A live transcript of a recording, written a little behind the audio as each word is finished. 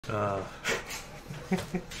Oh,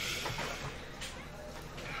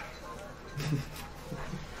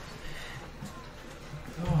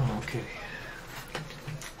 okay.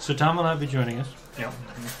 So Tom will not be joining us. Yep.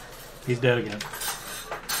 He's dead again.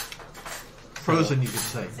 Frozen, you could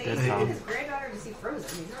say. So Dead he's Tom. taking his granddaughter to see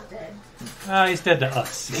Frozen. He's not dead. He's dead to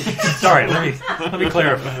us. Sorry, let me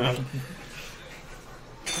clarify.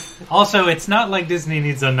 Also, it's not like Disney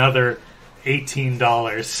needs another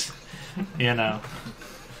 $18. You know.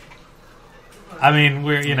 I mean,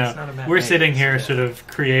 we're sitting here sort of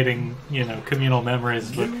creating, communal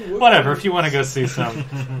memories, but whatever. If you want to go see some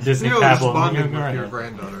Disney Babble, bonding with your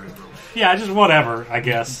granddaughter. yeah, just whatever, I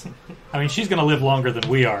guess. I mean, she's going to live longer than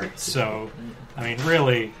we are, so I mean,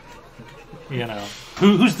 really,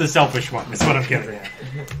 who's the selfish one? Is what I'm getting at.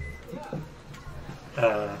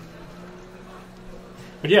 But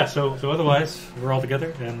yeah, so otherwise, we're all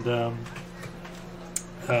together, and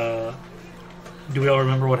do we all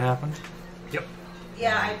remember what happened? Yep.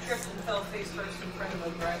 Yeah, I tripped and fell face first in front of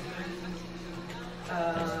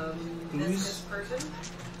a this person.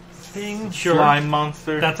 Thing, Sure. slime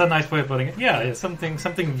monster. That's a nice way of putting it. Yeah, something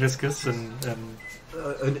viscous and A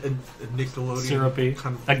Nickelodeon syrupy.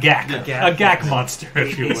 kind of A gack monster,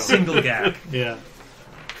 if you will. A single gag. Yeah.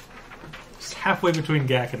 It's halfway between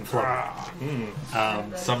gack and fly.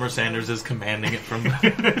 Summer Sanders is commanding it from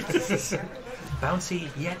Bouncy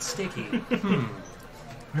yet sticky.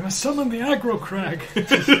 We must summon the aggro crag.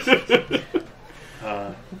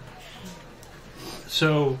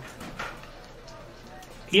 So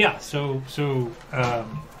the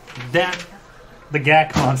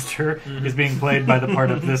Gak monster is being played by the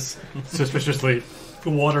part of this suspiciously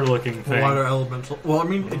water-looking thing. water elemental. Well, I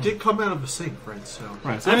mean, it did come out of a sink, right? So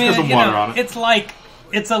Right, so I let's mean, get some water on it. it's like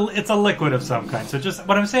it's a liquid of some kind. So just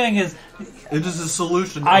what I'm saying is, it is a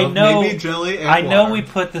solution I of know maybe jelly and I know water. we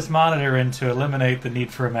put this monitor in to eliminate the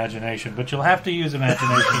need for imagination, but you'll have to use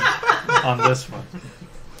imagination on this one.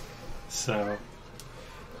 So.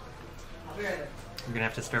 I'll be right there. We're gonna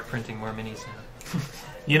have to start printing more minis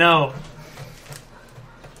now.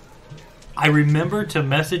 I remember to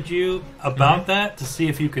message you about that to see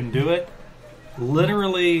if you can do it.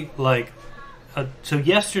 Literally, so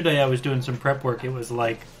yesterday I was doing some prep work. It was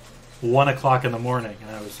like 1 o'clock in the morning,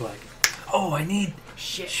 and I was like, "Oh, I need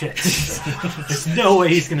shit." There's no way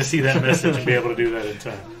he's going to see that message and be able to do that in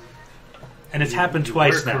time. And it's happened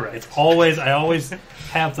twice now. correct. It's always I always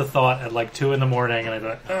have the thought at like 2 in the morning, and I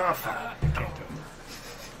go, "Oh, fuck, I can't do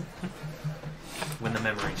it." When the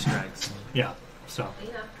memory strikes. Yeah. So.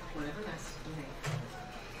 Whatever that's.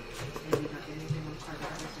 Maybe not getting anything on part of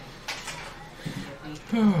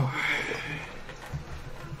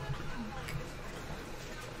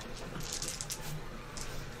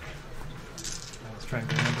I was trying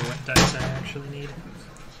to remember what dice I actually need.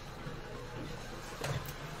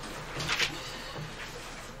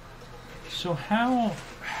 So how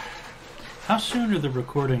soon are the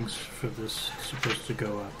recordings for this supposed to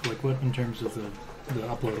go up? Like what in terms of the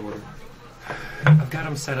upload order? I've got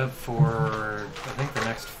them set up for, I think, the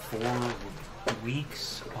next 4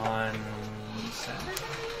 weeks on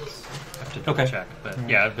Saturdays. I have to double check. But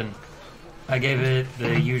yeah, I gave it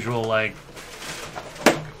the usual,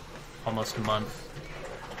 almost a month.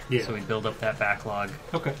 Yeah. So we build up that backlog.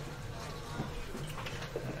 Okay.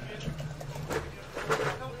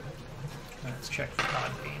 Let's check for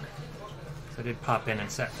Podbean. So I did pop in and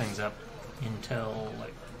set things up until,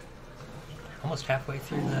 almost halfway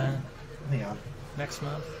through the next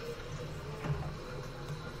month.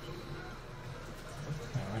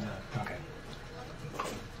 Okay.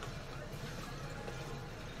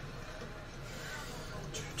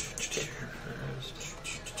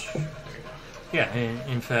 Yeah,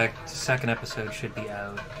 in fact, the second episode should be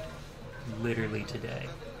out literally today.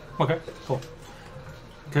 Okay. Cool.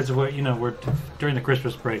 Because we're during the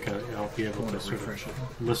Christmas break, I'll be able to sort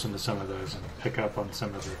of listen to some of those and pick up on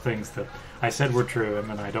some of the things that I said were true and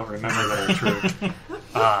then I don't remember that are true,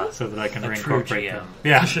 so that I can reincorporate them.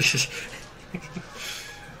 Yeah.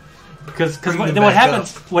 Because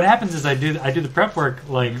what happens is I do the prep work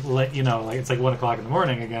it's like 1 o'clock in the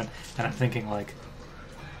morning again, and I'm thinking did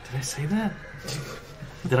I say that?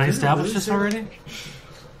 Did I establish this already?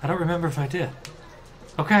 I don't remember if I did.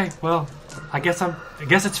 Okay, well, I guess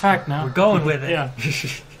it's fact now. We're going with it. Yeah.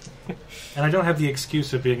 And I don't have the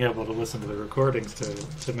excuse of being able to listen to the recordings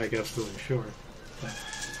to make absolutely sure. Yeah,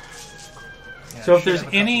 So if there's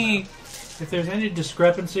any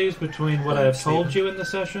discrepancies between what I've told you in the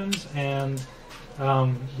sessions and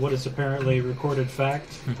what is apparently recorded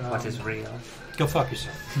fact, what is real? go fuck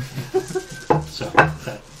yourself. So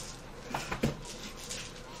that.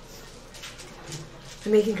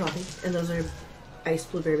 I'm making coffee, and those are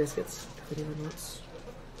iced blueberry biscuits. If anyone wants.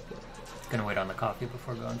 Gonna wait on the coffee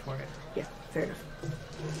before going for it. Yeah, fair enough.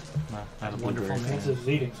 No, I have a Wonderful blueberry. man. This is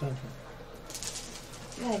eating something.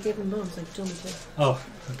 Yeah, I gave him bones like you told me to. Oh,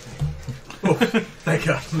 Thank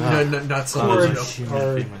God. Not so cords much.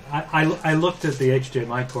 are, I looked at the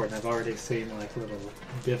HDMI cord and I've already seen like little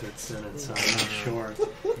divots in it, so I'm not sure.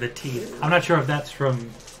 The teeth. I'm not sure if that's from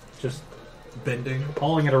just Bending.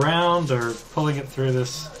 pulling it around or pulling it through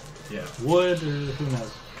this Yeah. wood, or who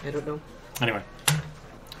knows. I don't know. Anyway,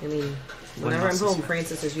 I mean, whenever I'm home,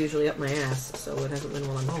 Francis is usually up my ass, so it hasn't been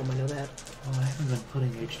while I'm home. I know that. well, I haven't been putting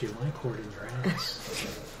HDMI cord in your ass,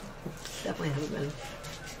 Definitely haven't been.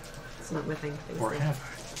 It's not my thing. or have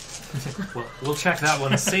We'll check that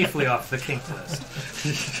one safely off the kink list.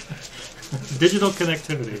 I? Digital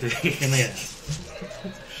connectivity in the ass.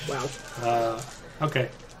 Wow. Okay.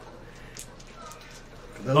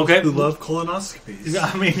 For those Okay. who love colonoscopies.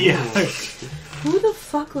 I mean, yeah. Who the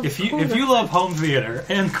fuck loves If you love home theater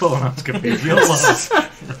and colonoscopies,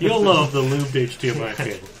 you'll love the lubed HDMI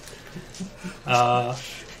cable.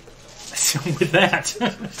 So with that,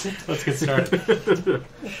 let's get started.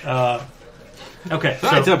 Okay,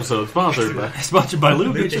 Tonight's so episode sponsored by. sponsored by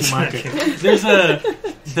Lube HDMI cable. There's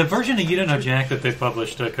the version of You Don't Know Jack that they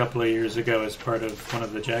published a couple of years ago as part of one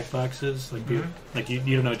of the Jack boxes, like you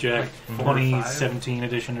Don't Know Jack 2017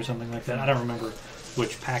 edition or something like that. I don't remember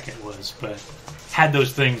which pack it was, but had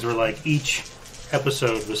those things where like each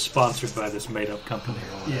episode was sponsored by this made-up company.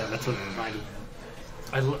 Or whatever. Yeah. That's what it reminded me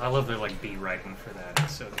of. I love their like B writing for that.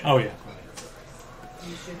 It's so good. Oh yeah.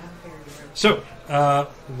 You should have fair here. So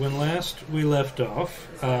when last we left off,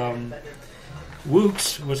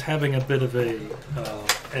 Wooks was having a bit of a,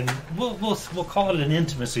 and we'll call it an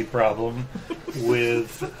intimacy problem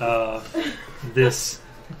with this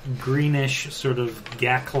greenish sort of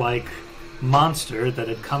gack-like monster that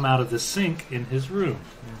had come out of the sink in his room,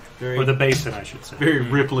 or the basin, I should say. Very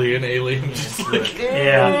Ripley and Alien.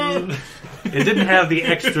 Yeah, it didn't have the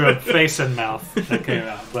extra face and mouth that came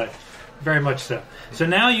out, but very much so. So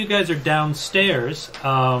now you guys are downstairs.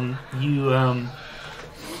 You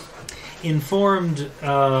informed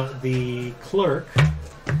the clerk,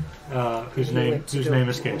 whose name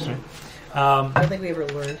escapes me. I don't think we ever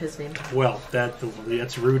learned his name. Well,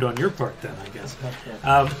 that's rude on your part, then, I guess.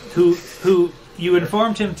 Who you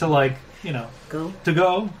informed him to Go.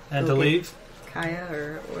 go and to Okay. leave, Kaya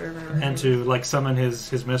or whatever. and to summon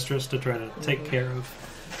his mistress to try to take care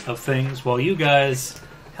of things while you guys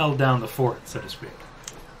held down the fort, so to speak.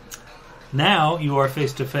 Now you are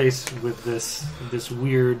face to face with this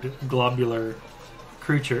weird globular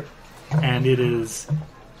creature, and it is,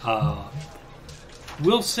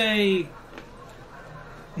 we'll say,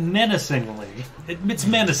 menacingly. It's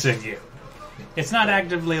menacing you. It's not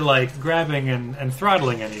actively grabbing and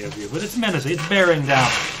throttling any of you, but it's menacing. It's bearing down.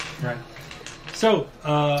 Right. So,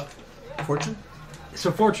 Fortune?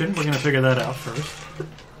 Fortune, we're going to figure that out first.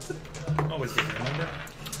 Always good to remember.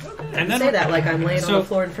 And You then say that like I'm laying so- on the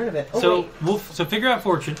floor in front of it. Oh, So wait. so figure out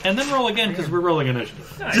Fortune, and then roll again because we're rolling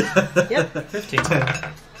initiative. Nice. Yep. 15.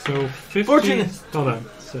 So 15. Fortune. Hold on.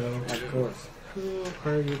 So of course, who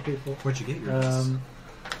are you people? Where'd you get yours?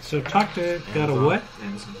 So Takde got a what?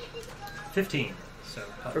 Amazon. 15. So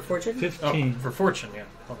For fortune? 15. for fortune, yeah.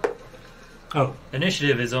 Hold on. Oh,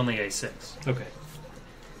 Initiative is only a 6. okay.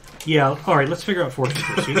 Yeah. All right. Let's figure out Fortune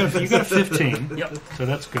first. You got a 15. Yep. So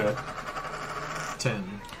that's good. 10.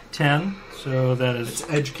 10. So that is. It's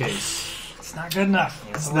edge case. It's not good enough.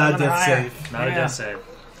 It's not dead safe. Not a Yeah. death save.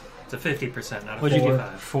 It's a 50%, not a What'd you get?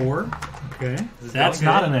 55. 4. Okay. Is That's that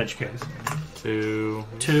not good? an edge case. 2.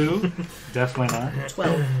 2. Definitely not.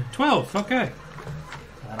 12. 12. Okay.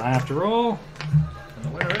 And I have to roll. And the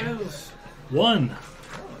winner is... 1.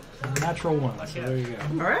 A natural 1. So there you go.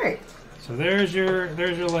 All right. So there's your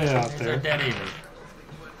layout They're there. dead even.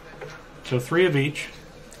 So 3 of each.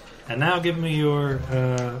 And now give me your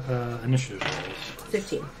initiative rolls.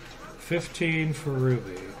 15. 15 for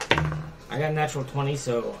Ruby. I got a natural 20,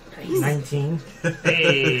 so 19.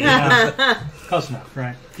 Hey! Close enough,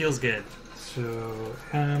 right? Feels good. So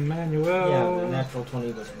Yeah, the Emmanuel. natural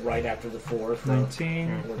 20 was right after the 4. So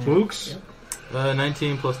 19. Wooks.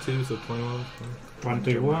 19 plus 2, so 21.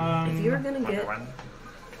 21. If you're going to get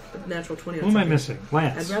a natural 20 on Who am I something, missing?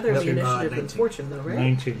 Lance. I'd rather it be Nothing, initiative than 19. fortune, though, right?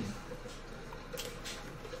 19.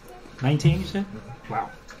 19, you said? Wow.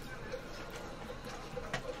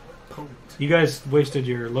 You guys wasted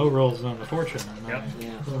your low rolls on the fortune. Yep. yeah.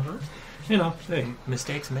 Uh-huh. You know, hey.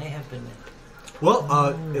 Mistakes may have been made. Well,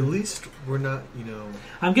 at least we're not,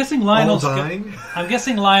 I'm guessing all Lionel's dying. I'm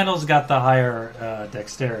guessing Lionel's got the higher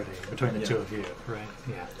dexterity between the Yeah. two of you, right?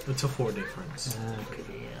 Yeah. It's a 4 difference. Okay.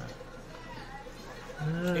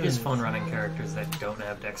 It is fun running characters that don't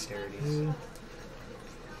have dexterities.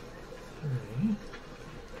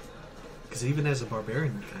 Because even as a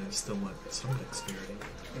barbarian, you kind of still want some dexterity.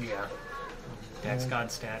 Yeah. Dex,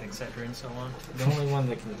 God, stat, etc., and so on. The only one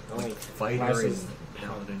that can only Fighter classes and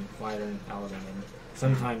paladin. fighter and paladin, and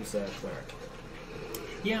sometimes cleric.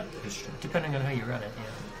 Yeah, depending on how you run it,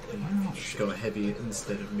 yeah. Just go heavy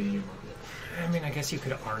instead of medium. I mean, I guess you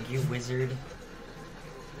could argue wizard.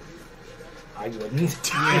 I wouldn't.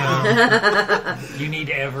 Yeah. You need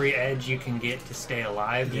every edge you can get to stay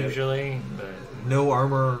alive, usually, but... No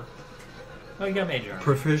armor Oh, you got mage armor.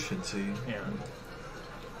 proficiency. Yeah.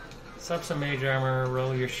 Sup some mage armor,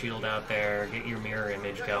 roll your shield out there, get your mirror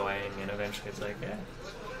image going, and eventually it's like, yeah,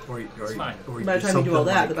 it's fine. Or By the time you do all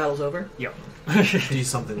that, the battle's over. Yep. do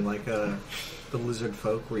something like the lizard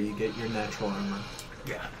folk where you get your natural armor.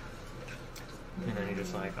 Yeah. And then you're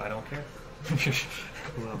just like, I don't care.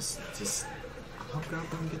 Who else? Just I'll go out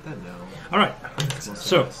there and get that now. All right.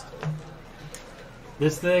 So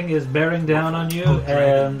this thing is bearing down on you,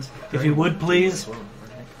 and if you would please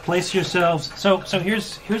place yourselves. So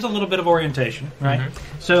here's a little bit of orientation, right?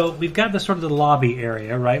 Mm-hmm. So we've got the sort of the lobby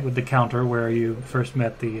area, right, with the counter where you first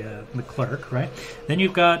met the clerk, right? Then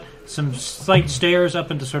you've got some slight stairs up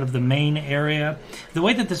into sort of the main area. The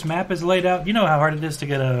way that this map is laid out, you know how hard it is to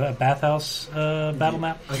get a bathhouse battle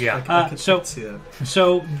map. Yeah. I could So- see that.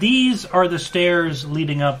 So these are the stairs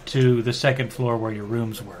leading up to the second floor where your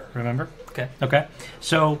rooms were. Remember? Okay. Okay.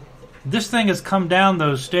 So this thing has come down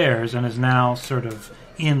those stairs and is now sort of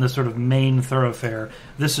in the sort of main thoroughfare.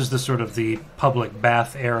 This is the sort of the public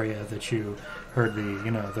bath area that you heard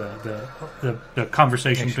the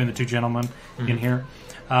conversation between the two gentlemen in here.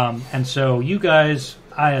 And so you guys,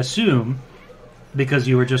 I assume, because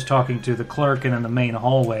you were just talking to the clerk and in the main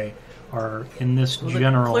hallway, are in this Well,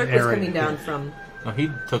 general the clerk was area. coming down from... No, he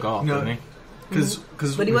took off, No. didn't he?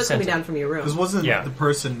 Because But he was coming down from your room. wasn't Yeah. the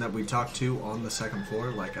person that we talked to on the second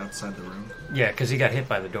floor, like outside the room? Yeah, because he got hit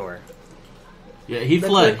by the door. Yeah, he The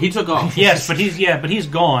fled. clerk- He took off. Yes, but he's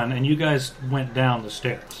gone, and you guys went down the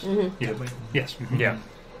stairs. Yeah. Yes. Yeah.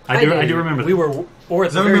 I do remember that. We were, or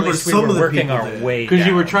at the I very remember least, we some were of the working people our did. way Because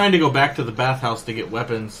you were down. trying to go back to the bathhouse to get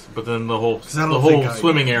weapons, but then the whole 'Cause I don't think I-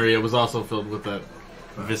 swimming area was also filled with that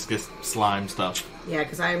viscous slime stuff. Yeah,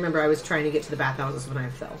 because I remember I was trying to get to the bathhouses when I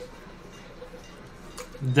fell.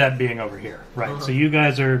 That being over here, right? So you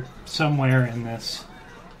guys are somewhere in this,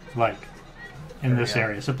 in this Area.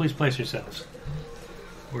 area. So please place yourselves.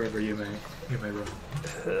 Wherever you may roam.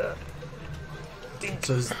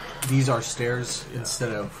 So these are stairs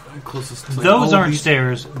instead of Closest to Those all aren't these-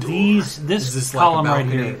 stairs. This is this column like a right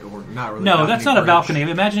balcony here. or not really? No, that's not a bridge? balcony.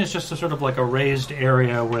 Imagine it's just a sort of like a raised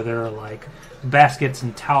area where there are like baskets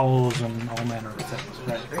and towels and all manner of things.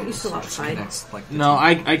 Right? Aren't you still outside? Connects, like, the No,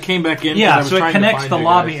 two. I came back in. 'cause I Yeah, was so it trying to connects find the you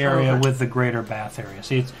lobby guys. area with the greater bath area.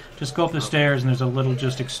 See, it's just go up the stairs and there's a little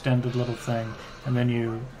just extended little thing, and then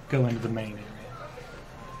you go into the main area.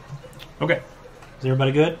 Okay, is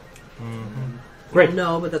everybody good? Mm-hmm. Great.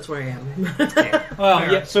 No, but that's where I am. Well,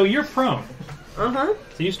 Fair. yeah. So you're prone. Uh-huh.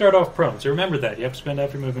 So you start off prone. So remember that you have to spend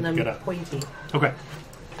half your movement And to I'm get up. pointy. Okay.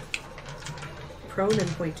 Prone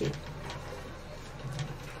and pointy.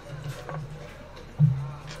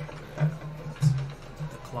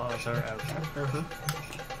 The claws are out. Uh-huh.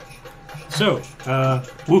 So,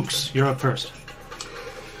 Wooks, you're up first.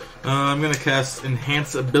 I'm gonna cast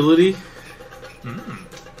Enhance Ability.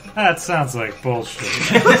 That sounds like bullshit.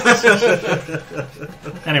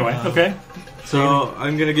 Anyway, okay. So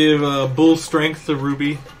I'm gonna give Bull Strength to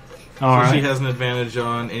Ruby. All so she right. has an advantage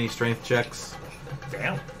on any strength checks.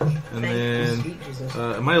 Damn. And Thank you, then, sweet Jesus.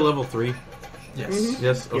 am I level 3? Yes.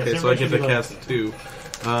 Yes. Okay, Yes, so I everybody get should to be level cast 2.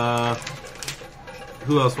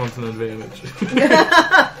 Who else wants an advantage?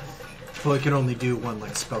 Well, it can only do one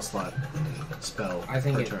like spell I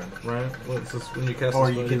think per it- turn. Right? What's this, when you cast Or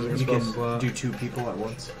a you spell, can your you spell can slot? do 2 people at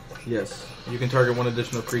once. Yes. You can target one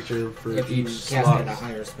additional creature for if you each cast slot. at a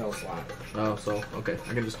higher spell slot. Oh, so okay,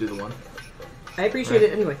 I can just do the one. I appreciate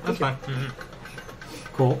it anyway. That's Thank fine.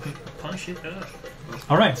 Cool. Punch it up.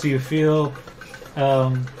 All right. So you feel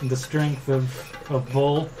the strength of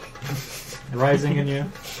Bull rising in you.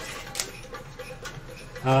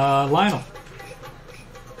 Lyonel.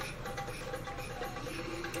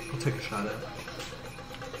 I'll take a shot at it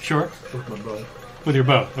Sure. with my bow. With your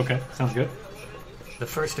bow. Okay. Sounds good. The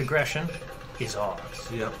first aggression is ours.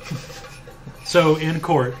 Yep. So in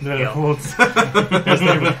court, Yeah.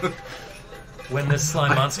 When this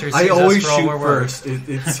slime monster sees I always us for all shoot we're worth. first.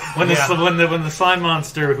 It's when Yeah. the slime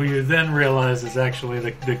monster, who you then realize is actually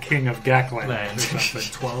the king of Gakland or Land. something.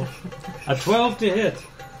 12. A 12 to hit.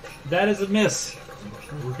 That is a miss.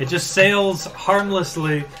 It just sails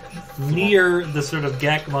harmlessly near the sort of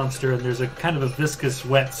Gak monster, and there's a kind of a viscous,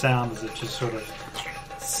 wet sound as it just sort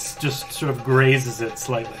of grazes it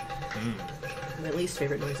slightly. My least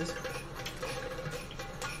favorite noises.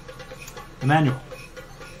 Emanuel.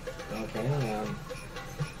 Okay.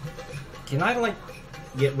 Can I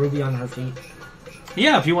get Ruby on her feet?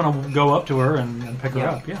 Yeah, if you want to go up to her and pick her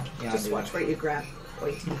up, yeah. Yeah. Just watch where you grab.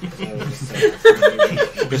 Wait. Okay,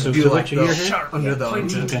 so Do like switch your the here. sharp under the arm.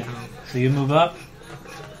 Okay, so you move up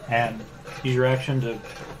and use your action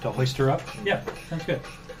to hoist her up. Yeah, sounds good.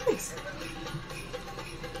 Thanks.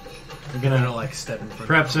 You're Gonna gonna like step in front.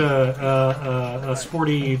 perhaps a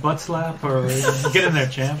sporty butt slap, or get in there,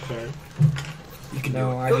 champ. Or... You can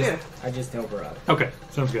No, do I just help her up. Okay,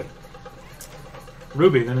 sounds good.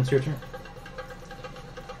 Ruby, then it's your turn.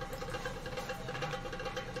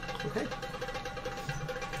 Okay.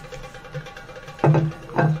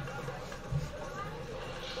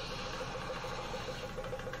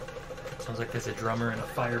 Sounds like there's a drummer and a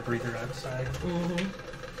fire breather outside. Mm-hmm.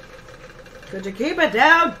 Could you keep it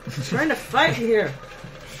down? I'm trying to fight here.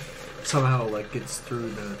 it. Somehow like gets through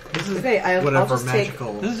the Okay, I'll whatever just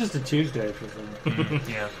magical. This is just a Tuesday for them.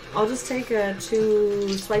 Yeah. I'll just take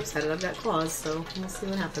 2 swipes at it. I've got claws, so we'll see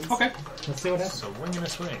what happens. Okay, let's see what happens. So wing and a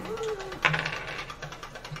swing.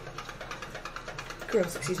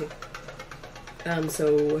 Gross, excuse me.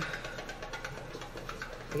 So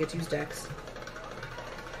I get to use Dex.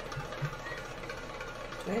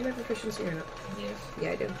 Do I have my proficiency or not? Yes.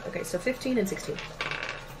 Yeah, I do. Okay, so 15 and 16.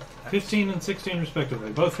 15 and 16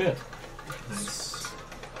 respectively, both hit. Nice.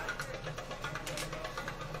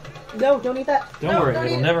 No, don't eat that. Don't No, worry, don't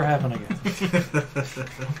it'll eat never happen again.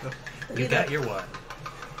 Don't You eat got that. your what?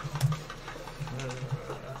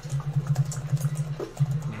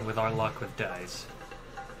 With our luck with dice.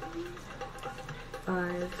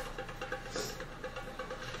 5.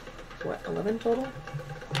 What, 11 total?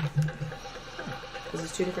 This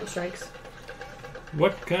is 2 different strikes.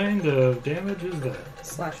 What kind of damage is that?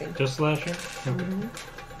 Slashing. Just slashing? Okay.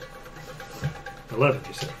 11,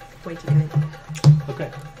 you said. Way too kind. Okay.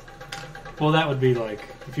 Well, that would be like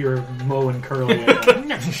if you were mowing Curly.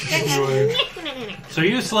 So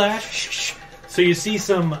you slash. So you see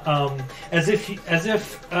some as if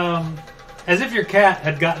your cat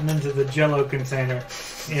had gotten into the Jello container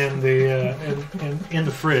in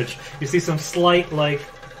the fridge. You see some slight like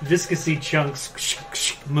viscousy chunks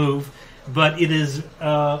move, but it is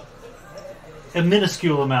a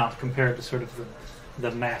minuscule amount compared to sort of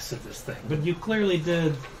the mass of this thing. But you clearly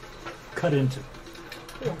did cut into it.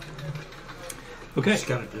 Cool. Okay. Just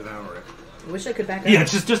gotta devour it. I wish I could back up. Yeah,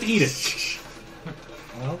 just eat it.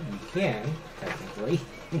 Well, you can, technically.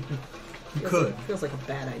 You could. Feels like a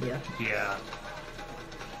bad idea. Yeah.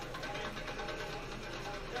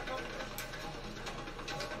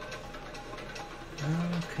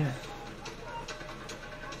 Okay.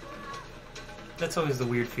 That's always the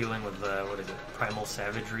weird feeling with the, what is it, Primal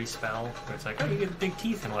Savagery spell, where it's like, oh, you get big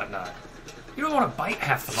teeth and whatnot. You don't want to bite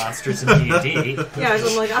half the monsters in D&D. Yeah,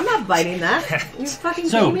 I'm like, I'm not biting that. You fucking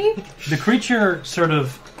So kidding me? the creature sort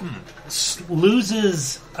of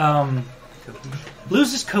loses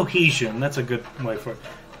cohesion. That's a good way for it.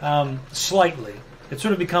 Slightly, it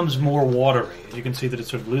sort of becomes more watery. You can see that it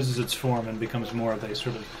sort of loses its form and becomes more of a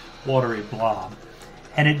sort of watery blob.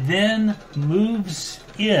 And it then moves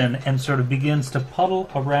in and sort of begins to puddle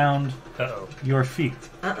around your feet.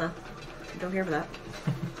 Don't care for that.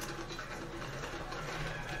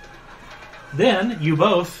 Then you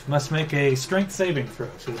both must make a strength saving throw.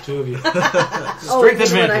 So the two of you. Oh, Strength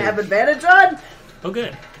this one I advantage. have advantage on? Oh,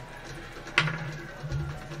 good.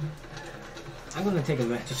 I'm going to take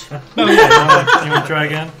advantage. Oh yeah, you want to try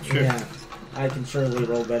again? Sure. Yeah, I can surely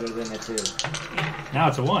roll better than a 2. Now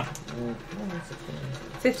it's a 1.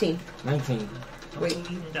 15. 19. Wait,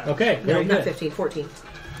 Okay, no, very not good. 15. 14.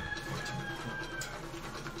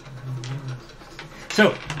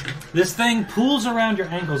 So, this thing pulls around your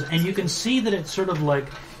ankles, and you can see that it's sort of like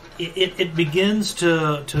it begins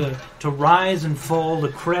to rise and fall, to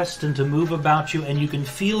crest and to move about you, and you can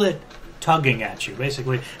feel it tugging at you,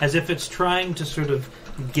 basically, as if it's trying to sort of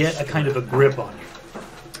get a kind of a grip on you.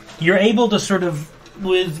 You're able to sort of,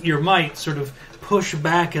 with your might, sort of push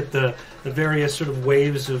back at the various sort of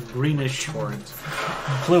waves of greenish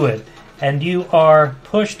fluid, and you are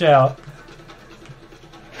pushed out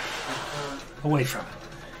away from it.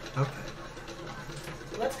 Okay.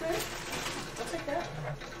 That's good. I'll take that.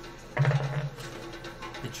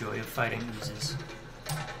 The joy of fighting oozes.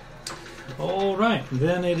 All right,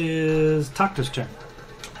 then it is Takda's turn.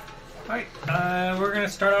 Alright, we're going to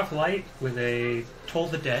start off light with a Toll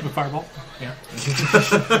the Dead. A fireball. Yeah.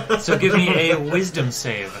 So give me a wisdom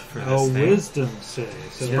save for this Oh, thing. wisdom save.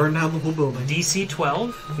 So Just burn down the whole building. DC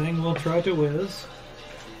 12, that thing will try to whiz.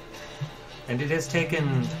 and it has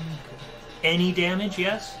taken any damage,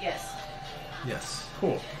 yes? Yes. Yes.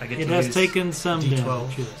 Cool. I get It to has use... taken some D12.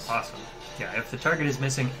 damage. Yes. Awesome. Yeah, if the target is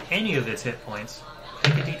missing any of its hit points,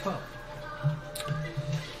 take a D12.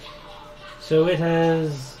 So it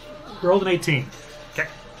has rolled an 18. Okay.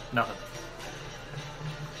 Nothing.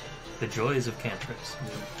 The joys of cantrips.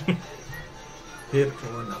 Hit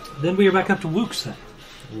or nothing. Then we are back up to Wooks then.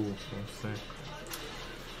 Ooh, let's see.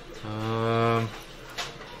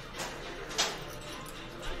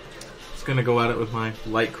 Just gonna go at it with my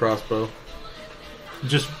light crossbow.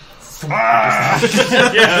 Just I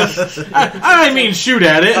mean, shoot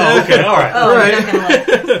at it. oh, okay, all right. Oh, I'm not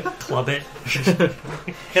gonna let Club it.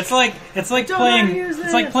 It's like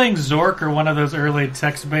playing Zork or one of those early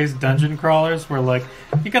text-based dungeon crawlers where like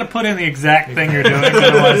you got to put in the exact thing you're doing.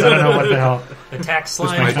 Otherwise, I don't know what the hell. Attack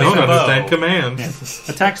slime I with don't a bow. understand commands.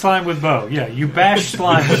 Attack slime with bow. Yeah, you bash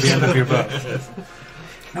slime with the end of your bow.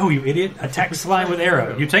 No, you idiot! Attack slime with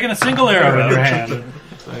arrow. You've taken a single arrow in your hand.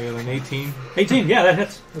 So I got an 18. 18. Yeah, that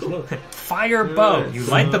hits. That's low. Fire bow. You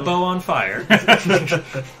light the bow on fire.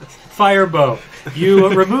 Fire bow. You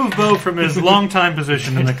remove bow from his long-time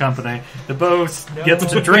position in the company. The bow gets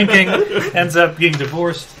to drinking, ends up getting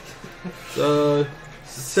divorced.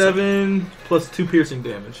 7 plus 2 piercing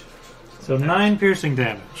damage. So 9 piercing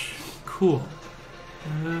damage. Cool.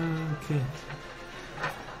 Okay.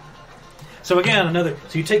 So again,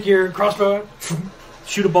 so you take your crossbow out,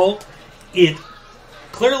 shoot a bolt. It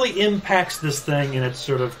clearly impacts this thing in its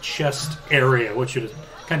sort of chest area, which you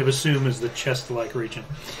kind of assume is the chest-like region.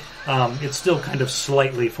 It's still kind of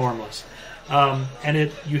slightly formless.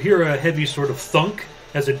 And you hear a heavy sort of thunk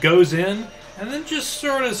as it goes in, and then just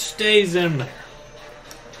sort of stays in there.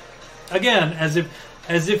 Again, as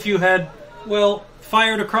if you had,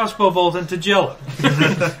 fired a crossbow bolt into Jello.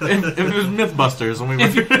 If it was Mythbusters, when we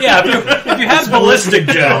If you had ballistic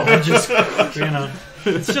gel, it's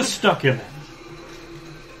just stuck in there.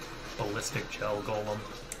 Ballistic gel golem.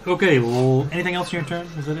 Okay, well, anything else in your turn?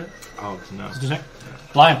 Is that it? Oh, no. Is that it?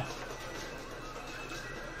 Lyonel.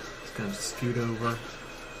 Just gonna scoot over.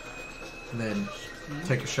 And then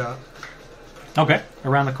take a shot. Okay,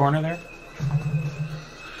 around the corner there.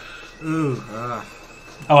 Ooh,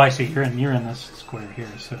 Oh, I see. You're in this square here.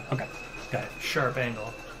 So okay, got it. Sharp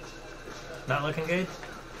angle. Not looking good?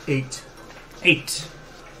 8. 8.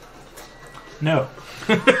 No,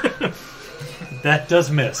 that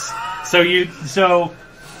does miss. So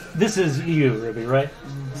this is you, Ruby, right?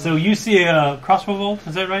 So you see a crossbow bolt.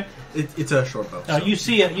 Is that right? It's a short bow. So. You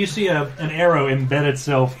see an arrow embed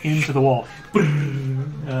itself into the wall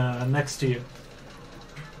next to you.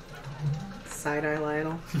 Side-eye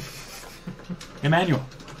Lyonel. Emanuel.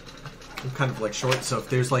 I'm kind of like short, so if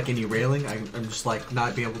there's like any railing, I'm just like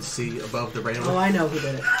not be able to see above the railing. Oh, I know who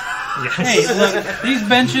did it. Hey, look, these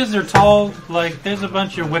benches are tall. Like, there's a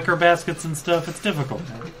bunch of wicker baskets and stuff. It's difficult.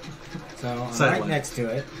 So I'm Sideline. right next to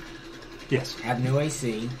it. Yes. Have no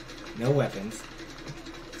AC, no weapons.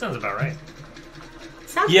 Sounds about right.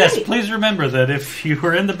 Sounds Yes, great. please remember that if you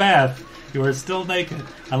were in the bath, you are still naked.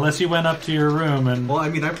 Unless you went up to your room and... Well, I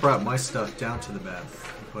mean, I brought my stuff down to the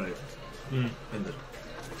bath and put it in the...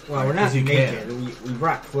 Well, we're not Because you naked. We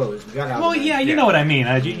brought clothes. We got out. Well, of the yeah, you know what I mean.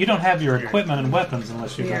 You don't have your equipment and weapons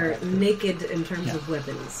unless you We are go. naked in terms of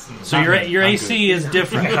weapons. So your I'm AC is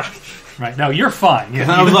different. Right. No, you're fine.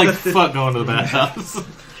 And I was like, fuck going to the bathhouse.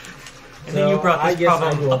 And then you brought I this guess I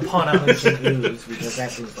problem will upon punch us. and ooze because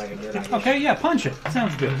that seems like a good idea. Okay, yeah, punch it.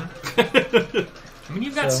 Sounds good. I mean,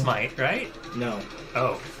 you've got So- smite, right? No.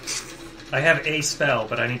 Oh. I have a spell,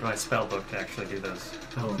 but I need my spell book to actually do those.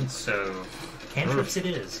 Oh, So, cantrips it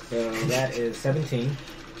is. So that is 17.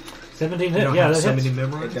 17 you hit. don't Yeah, have that so many hits. It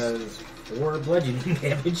memories? does 4 bludgeoning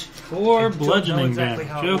damage. 4 Don't know bludgeoning exactly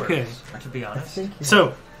damage. how it Okay. works, to be honest.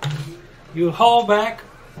 So, you haul back,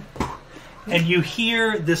 and you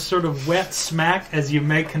hear this sort of wet smack as you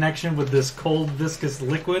make connection with this cold, viscous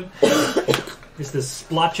liquid. It's this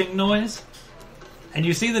splotching noise. And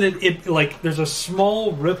you see that it like, there's a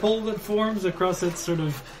small ripple that forms across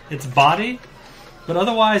its body, but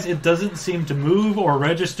otherwise it doesn't seem to move or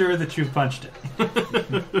register that you've punched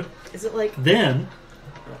it. Is it like... Then,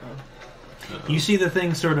 you see the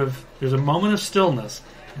thing there's a moment of stillness,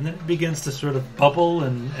 and then it begins to sort of bubble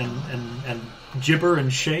and gibber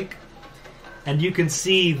and shake. And you can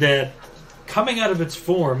see that coming out of its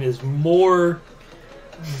form is more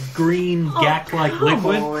green, gack-like come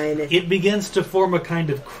liquid. on. It begins to form a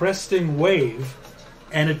kind of cresting wave,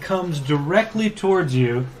 and it comes directly towards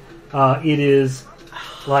you. It is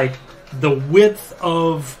like the width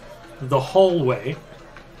of the hallway,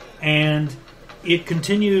 and it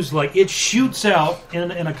continues, like it shoots out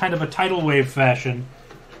in a kind of a tidal wave fashion,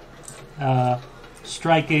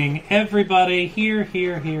 striking everybody here,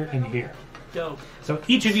 here, here, and here. Dope. So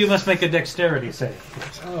each of you must make a dexterity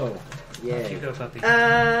save. Oh, You yay. go, puppy.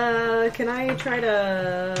 Can I try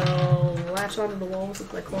to latch onto the walls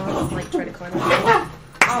with my claws? Like, try to climb up?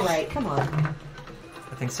 Alright, come on.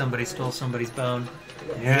 I think somebody stole somebody's bone.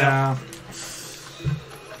 Yeah.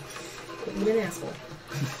 You're an asshole.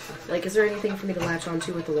 Like, is there anything for me to latch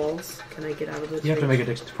onto with the walls? Can I get out of the... You have to make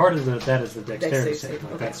a part of that is the dexterity Dexterity save. save,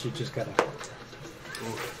 Like okay. that's, you just gotta...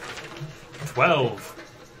 12.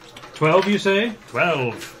 12, you say?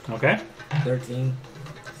 12. Okay. 13.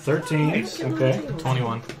 13. Okay.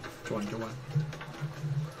 21. 21.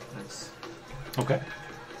 Nice. Okay.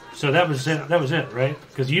 So that was it. That was it, right?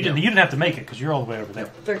 Because you didn't have to make it because you're all the way over there.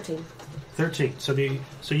 13. 13. So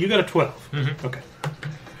you got a 12. Mhm. Okay.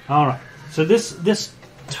 All right. So this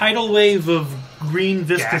tidal wave of green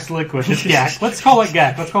viscous Gack. liquid, it's gack. Let's call it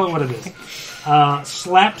gack. Let's call it what it is.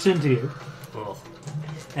 Slaps into you, Ugh.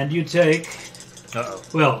 and you take. Uh-oh.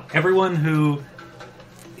 Well, everyone who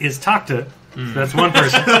is Takde, that's one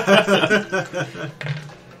person,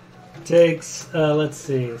 takes, let's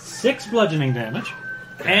see, 6 bludgeoning damage,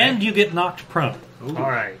 and you get knocked prone.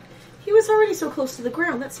 Alright. He was already so close to the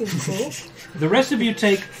ground. That seems cool. The rest of you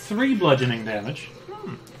take 3 bludgeoning damage,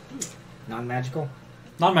 Non-magical?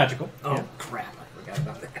 non-magical. Oh, Yeah. crap. I forgot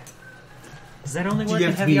about that. Is that only You work in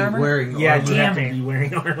have to heavy be armor? wearing Yeah, armor. you have Damn to it. be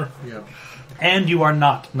wearing armor. Yeah. And you are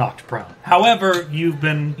not knocked prone. However, you've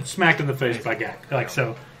been smacked in the face by Gack. Like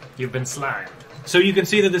so. You've been slimed. So you can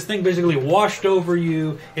see that this thing basically washed over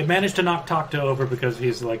you. It managed to knock Takde over because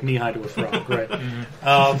he's like knee-high to a frog, right?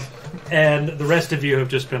 And the rest of you have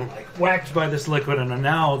just been like whacked by this liquid, and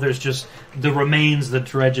now there's just the remains, the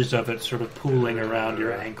dredges of it sort of pooling around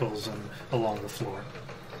your ankles and along the floor.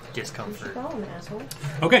 Discomfort. Oh, asshole.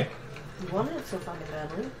 Okay, You wanted it so fucking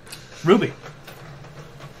badly. Ruby.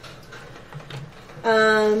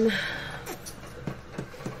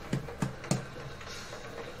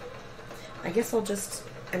 I guess I'll just...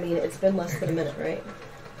 I mean, it's been less than a minute, right?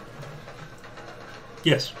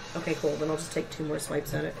 Yes. Okay, cool. Then I'll just take 2 more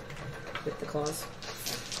swipes at it with the claws.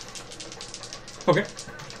 Okay.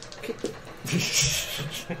 Okay.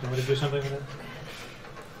 You want to do something with it?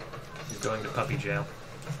 He's going to puppy jail.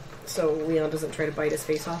 So Leon doesn't try to bite his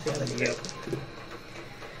face off? Yeah, that'd be good.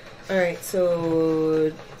 Alright,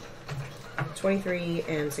 so... 23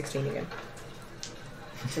 and 16 again.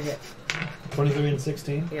 To hit. 23 and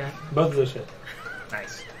 16? Yeah. Both of those hit.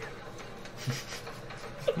 Nice.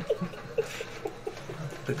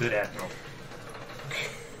 The good admiral.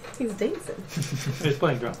 He's dancing. He's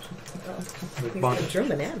playing drums. Oh. With He's bongos. a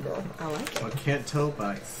German admiral. I like it. I can't tell, but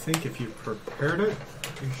I think if you prepared it,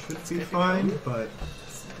 you should be fine. But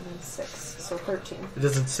 6, so 13. it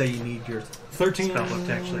doesn't say you need your 13 Spell book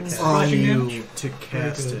to actually cast. on slashing you damage? to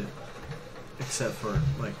cast Very it, good. except for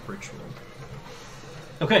like ritual.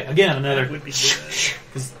 Okay, again, another. Would be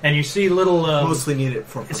good. And you see little, Mostly need it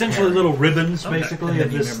for essentially preparing. little ribbons, Okay. basically, And then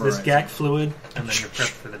of you this memorize gack it. fluid And then you're prepped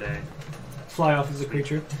for the day. fly off of the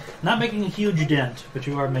creature. Not making a huge dent, but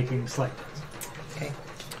you are making slight dents. Okay.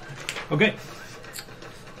 Okay.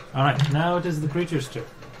 Alright, now it is the creature's turn.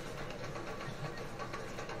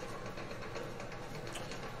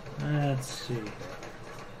 Let's see.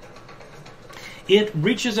 It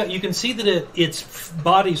reaches out. You can see that its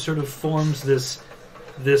body sort of forms this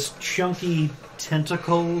chunky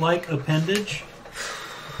tentacle-like appendage,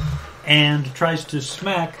 and tries to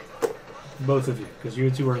smack both of you because you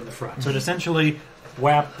two are in the front. So it essentially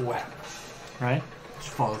whap whap, right? Just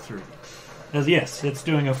follow through. Yes, it's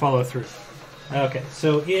doing a follow through. Okay,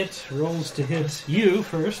 so it rolls to hit you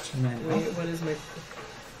first, Emanuel. Wait, what is my...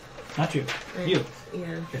 Not you. You. Yeah.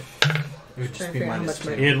 It would Trying just to be figure out how minus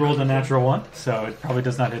much 2. my- It rolled a natural 1, so it probably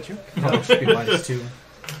does not hit you. No, it should be minus 2.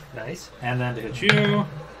 Nice. And then to hit you,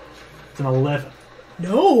 it's an 11.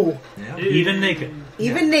 No! Yeah. Even naked.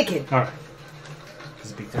 Even naked. All right.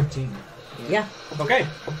 Because it'd be 13. Yeah. Okay.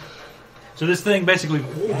 So this thing basically,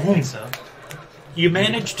 I think so. you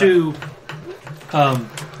manage to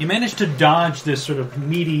dodge this sort of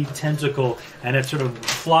meaty tentacle, and it sort of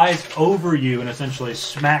flies over you and essentially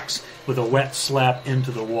smacks with a wet slap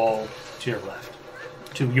into the wall to your left,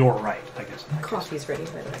 to your right, I guess. Coffee's ready,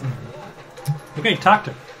 by the way. Okay,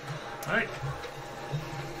 Takde. Alright.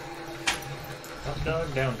 Up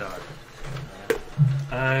dog, down dog.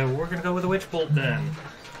 We're gonna go with a witch bolt then.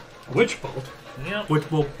 Witch bolt. Yep. Which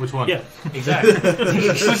bolt? Which one? Yeah. Exactly.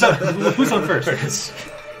 Who's on first?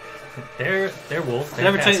 They're wolf. Did I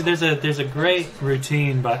ever tell you, there's a great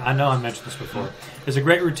routine by, I know I mentioned this before. There's a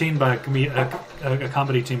great routine by a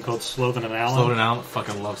comedy team called Sloven and Allen. Sloven and Allen,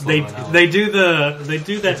 fucking love Sloven and Allen. They do that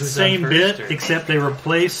This is same done bit, first, or- except they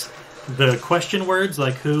replace the question words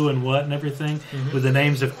like who and what and everything with the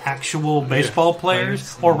names of actual baseball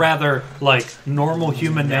players, or rather like normal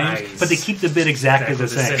human names, but they keep the bit exactly the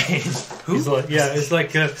same. He's like, it's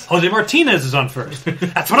like Jose Martinez is on first.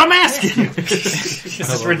 That's what I'm asking. This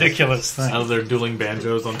is ridiculous thing. How they're dueling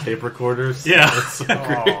banjos on tape recorders. Yeah. That's so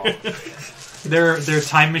great. Their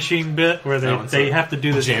time machine bit where they have to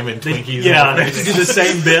do the Jamming they Twinkies. have to do the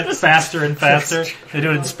same bit faster and faster. They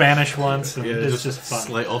do it in Spanish once, and Yeah, it's just fun.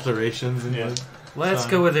 slight alterations. And Let's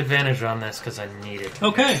go with advantage on this because I need it.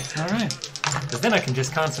 Okay, all right, Because then I can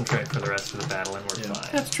just concentrate for the rest of the battle and we're fine.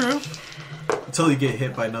 that's true. Until you get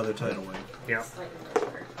hit by another tidal wave. Yeah. Slightly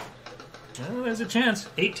lower. Oh, there's a chance.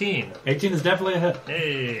 18. 18 is definitely a hit.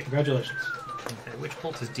 Hey. Congratulations. Okay, which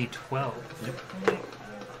bolt is D12?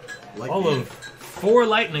 Like All of 4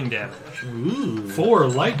 lightning damage. Ooh. 4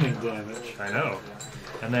 lightning damage. I know.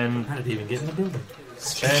 And then How did he even get in the building?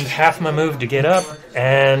 spend half my move to get up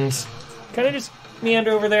and kind of just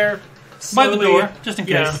meander over there. By the slowly, door, just in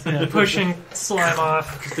case. Yeah, pushing slime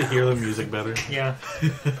off. Just to hear the music better. Yeah.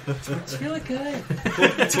 It's really good.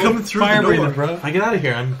 It's coming through Fire the breathing, door. bro. I get out of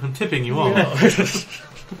here. I'm tipping you all.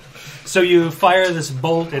 So you fire this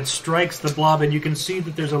bolt, it strikes the blob, and you can see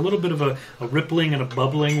that there's a little bit of a rippling and a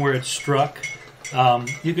bubbling where it struck.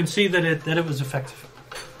 You can see that it was effective.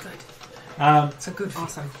 It's a good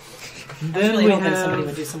Awesome. I was Then really we hoping somebody would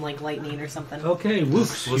have... do some like lightning or something. Okay,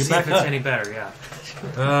 Wooks, We'll you're see back if it's up. any better, yeah.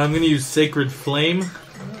 I'm going to use Sacred Flame.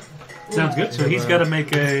 Sounds good. So he's got to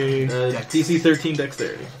make a DC 13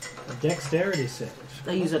 Dexterity. dexterity save.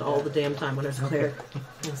 I use it all the damn time when it's clear.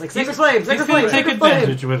 It's like sacred flame, He's sacred going flame, to take sacred flame.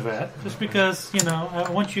 advantage with that, just because, you know, I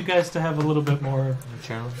want you guys to have a little bit more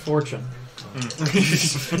Challenge. fortune.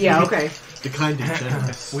 Yeah, okay. The kind of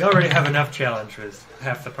generous. We already have enough challenge with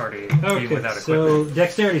half the party being Okay, without so equipment.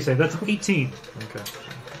 dexterity save, that's 18. Okay.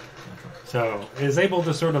 So is able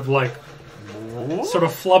to sort of flubber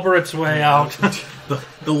its way out.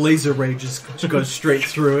 The laser ray just goes straight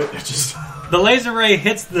through it. It just The laser ray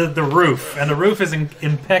hits the roof, and the roof is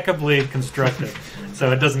impeccably constructed,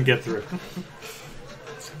 so it doesn't get through.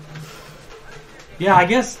 Yeah, I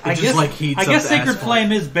guess heats up the Sacred asphalt.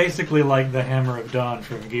 Flame is basically like the Hammer of Dawn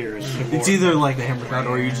from Gears. It's either like the hammer down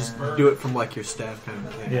or you just do it from like your staff kind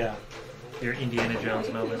of thing. Yeah. Your Indiana Jones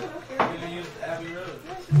moment.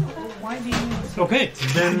 Okay,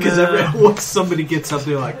 then Because once somebody gets up,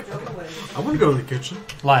 they're like, I want to go to the kitchen.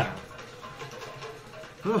 Lyonel.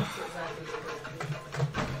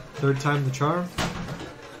 Third time the charm.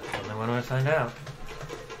 Only when I find out.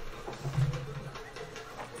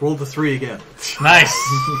 Roll the 3 again. Nice.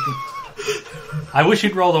 I wish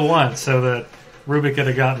you'd rolled a 1 so that Ruby could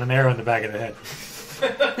have gotten an arrow in the back of the head.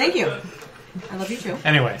 Thank you. I love you too.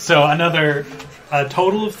 Anyway, so another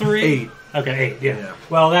total of 3. 8. Okay, 8. Yeah. Yeah.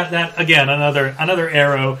 Well, that again, another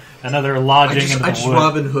arrow, another lodging into I the just wood.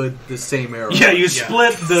 Robin Hood the same arrow. Yeah, you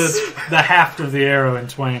split the haft of the arrow in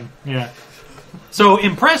twain. Yeah. So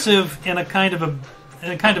impressive in a kind of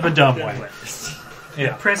a dumb way.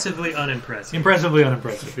 Yeah. Impressively unimpressive. Impressively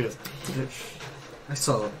unimpressive. Yes. I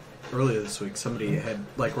saw earlier this week somebody had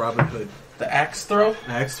like Robin Hood The axe throw?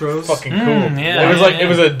 axe throws. Fucking cool. yeah, it was yeah. it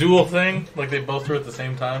was a dual thing. Like they both threw at the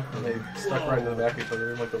same time, and they stuck right into the back of each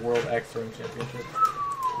other in like the World Axe Throwing Championship.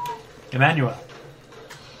 Emanuel.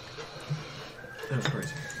 That was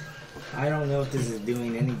crazy. I don't know if this is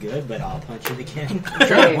doing any good, but I'll punch it again.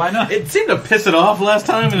 Sure, why not? It seemed to piss it off last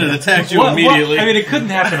time, and it attacked you immediately. I mean, it couldn't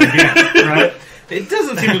happen again, right? It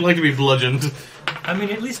doesn't seem to like to be bludgeoned. I mean,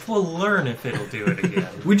 at least we'll learn if it'll do it again.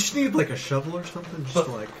 We just need like a shovel or something. Just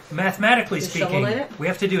like Mathematically Is speaking, shovel in it? we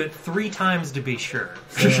have to do it 3 times to be sure.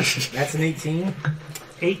 That's an 18.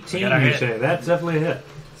 18, Got a you hit. say. That's definitely a hit.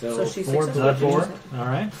 So, So she's 4 successful. blood. 4. All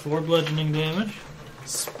right, 4 bludgeoning damage.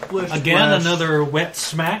 splish. Again, splash. another wet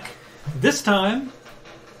smack. This time,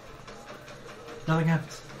 nothing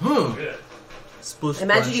happens. Huh. Splish,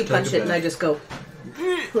 Imagine splash, you punch take it and I just go.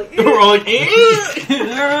 Like, We're all like,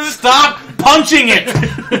 "Eh." Stop punching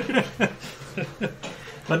it!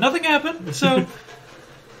 But nothing happened, so...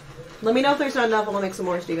 let me know if there's not enough. I'll make some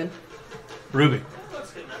more, Steven. Ruby.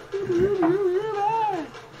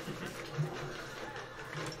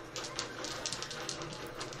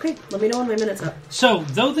 Okay, let me know when my minute's up. So,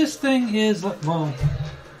 though this thing is... Well...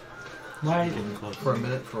 Why... for a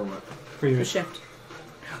minute for what? For you. The shift.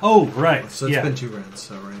 Oh, right. So it's yeah. been 2 rounds.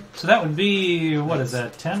 So right. So that would be, what is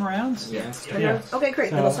that, 10 rounds? Yeah. Yeah. Okay, great.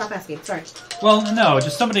 Then So- we'll stop asking. Sorry. Well, no,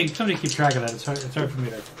 just somebody keep track of that. It's hard for me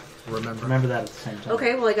to Remember. that at the same time.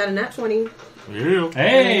 Okay, well, I got a nat 20. You. And I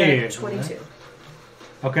Hey! got a 22.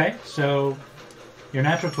 Okay, so your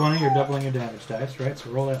natural 20, you're doubling your damage dice, right? So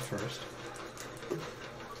roll that first.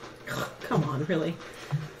 Come on, really?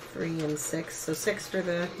 3 and 6. So 6 for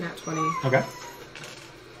the nat 20 Okay.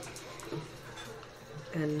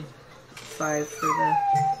 and 5 for the...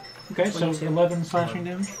 Okay, so 22. 11 slashing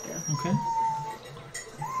damage? Yeah. Okay.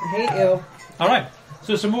 I hate you. All right.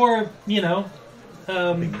 So some more, Big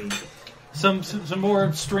meat. some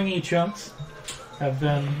more stringy chunks have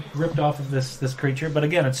been ripped off of this creature, but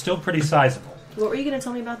again, it's still pretty sizable. What were you going to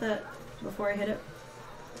tell me about that before I hit it?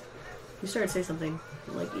 You started to say something,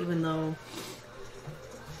 like, even though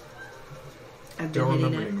I've been Don't hitting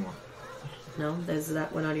remember it. anymore. No? Does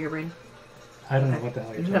that went out of your brain? I don't know Okay. what the hell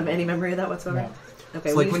You you're don't talking have any memory of that whatsoever? No. Okay,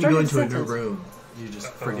 It's well, like when you go started into a new sentence. room, you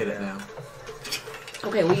just forget it now.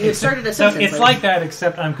 Okay, well, you had started a So sentence. it's like that,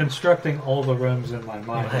 except I'm constructing all the rooms in my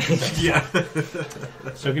mind. Yeah.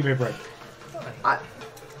 So give me a break.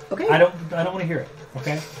 Okay. I don't want to hear it.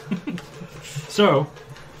 Okay. So,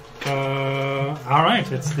 all right.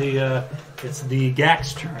 It's the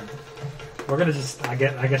Gak's turn. We're gonna just. I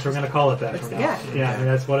guess we're gonna call it that. It's for the now. Gak. Yeah, I mean,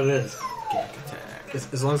 that's what it is.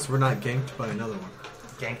 As long as we're not ganked by another one.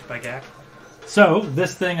 Ganked by Gak. So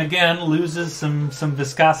this thing again loses some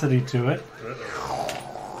viscosity to it.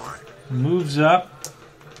 Moves up.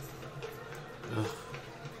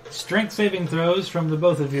 Strength saving throws from the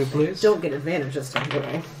both of you, please. Don't get advantage this time, do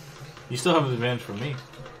I? You still have an advantage from me.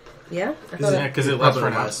 Yeah? I Is thought Yeah, because it lasts for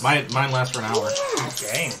an hour. Otherwise. Mine lasts for an hour.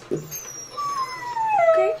 Dang.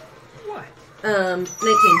 Okay. What?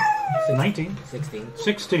 19. 19. 16.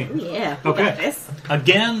 16. Yeah. we Okay. got this.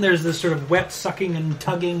 Again, there's this sort of wet sucking and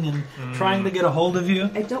tugging and trying to get a hold of you.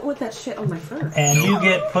 I don't want that shit on my fur. And you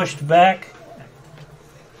get pushed back.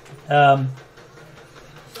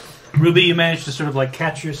 Ruby, you managed to sort of like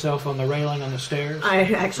catch yourself on the railing on the stairs. I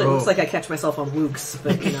actually Oh. looks like I catch myself on Wooks,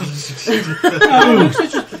 but you know. Oh,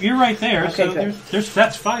 it's just- you're right there. Okay, So good. there's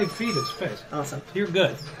that's 5 feet of space. Awesome. You're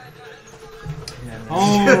good.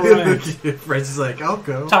 All right. Fred's is like, I'll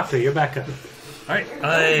go. Takde, you're back up. All right.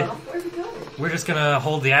 Where's it going? We're just gonna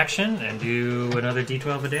hold the action and do another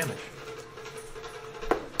D12 of damage.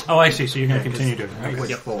 Oh, I see. So you're going to Yeah, 'cause continue doing it. Okay.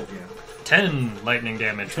 Witch bolt, yeah. 10 lightning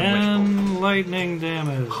damage from Witch Bolt. 10 lightning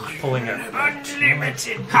damage. Pulling a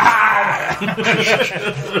unlimited.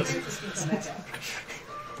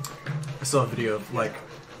 I saw a video of like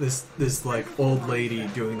this like old lady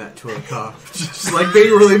doing that to a cop, just like being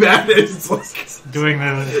really mad. It's like Doing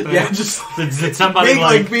the yeah, just did somebody being,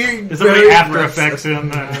 like being is somebody very After aggressive. Effects in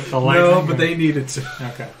the lightning? No, but they needed to.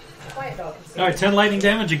 Okay. Quiet dog. All right, 10 lightning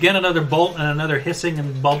damage. Again, another bolt and another hissing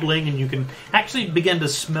and bubbling, and you can actually begin to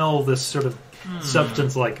smell this sort of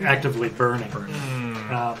substance like actively burning.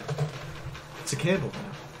 It's a candle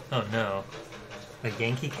Oh no. A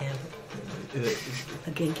Yankee candle? now.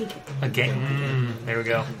 A Genki kick. A Genki. There we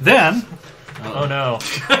go. Then, Oh no.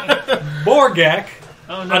 Borgak,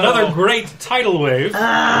 Oh no. another great tidal wave.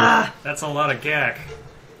 That's a lot of Gak.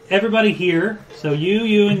 Everybody here, so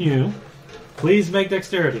you, and you, please make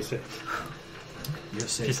dexterity saves. You're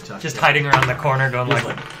safe, Just hiding around the corner going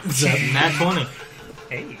like, Nat 20.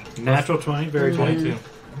 hey. Natural 20, very 22.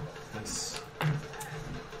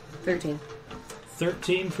 13.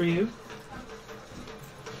 13 for you.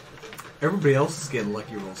 Everybody else is getting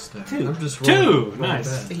lucky roll stack. Two. I'm just Two. rolling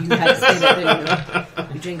Nice. bad. You had to say that, didn't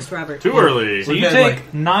you? You jinxed Robert. Too early. So We've you had, take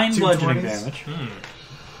like, 9 two bludgeoning 20s. damage,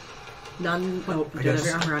 None. Oh, I you don't have guess.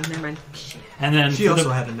 your armor on. Never mind. and then She for also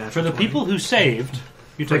the, had a natural for the 20. people who saved,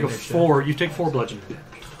 you take a Frigate 4. You take 4 bludgeoning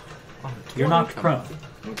damage. You're knocked prone.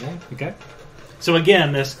 Okay. Okay. So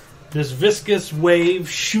again, this viscous wave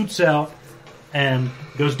shoots out and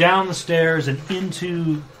goes down the stairs and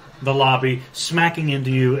into the lobby, smacking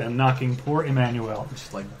into you and knocking poor Emanuel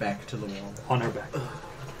Just like back to the wall. on her back.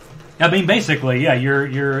 I mean, basically, yeah,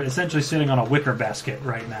 you're essentially sitting on a wicker basket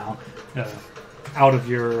right now, out of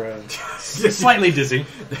your slightly dizzy.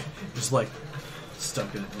 Just like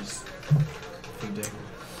stuck in it. Just feeding.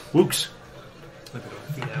 Wooks.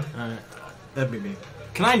 That'd be me.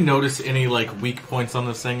 Can I notice any like weak points on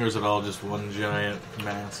this thing, or is it all just one giant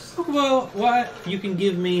mass? Well, what you can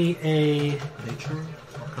give me a. Nature?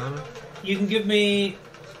 Arcana? You can give me.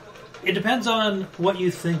 It depends on what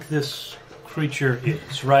you think this creature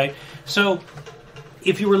is, right? So,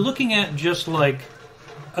 if you were looking at just like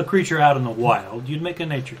a creature out in the wild, you'd make a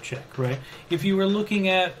nature check, right? If you were looking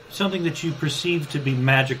at something that you perceive to be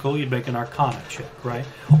magical, you'd make an arcana check, right?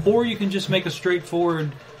 Or you can just make a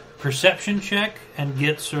straightforward perception check and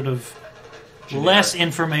get sort of less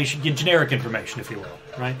information, get generic information, if you will,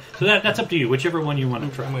 right? So that's up to you, whichever one you want to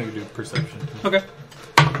I'm try. going to do perception. Okay.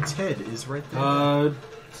 Its head is right there. Let's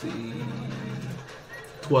see.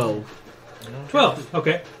 12. 12.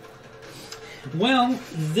 Okay. Well,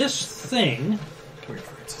 this thing. Come here,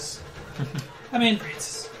 Francis. I mean,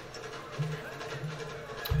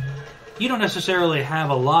 you don't necessarily have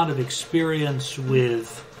a lot of experience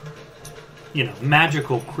with,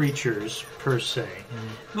 magical creatures per se.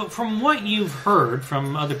 But from what you've heard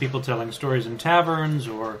from other people telling stories in taverns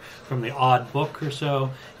or from the odd book or so,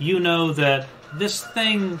 you know that this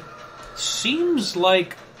thing seems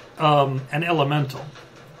like an elemental,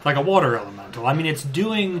 like a water elemental. I mean, it's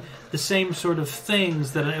doing the same sort of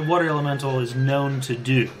things that a water elemental is known to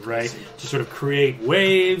do, right? To sort of create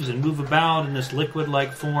waves and move about in this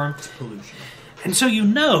liquid-like form. Pollution. And so you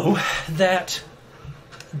know that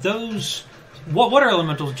those water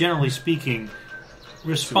elementals, generally speaking,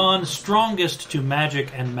 respond strongest to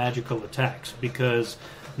magic and magical attacks, because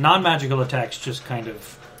non-magical attacks just kind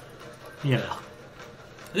of,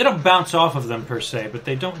 they don't bounce off of them per se, but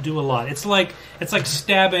they don't do a lot. It's like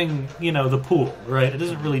stabbing, the pool, right? It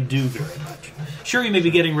doesn't really do very much. Sure, you may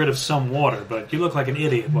be getting rid of some water, but you look like an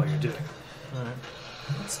idiot while you're doing it. Alright.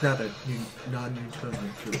 It's not a non-Newtonian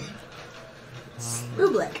fluid.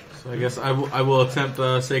 Rublick. So I guess I will attempt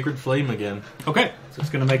Sacred Flame again. Okay, so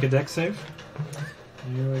it's going to make a dex save.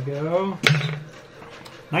 Here we go.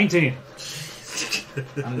 19.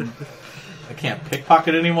 I can't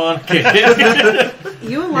pickpocket anyone. You and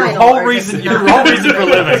Your Lyonel whole are reason just- for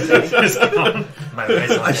living is gone. My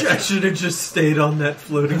eyes on I it. should have just stayed on that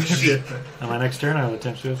floating ship. On my next turn, I will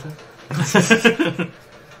attempt suicide.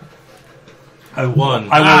 I Won.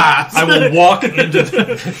 I will walk into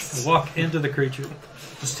the creature.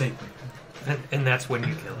 Just take me. And that's when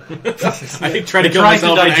you kill it. I try to It kill tries to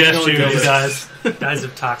myself and digest accidentally you, kill it it. dies. Dies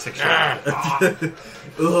of toxic shock.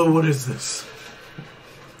 Oh, what is this?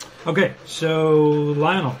 Okay, so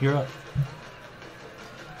Lyonel, you're up.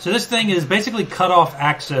 So this thing is basically cut off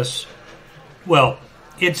access. Well,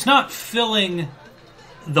 it's not filling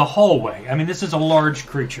the hallway. I mean, this is a large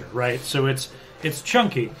creature, right? So it's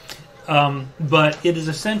chunky, but it is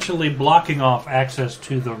essentially blocking off access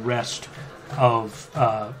to the rest of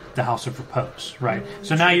the House of Repose, right?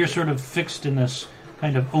 So now you're sort of fixed in this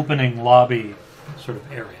kind of opening lobby sort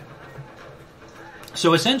of area.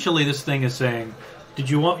 So essentially, this thing is saying, "Did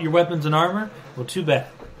you want your weapons and armor? Well, too bad.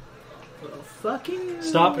 Well, fuck you.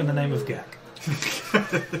 Stop in the name of Gak."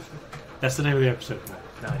 That's the name of the episode.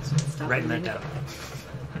 Nice. Stop Writing that it. down.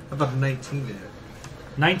 How about 19 to hit?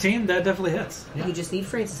 19, that definitely hits. Yeah. You just need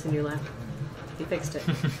Francis in your lap. He fixed it.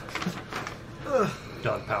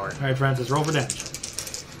 Dog power. All right, Francis, roll for damage.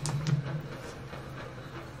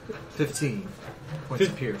 15 points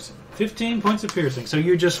of piercing. 15 points of piercing. So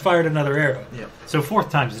you just fired another arrow. Yep. So fourth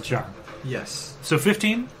time's the charm. Yes. So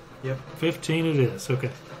 15? Yep. 15 it is. Okay.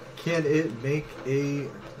 Can it make a... I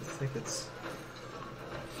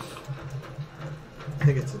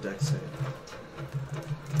think it's a dex save.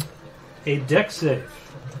 A dex save.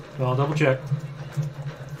 Well, I'll double check.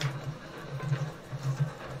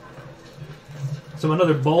 So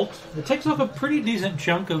another bolt. It takes off a pretty decent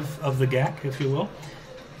chunk of the Gak, if you will.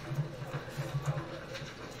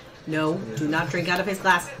 No, do not drink out of his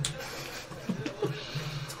glass.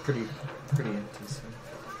 It's pretty empty. So.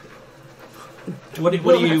 What are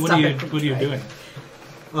you doing?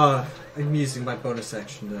 I'm using my bonus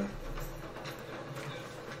action to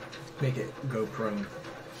make it go prone.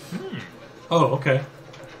 Oh, okay.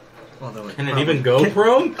 Although Can it even go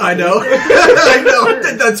prone? I know. I know.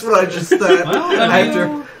 That's what I just said. Well, I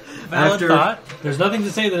mean, Valid thought. There's nothing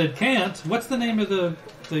to say that it can't. What's the name of the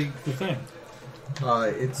thing?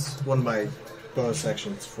 It's one of my bonus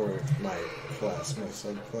actions for my class, my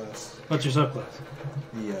subclass. What's your subclass?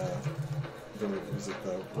 Was it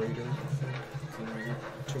the Raider?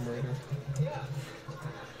 Tomb Raider?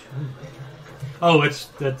 Oh, that's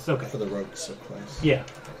okay. For the Rogue subclass. Yeah.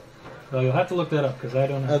 Well, you'll have to look that up because I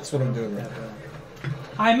don't know. That's what I'm doing right now.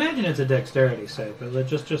 I imagine it's a dexterity save, but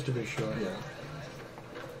just to be sure. Yeah.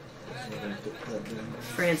 So I'm gonna put that in.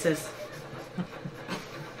 Francis.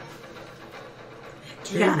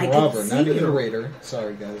 Tomb Yeah, I can Robber, see not even you. a Raider.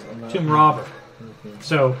 Sorry, guys. I'm not. Tomb Robber. Mhm.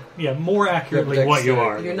 So, yeah, more accurately Yep, what you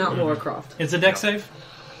dexterity. are. You're not Warcraft. It's a dex save?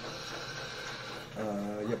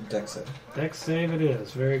 Yep, dex save. Dex save it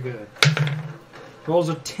is. Very good. Rolls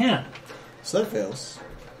a 10. So that fails.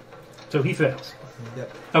 So he fails.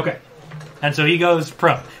 Yep. Okay. And so he goes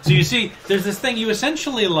prone. So you see, there's this thing, you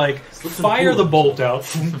essentially, fire the bolt out.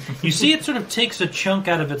 You see it sort of takes a chunk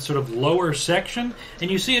out of its sort of lower section, and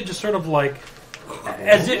you see it just sort of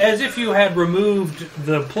as if you had removed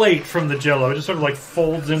the plate from the Jell-O. It just sort of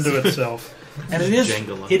folds into itself. And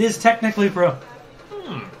it is technically prone.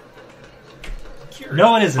 Piere.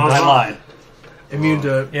 No, it isn't. I lied. Immune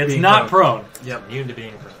to. It's being not prone. Yep. Immune to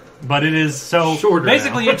being prone. But it is so. Shorter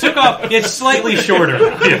Basically, now. you took off. It's slightly shorter.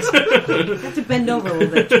 Yes. You have to bend over a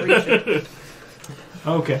little bit to reach it.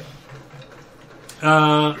 Okay.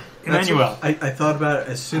 That's Emmanuel. what- I thought about it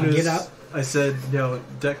as soon as Get up. I said no.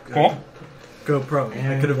 Oh. Go prone.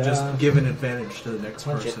 I could have just given advantage to the next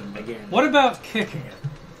Punch it person. again. What about kicking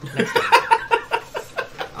it?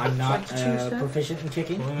 I'm not Choose that? proficient in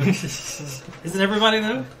kicking. Isn't everybody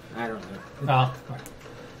though? I don't know. Oh.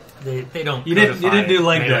 They don't. You didn't do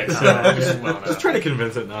leg melee deck, so- combat as well, no. Just try to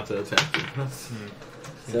convince it not to attack you.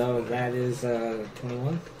 So that is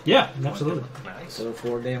 21. Yeah, absolutely. Nice. So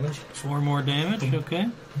 4 damage. 4 more damage. Okay.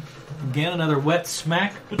 Again, another wet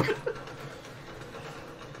smack.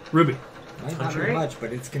 Ruby. Not very Alright. much,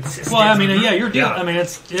 but it's consistent. Well, I mean, yeah, you're dealing. Yeah. I mean,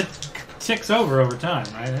 it ticks over time,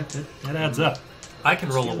 right? It adds up. I can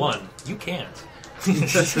roll a 1. You can't. 2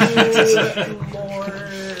 more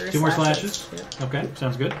 2 more slashes. Yeah. Okay,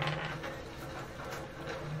 sounds good.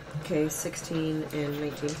 Okay, 16 and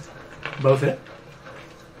 19. Both hit.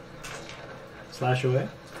 Slash away.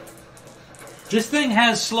 This thing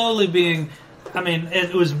has slowly being. I mean,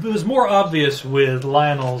 it was more obvious with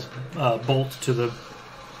Lyonel's bolt to the.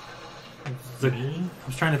 I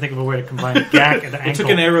was trying to think of a way to combine gack and It ankle. took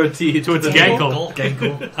an arrow to its gankle.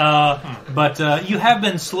 Gankle. But you have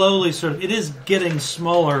been slowly sort of. It is getting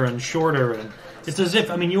smaller and shorter, and it's as if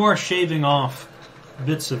you are shaving off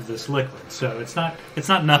bits of this liquid. So it's not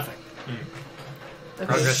nothing.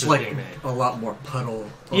 Progress It's is like being made. a lot more puddle.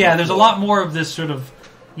 on Yeah, the there's a floor. lot more of this sort of,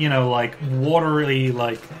 like watery,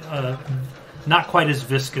 not quite as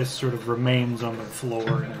viscous sort of remains on the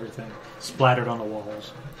floor and everything, splattered on the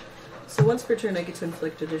walls. So once per turn, I get to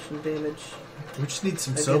inflict additional damage. We just need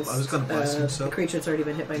some soap. I was against, going to buy some the soap. creature that's already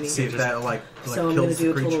been hit by me. See if that like So I'm going to kills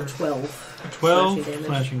do the a total creature. of 12. 12 slashing damage.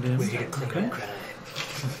 slashing damage. Okay.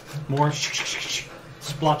 More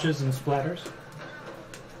splotches and splatters.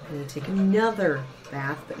 And then take another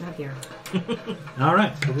bath, but not here. All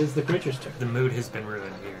right, it is the creature's turn. The mood has been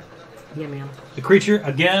ruined here. Yeah, man. The creature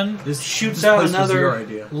again shoots this out place was your another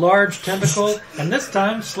idea. large tentacle, and this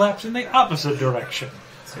time slaps in the opposite direction.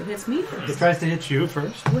 So it hits me It first. tries to hit you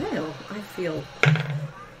first. Well, I feel...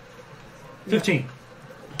 15.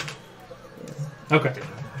 Okay.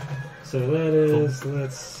 So that is,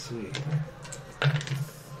 let's see.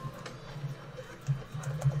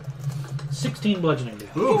 16 bludgeoning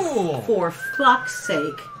damage. Ooh, For fuck's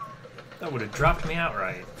sake. that would have dropped me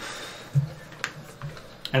outright.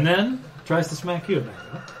 And then tries to smack you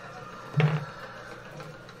back.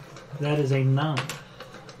 That is a 9.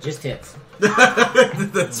 Just hits.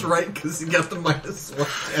 That's right, because you got the -1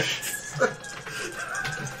 chance.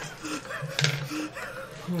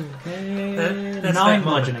 Okay. That's 9 that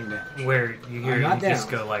bludgeoning damage. Where you hear I'm not you just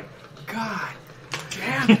down. go like, God.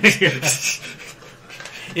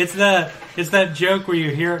 It's that joke where you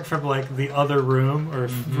hear it from like the other room or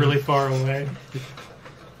really far away.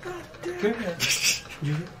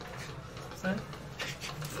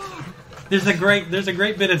 There's a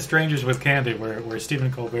great bit in Strangers with Candy where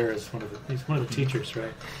Stephen Colbert is one of the teachers,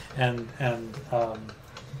 right? And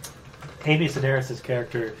Amy Sedaris'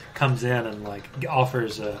 character comes in and like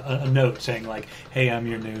offers a note saying like, "Hey, I'm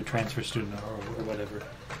your new transfer student," or whatever.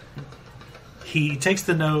 He takes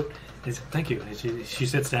the note. He's thank you. And she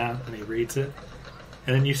sits down and he reads it,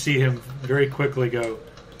 and then you see him very quickly go.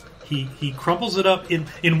 He crumples it up in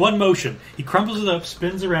one motion. He crumples it up,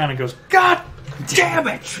 spins around, and goes, "God damn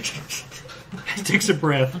it!" He takes a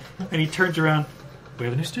breath and he turns around. We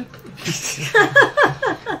have a new student.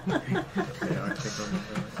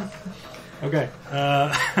 Okay.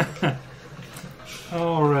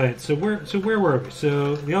 All right. So where were we?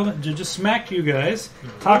 So the element just smacked you guys.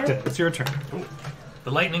 Takde, it's your turn.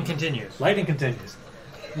 The lightning continues. Lightning continues.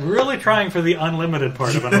 Really trying for the unlimited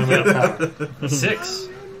part of unlimited power. 6.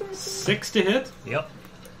 6 to hit. Yep.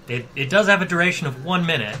 It does have a duration of 1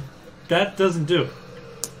 minute. That doesn't do it.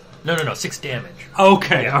 No, 6 damage.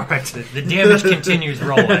 Okay. Yeah. All right. The damage continues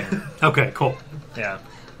rolling. Okay. Cool. Yeah.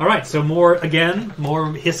 All right. So more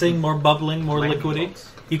hissing, more bubbling, more Lightning liquidy. bolts.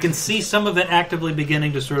 You can see some of it actively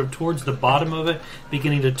beginning to sort of towards the bottom of it,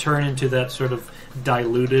 beginning to turn into that sort of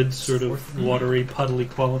diluted, sort of watery, puddly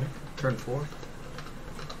quality. Turn 4.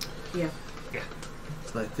 Yeah.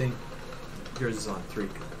 So I think yours is on 3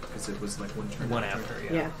 because it was like one turn. One after,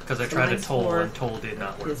 yeah. Yeah. Because I So tried to mine's toll 4. and toll did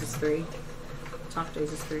not work. His is 3.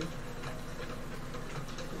 Takde's is 3.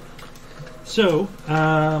 So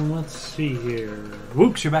let's see here.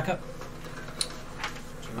 Wooks, you're back up.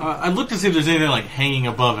 I looked to see if there's anything like hanging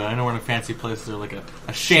above it. I know we're in a fancy place. Is there like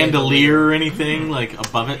a chandelier or anything like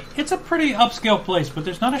above it? It's a pretty upscale place, but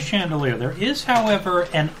there's not a chandelier. There is, however,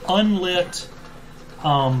 an unlit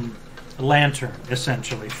lantern,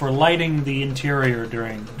 essentially, for lighting the interior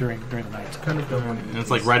during the night. Kind of don't want And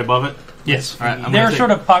it's like right above it. Yes, All right, they're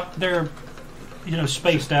sort of they're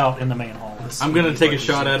spaced out in the main hall. I'm gonna take a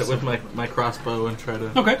shot at it with my crossbow and try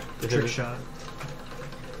to Okay, hit Trick it. shot.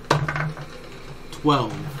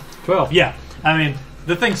 12. 12. Yeah, I mean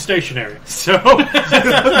the thing's stationary, so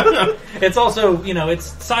it's also it's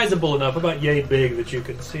sizable enough, about yay big, that you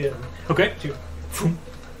can see it. Okay,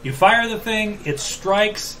 you fire the thing. It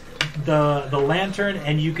strikes the lantern,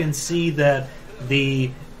 and you can see that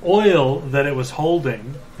the oil that it was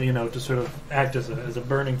holding, to sort of act as a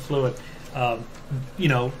burning fluid,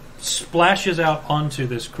 splashes out onto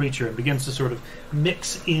this creature and begins to sort of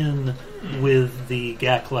mix in with the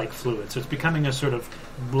gack-like fluid. So it's becoming a sort of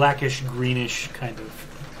blackish, greenish kind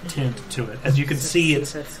of tint to it. As you can see,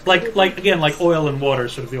 it's like oil and water.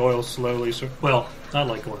 Sort of the oil slowly, not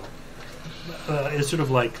like oil. It's sort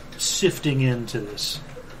of like sifting into this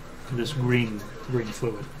green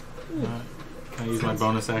fluid. Can I use my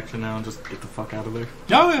bonus action now and just get the fuck out of there?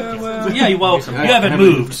 Oh, you haven't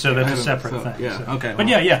moved, so that's a separate thing. Yeah, so. okay. But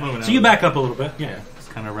well, so you back up a little bit. Yeah, it's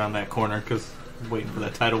kind of around that corner because I'm waiting for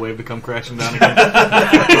that tidal wave to come crashing down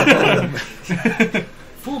again.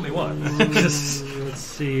 Fool me once. Let's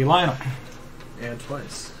see, Lyonel. And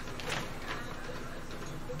twice.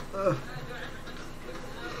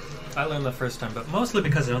 I learned the first time, but mostly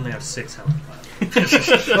because I only have 6 health left.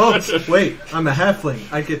 Oh, wait. I'm a halfling.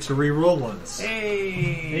 I get to re-roll once.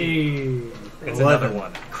 Hey. It's 11. another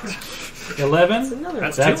one. 11? Another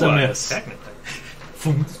That's a one. miss. Technically.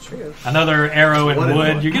 It's true. Another arrow in One and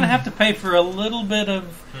wood. one. You're going to have to pay for a little bit of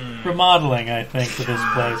remodeling, I think, for this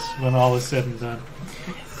place when all is said and done.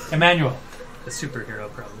 Emanuel. The superhero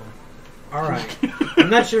problem. Alright. I'm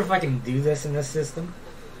not sure if I can do this in this system,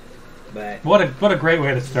 but What a great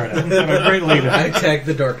way to start out. What a great leader. I tag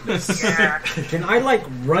the darkness. can I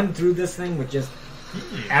run through this thing with just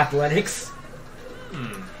athletics?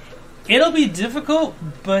 It'll be difficult,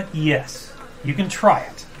 but yes. You can try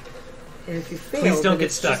it. And if you fail, Please don't then get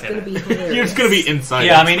it's stuck just in going to it. be hilarious. You're just gonna be inside.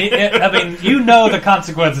 Yeah, I mean, you know the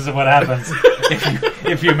consequences of what happens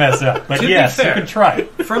if you mess up. But To be yes, you fair. can try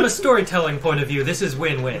it. From a storytelling point of view, this is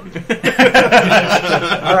win-win.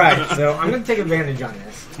 Alright, so I'm going to take advantage on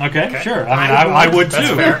this. Okay, sure. I mean, I would That's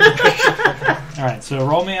too. fair. All right, so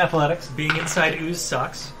roll me athletics. Being inside ooze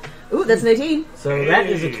sucks. Ooh, that's 19. So that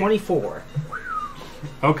is a 24.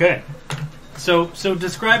 Okay. So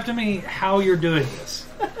describe to me how you're doing this.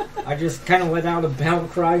 I just kind of let out a battle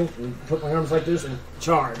cry and put my arms like this and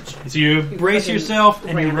charge. So you brace fucking yourself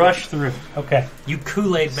and you ram it. rush through. Okay. You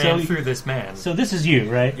Kool-Aid man So- through this man. So this is you,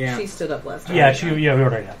 right? Yeah. She stood up last time. Yeah, we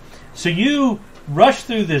already have. So you rush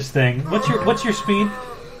through this thing. What's your speed?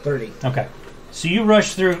 30. Okay. So you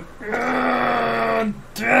rush through 10,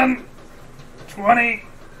 20,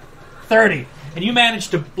 30. And you manage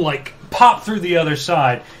to pop through the other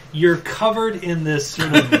side. You're covered in this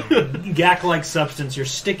sort of gack-like substance. You're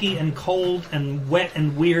sticky and cold and wet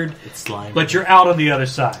and weird, It's slimy. but you're out on the other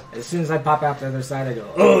side. As soon as I pop out the other side, I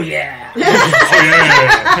go, oh yeah!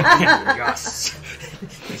 Yes.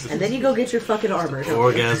 And then you go get your fucking armor. don't you?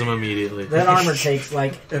 Orgasm immediately. That armor takes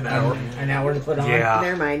An hour. an hour to put on. Yeah.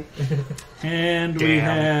 Never mind. And we Damn.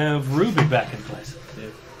 have Ruby back in place.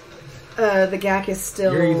 The gack is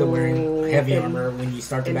still. You're either wearing heavy in- armor when you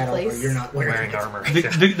start the in battle, or place? you're not wearing Wearing it. armor.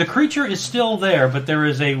 The creature is still there, but there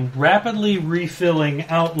is a rapidly refilling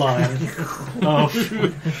outline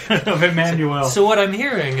of Emanuel. So what I'm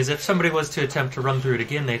hearing is if somebody was to attempt to run through it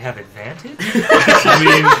again, they'd have advantage?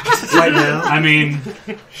 Right now. I mean,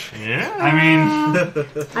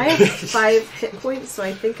 I have 5 hit points, so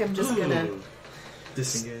I think I'm just gonna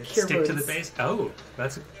Disengage. cure Stick to wounds. the base? Oh,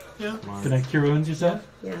 that's... can I cure wounds yourself?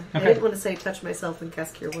 Yeah, Okay. I didn't want to say touch myself and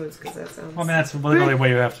cast cure wounds because that sounds. Well, I mean, that's literally what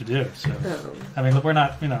you have to do. So, Oh. I mean, we're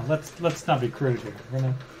not, let's not be crude here.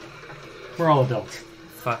 We're all adults.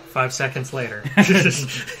 5 seconds later.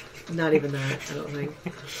 Not even that, I don't think.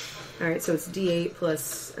 Alright, so it's D8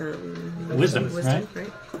 plus Wisdom, right?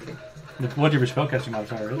 Okay. What your spellcasting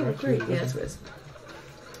modifier is, Oh, right? great. Yeah, it's Wiz.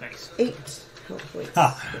 Nice. 8 health points.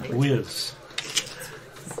 Ah, whiz.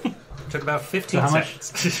 Took about 15 So how much?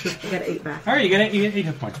 seconds. I got 8 back. All right, you get 8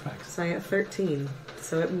 hit points back. So I got 13.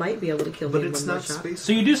 So it might be able to kill But me in it's one more not shot. space.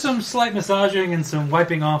 So you do some slight massaging and some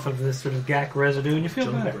wiping off of this sort of gack residue, and you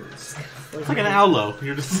feel better. Jumpers. It's like an aloe.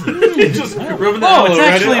 You're just rubbing the Oh, aloe it's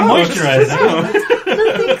right actually in. moisturizing.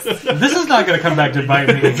 This is not going to come back to bite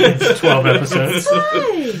me in 12 episodes.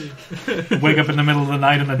 Fine. Wake up in the middle of the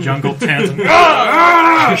night in a jungle tent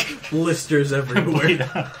and Blisters everywhere.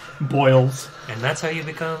 Yeah. Boils. And that's how you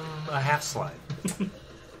become a half slide.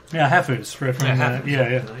 Yeah, half-ooze. Right from Yeah, that. half-ooze.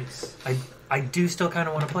 Yeah. Nice. I do still kind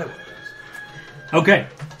of want to play with those. Okay,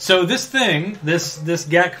 so this thing, this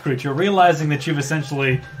gack creature, realizing that you've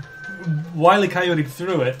essentially Wile E. Coyote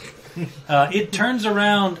through it, it turns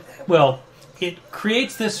around, well, it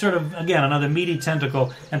creates this sort of, again, another meaty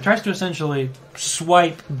tentacle, and tries to essentially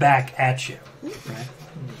swipe back at you. Right?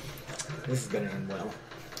 This is gonna end well.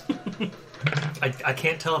 I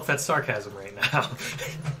can't tell if that's sarcasm right now.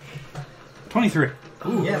 23.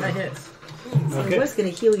 Ooh, yeah, that hits. So Okay. I was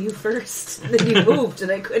going to heal you first. Then you moved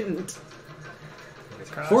and I couldn't.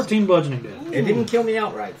 14 bludgeoning damage. It didn't kill me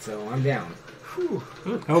outright, so I'm down.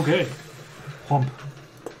 Okay. Hump.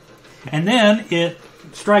 And then it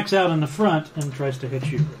strikes out in the front and tries to hit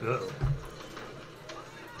you. Uh-oh.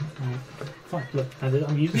 Fine, look,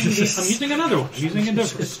 I'm using another one. I'm using a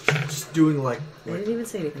different. Just doing like I didn't even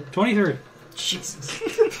say anything. 23. Jesus.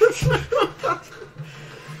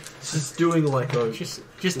 just doing like a Just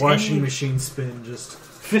washing any- machine spin. Just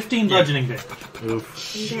 15 bludgeoning damage. I'm down.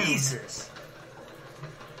 Jesus.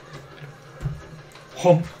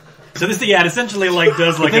 Hump. So this, yeah, it essentially like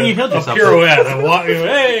does like Then a, you healed a yourself. pirouette, a walk,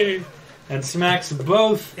 hey, and smacks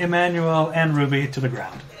both Emanuel and Ruby to the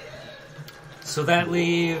ground. So that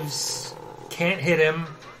leaves can't hit him,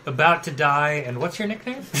 about to die, and what's your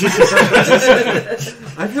nickname?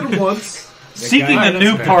 I've hit him once. Seeking guy- a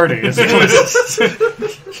new that's party. Is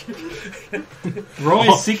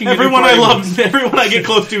Roy's seeking Everyone a new I party love, everyone I get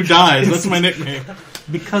close to dies. That's my nickname.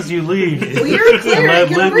 because you leave. Well, you're a cleric.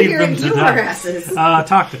 Get over Leave here them and to heal die. our asses.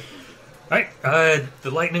 Takde. Alright,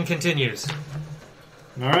 the lightning continues.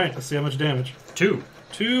 All right, let's see how much damage. 2.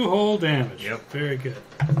 2 whole damage. Yep. Very good.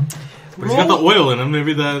 But he's got the oil in him.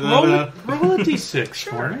 Maybe that. Roll a d6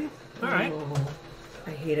 for me. Alright. Oh,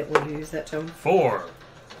 I hate it when you use that tone. 4.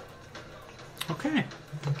 Okay.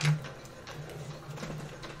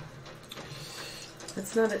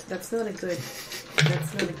 That's not a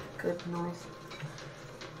good noise.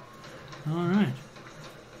 All right.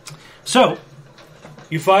 So,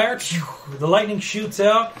 you fire. The lightning shoots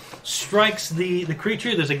out, strikes the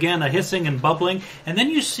creature. There's again a hissing and bubbling, and then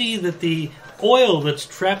you see that the oil that's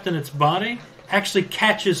trapped in its body actually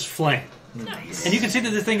catches flame. Nice. And you can see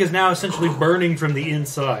that this thing is now essentially burning from the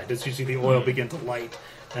inside as you see the oil begin to light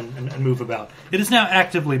and move about. It is now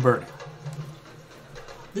actively burning.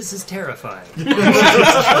 This is terrifying.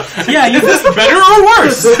 Yeah, you just Better or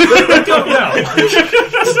worse? I don't know.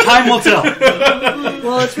 time will tell.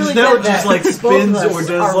 Well, it's really Now good it just that like both spins of us or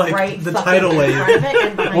does are like right the fucking tidal in wave. front of it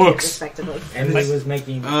and behind it, Wooks. respectively. Emily was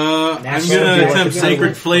making I'm National gonna Guard attempt together.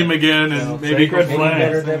 Sacred Flame again, and maybe Sacred maybe flame.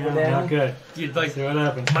 better double down. Okay. You'd like, See what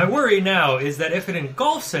happens. my worry now is that if it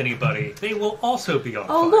engulfs anybody, they will also be on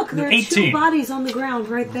Oh, fire. look, there are 18. 2 bodies on the ground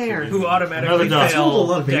right there. Who Another automatically dot. Sold a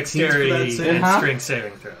lot fail of 18s for that dexterity save. and Uh-huh. strength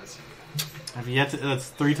saving throws. I've yet to, that's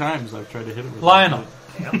 3 times I've tried to hit it with Lyonel.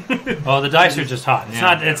 Yep. Oh, the dice are just hot. It's Yeah.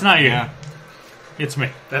 not. It's not you. Yeah. It's me.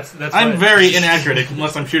 That's I'm what- very inaccurate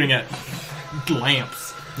unless I'm shooting at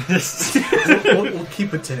lamps. We'll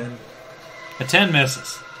keep a 10. A 10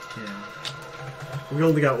 misses. Yeah. We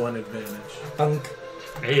only got one advantage. Funk.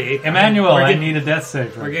 Hey, Emmanuel, we're I getting, need a death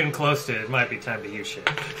save. we're getting close to it. It might be time to use shit.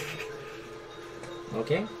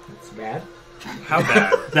 Okay, that's bad. How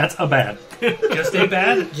bad? That's a bad. Just a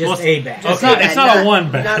bad? Just Well, a bad. It's not. It's not a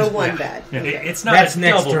one bad. Not a 1 bad. Yeah. It's not That's a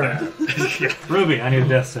next double turn. bad. Ruby, I need a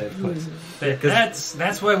death save, please.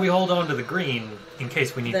 That's why we hold on to the green in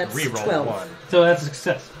case we need That's to reroll 12. one. So that's a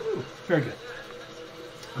success. Ooh, very good.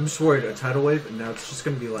 I'm just worried a tidal wave, and now it's just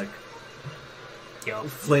gonna be like Yep.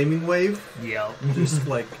 flaming wave. Yep. Just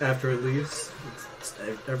like after it leaves,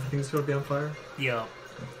 everything's gonna be on fire. Yep.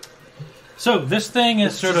 So this thing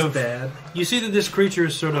is It's sort just of. bad. You see that this creature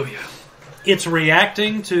is sort of. It's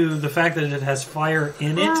reacting to the fact that it has fire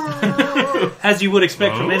in it, as you would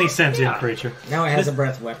expect from any sentient creature. Now it has a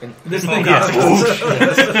breath weapon. This thing,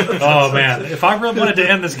 oh man! If I really wanted to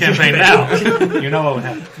end this campaign now, you know what would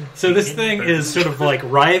happen. So this thing is sort of like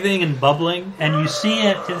writhing and bubbling, and you see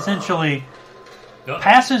it essentially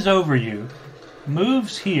passes over you,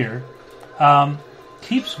 moves here,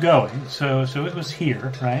 keeps going. So it was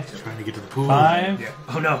here, right? Trying to get to the pool. 5, Yeah.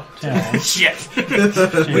 Oh no. 10, Shit.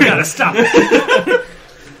 We gotta stop it.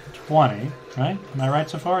 20, right? Am I right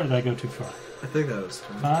so far? Or did I go too far? I think that was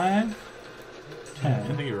 5, I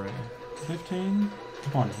 10, think you're right. 15,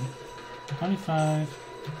 20, 25,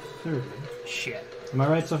 30. Shit. Am I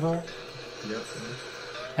right so far? Yep.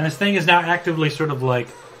 And this thing is now actively sort of like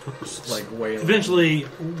Like way. eventually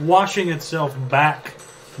washing itself back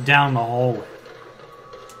down the hallway.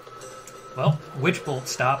 Well, Witch Bolt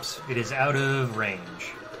stops. It is out of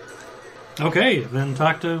range. Okay, then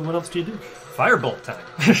talk to what else do you do? Firebolt time.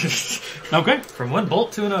 Okay. From one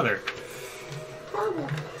bolt to another. Horrible.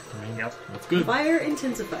 Yep. That's good. Fire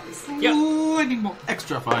intensifies. Yep. Ooh, I need more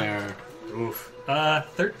extra fire. Oof.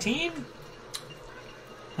 13?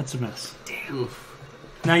 That's a miss. Oof.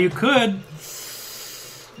 Now you could.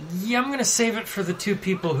 Yeah, I'm gonna save it for the two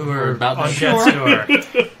people who are about to on shoot. death's door.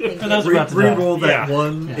 Thank And that's you. about to die. Reroll that Yeah.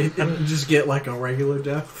 one Yeah. and just get like a regular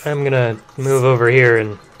death. I'm gonna move over here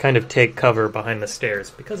and kind of take cover behind the stairs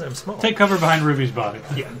because I'm small. Take cover behind Ruby's body.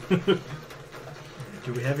 Yeah.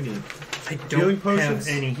 Do we have any? I Healing don't have potions?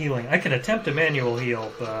 any healing. I can attempt a manual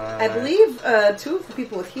heal, but I believe 2 of the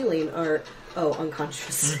people with healing are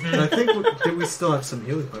unconscious. And I think did we still have some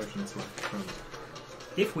healing potions left from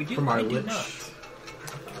if we do, our I do lich? not.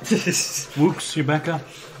 Wooks, you back up.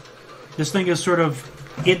 This thing is sort of.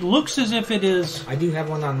 It looks as if it is. I do have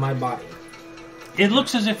one on my body. It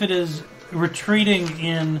looks as if it is retreating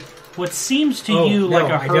in what seems to Oh, you no,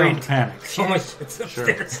 like a I hurried don't. panic. Oh my! It's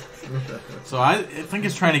upstairs. So I think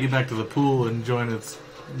it's trying to get back to the pool and join its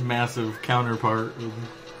massive counterpart and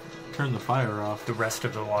turn the fire off. The rest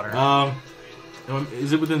of the water.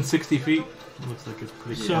 Is it within 60 feet? Looks like it's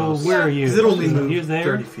pretty So close. where are you? Because it only So moved you there?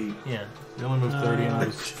 30 feet. yeah. They only moved 30 and I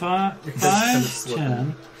was 5, Kinda slipping.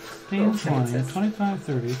 10, 15, 20, 25,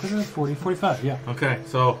 30, 35, 40, 45, yeah. Okay,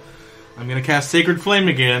 so I'm gonna cast Sacred Flame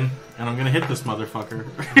again, and I'm gonna hit this motherfucker.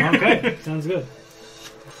 Okay, sounds good.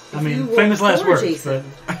 I If you mean, roll famous last for words. Jason,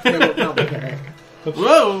 then we'll probably get it.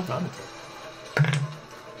 Whoa! But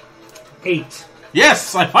 8.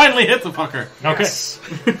 Yes, I finally hit the fucker.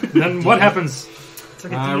 Okay. Then what happens?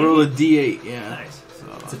 I rolled a D8. Yeah. Nice. So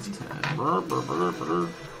that's a 10.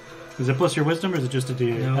 Is it plus your wisdom or is it just a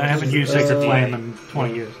D8? No, I haven't it's, used Sacred uh, Flame in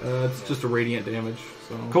 20 years. It's just a radiant damage.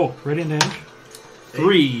 So Cool. Radiant damage.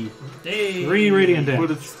 3, Hey. 3 radiant but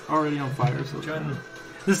damage. it's already on fire. So John,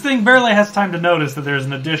 This thing barely has time to notice that there's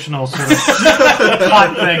an additional sort of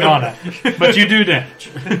hot thing on it. But you do damage.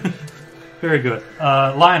 Very good.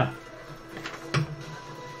 Lyonel.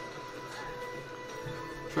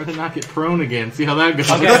 try to not get prone again. See how that goes.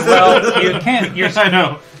 Okay, well, you can't. I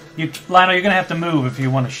know. Lionel, you're going to have to move if you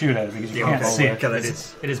want to shoot at it because you can't see it. Can I it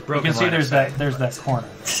is You broken. can see line of sight. there's that corner.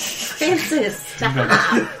 Francis, You go.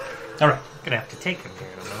 stop. All right. Gonna have to take him here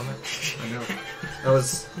in a moment. I know. That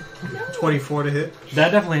was 24 to hit.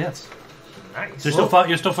 That definitely hits. Nice. So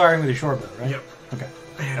you're still firing with your short bow, right? Yep. Okay.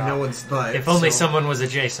 And no one's by. If only so someone was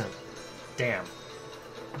adjacent. Damn.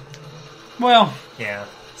 Well, Yeah.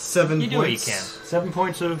 7 You do points. what you can. 7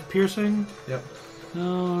 points of piercing. Yep.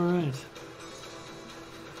 All right.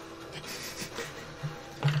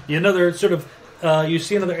 Another sort of, you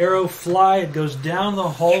see another arrow fly. It goes down the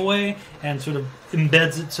hallway and sort of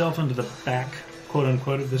embeds itself into the back, quote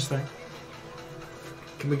unquote, of this thing.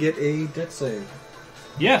 Can we get a dex save?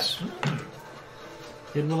 Yes.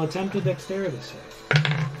 It will attempt a dexterity save.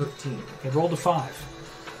 13. It rolled a 5.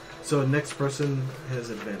 So next person has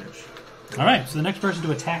advantage. All right. So the next person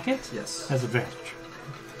to attack it Yes. has advantage.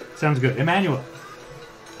 Sounds good. Emanuel,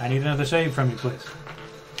 I need another save from you, please.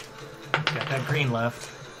 Got that green left.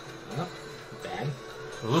 Oh, bad.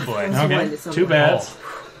 Oh boy. One Okay. to someone. Too bad.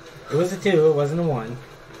 It was a 2. It wasn't a 1.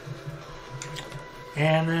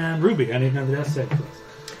 And then Ruby, I need another death save,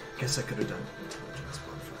 please. Guess I could have done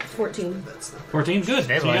 14. That's not 14, good. So you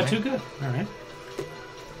Stabilizing. got 2 good. All right.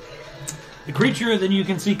 The creature, then you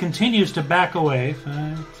can see, continues to back away.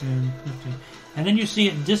 5, 10, 15. And then you see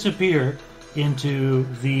it disappear into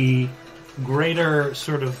the greater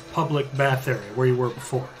sort of public bath area where you were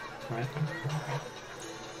before. Right?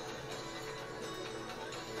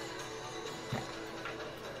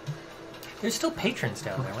 There's still patrons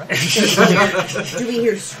down there, right? Do we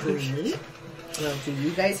hear screaming? Well, do you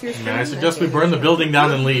guys hear screaming? I suggest we burn the building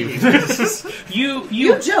down and leave.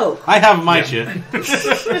 You joke. I have my shit.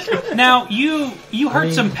 Now, you heard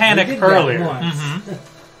mean, some we panic did that earlier. once.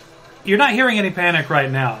 You're not hearing any panic right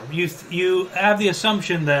now. You have the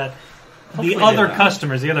assumption that Hopefully the other they have.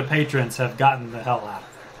 customers, the other patrons, have gotten the hell out of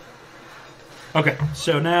there. Okay,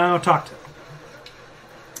 so now talk to them.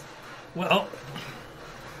 Well,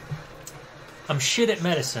 I'm shit at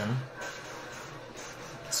medicine,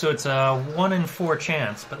 so it's a 1 in 4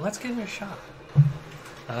 chance. But let's give it a shot.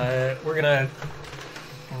 We're gonna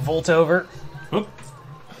volt over. Oop.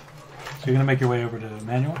 So you're going to make your way over to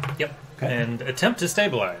Emanuel? Yep. Okay. And attempt to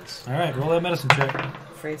stabilize. All right, roll that medicine check.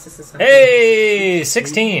 Francis is. Hey,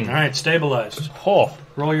 16. All right, stabilized. Oh,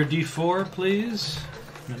 Roll your d4, please,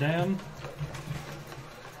 madame.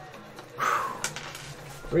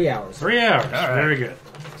 3 hours. 3 hours. All right. Very good.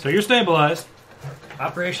 So you're stabilized.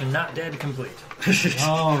 Operation Not Dead complete.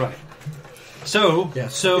 All right. So,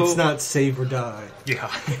 It's not save or die. Yeah.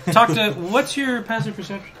 talk to. What's your passive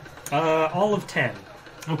perception? All of 10.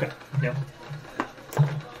 Okay. Yep.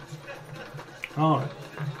 All right.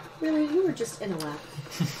 Really, you were just in a lap.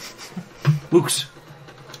 Wooks.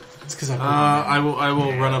 It's because I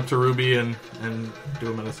will run up to Ruby and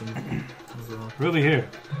do a medicine as well. Ruby here.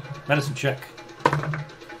 Medicine check.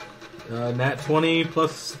 Nat 20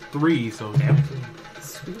 plus 3, so Yep.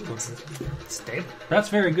 Sweet. Stable. That's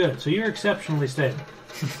very good. So you're exceptionally stable.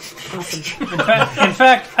 Awesome. In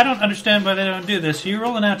fact, I don't understand why they don't do this. You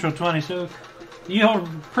roll a natural 20, so you're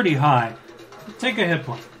pretty high. Take a hit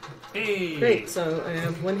point. Hey. Great. So I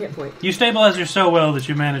have 1 hit point. You stabilize her so well that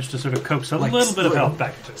you manage to sort of coax a Like little bit of split. health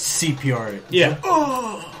back into it. CPR it. Yeah.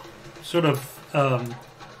 Sort of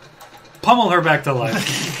pummel her back to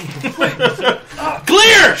life.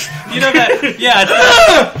 Clear! You know that? Yeah.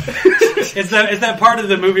 It's that part of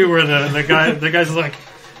the movie where the guy's like,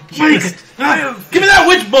 give me that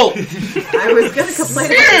witch bolt! I was going to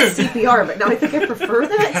complain about the CPR, but now I think I prefer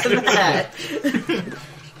that to that.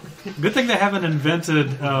 Good thing they haven't invented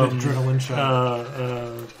Adrenaline shot.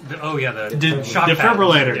 Oh, yeah, the de- shock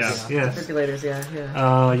defibrillators. patterns. Yes. Defibrillators,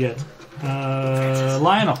 yeah. Yes.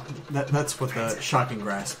 Lionel, That's what the shocking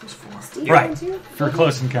grasp is for. Stephen, Right. too? for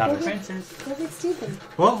close encounters. Go get Stephen.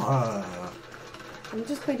 Well, I'm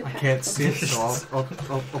just going to I can't see it, so I'll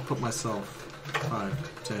put myself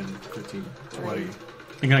 5, 10, 15, 20,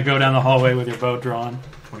 You're gonna go down the hallway with your bow drawn.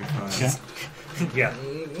 25. Yeah.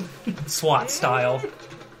 Yeah. SWAT style.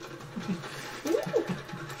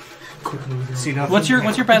 See nothing? What's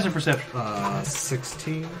your passive perception?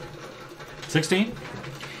 16. 16.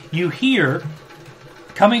 You hear,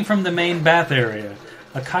 coming from the main bath area,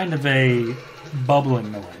 a kind of a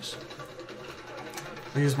bubbling noise.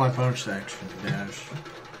 I use my bonus action to dash.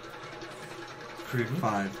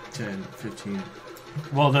 5, 10, 15,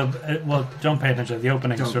 Well, don't pay attention. The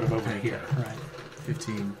opening is Don't sort of over pay here, right?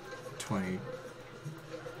 15, 20,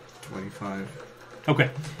 25. Okay,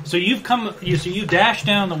 so you dash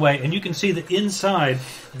down the way, and you can see that inside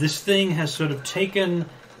this thing has sort of taken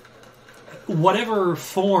whatever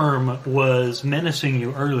form was menacing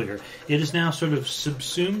you earlier. It has now sort of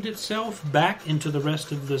subsumed itself back into the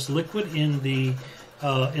rest of this liquid in the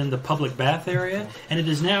public bath area, and it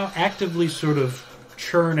is now actively sort of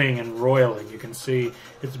churning and roiling. You can see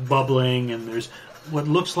it's bubbling, and there's what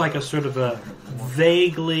looks like a sort of a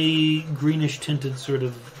vaguely greenish tinted sort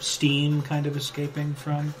of steam kind of escaping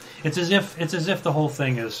from. It's as if the whole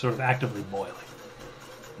thing is sort of actively boiling.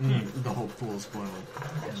 The whole pool is boiling.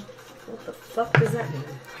 What the fuck does that mean?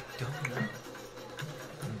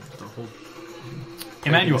 The whole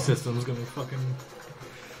Emanuel, system's gonna fucking.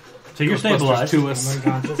 so you're stabilized. To I'm us.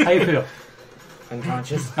 unconscious. How you feel?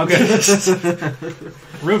 Unconscious. Okay.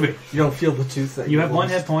 Ruby, You don't feel the tooth that you have 1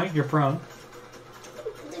 lost. hit point. You're prone.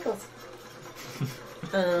 Tickles.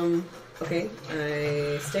 Okay.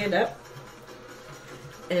 I stand up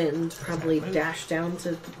and probably dash down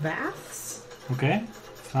to the baths. Okay.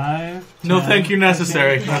 5. No, 10, thank you,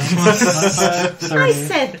 necessary. 25, I 30,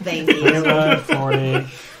 said thank you. 35, 40,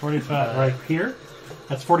 45. Right here.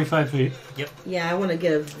 That's 45 feet. Yeah, I want to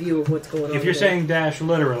get a view of what's going on. If you're there. saying dash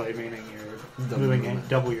literally, meaning you're moving at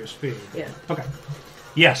double your speed. Yeah. Okay.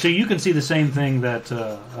 Yeah, so you can see the same thing that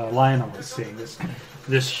Lyonel was seeing.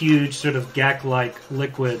 This huge sort of gack-like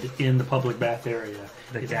liquid in the public bath area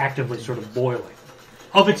is actively sort of boiling.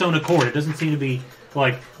 Of its own accord. It doesn't seem to be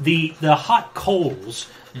like the hot coals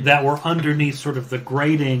that were underneath sort of the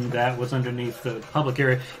grating that was underneath the public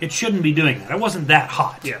area. It shouldn't be doing that. It wasn't that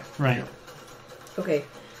hot. Yeah. Right. Okay.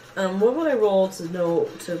 What would I roll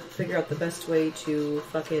to figure out the best way to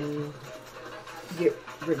fucking get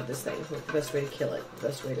rid of this thing? Like the best way to kill it? The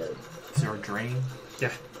best way to... Is there a drain?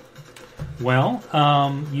 Yeah. Well,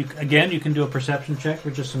 you can do a perception check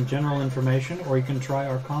for just some general information, or you can try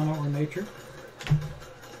Arcana or Nature.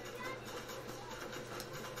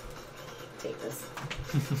 Take this.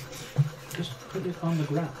 Just put it on the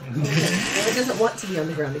ground. Okay. Well, it doesn't want to be on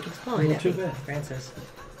the ground. It keeps falling Not at too me. bad. Francis.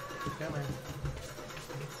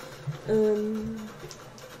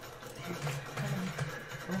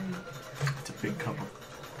 It's a big cup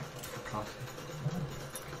of coffee.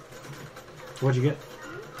 What'd you get?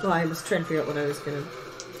 Well, I was trying to figure out what I was going to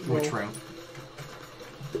roll. Which round?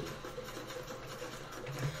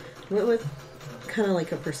 Went with kind of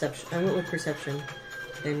like a perception. I went with perception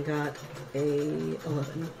and got a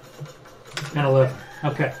 11. And 11.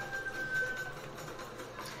 Okay.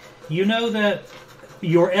 You know that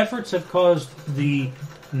your efforts have caused the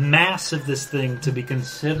mass of this thing to be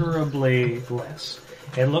considerably less.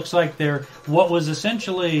 It looks like what was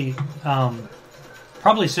essentially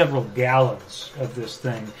probably several gallons of this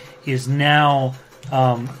thing is now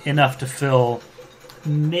enough to fill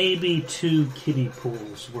maybe 2 kiddie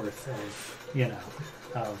pools worth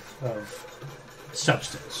of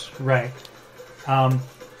substance, right?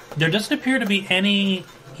 There doesn't appear to be any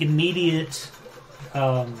immediate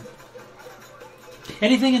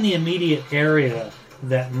anything in the immediate area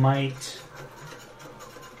that might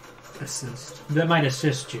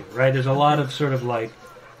assist you, right? There's a lot of sort of like,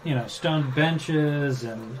 stone benches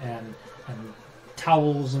and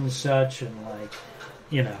towels and such, and like,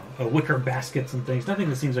 wicker baskets and things. Nothing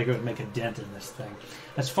that seems like it would make a dent in this thing.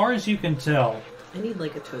 As far as you can tell, I need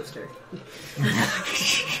like a toaster.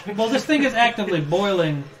 well, this thing is actively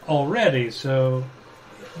boiling already, so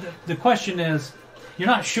the question is, you're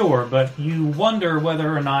not sure, but you wonder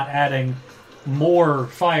whether or not adding more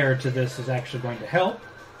fire to this is actually going to help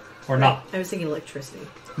or not. I was thinking electricity.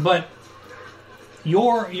 But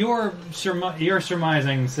your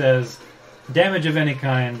surmising says damage of any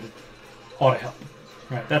kind ought to help.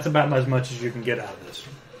 Right, that's about as much as you can get out of this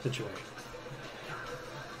situation.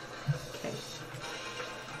 Okay.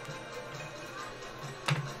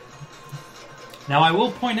 Now, I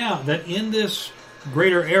will point out that in this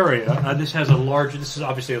greater area, this is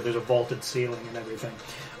obviously, there's a vaulted ceiling and everything.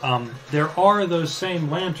 There are those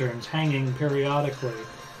same lanterns hanging periodically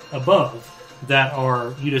above that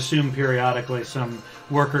you'd assume periodically some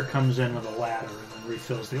worker comes in with a ladder and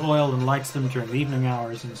refills the oil and lights them during the evening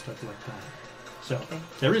hours and stuff like that. So,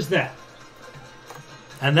 there is that.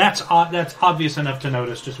 And that's obvious enough to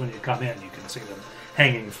notice just when you come in. You can see them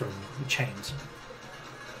hanging from chains.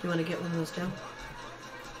 You want to get one of those down?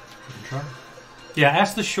 You can try. Yeah,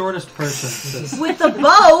 ask the shortest person. With the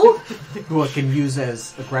bow? Who I can use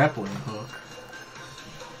as a grappling hook.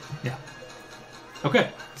 Yeah. Okay,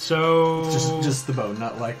 so... Just the bow,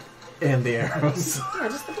 not like... And the arrows. Yeah,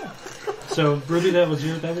 just the bow. So, Ruby, that was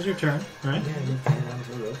your turn, right?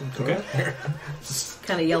 Okay. Just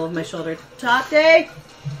kind of yell over my shoulder. Takde!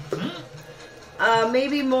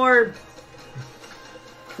 Maybe more...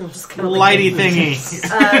 Lighty thingy.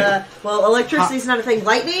 Well, electricity's not a thing.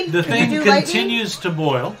 Lightning? The Can thing you do continues to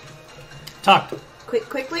boil. Takde.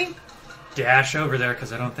 Quickly? Dash over there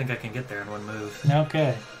because I don't think I can get there in one move.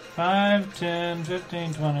 Okay. 5, 10,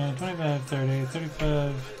 15, 20, 25, 30,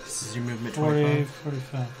 35, This is your movement 40, 25.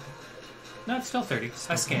 45. No, it's still 30.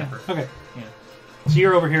 I scamper. Okay. Yeah. So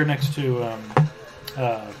you're over here next to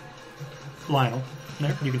Lyonel.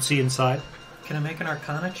 There, you can see inside. Can I make an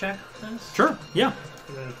Arcana check on this? Sure. Yeah.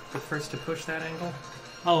 The first to push that angle?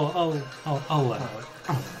 I'll allow it.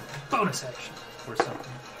 Bonus action or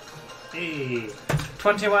something. Hey,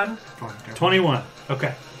 21. 21.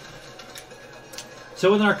 Okay.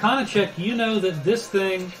 So with an Arcana check, you know that this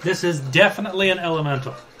is definitely an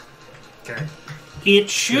elemental. Okay. It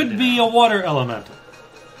should be a water elemental.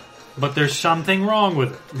 But there's something wrong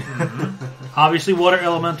with it. Mm-hmm. Obviously, water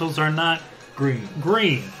elementals are not Green,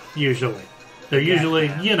 usually. They're usually,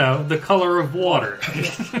 the color of water.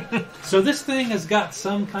 So this thing has got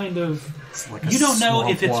some kind of... It's like a You don't know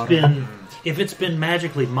swamp if it's water. been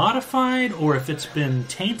magically modified, or if it's been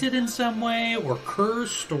tainted in some way, or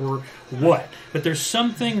cursed, or what. But there's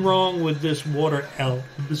something wrong with this water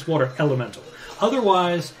elemental.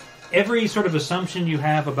 Otherwise, every sort of assumption you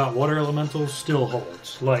have about water elementals still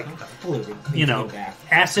holds. Like,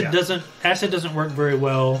 acid doesn't work very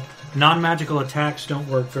well. Non-magical attacks don't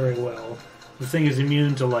work very well. The thing is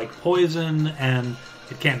immune to like poison, and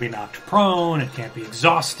it can't be knocked prone. It can't be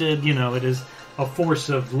exhausted. It is a force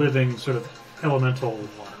of living sort of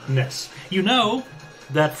elementalness. You know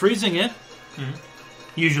that freezing it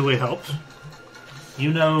usually helps.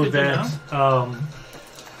 You know Good to that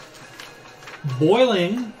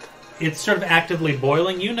boiling, it's sort of actively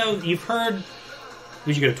boiling. You've heard...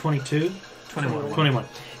 Did you get a 22? 21.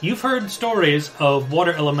 You've heard stories of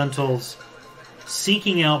water elementals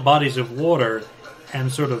seeking out bodies of water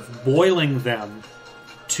and sort of boiling them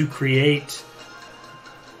to create...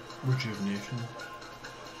 Rejuvenation.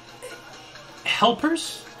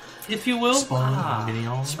 helpers, if you will.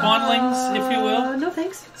 Minions. Spawnlings, if you will. No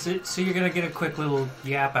thanks. So you're going to get a quick little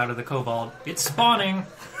yap out of the kobold. It's spawning.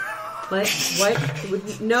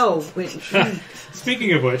 What? No. Wait.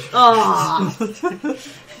 Speaking of which,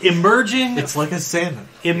 Emerging... It's like a salmon.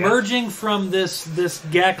 emerging from this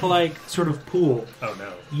gak-like sort of pool, Oh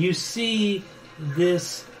no. you see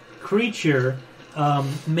this creature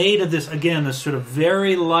made of this, again, this sort of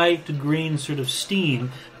very light green sort of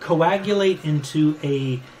steam, coagulate into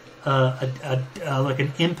like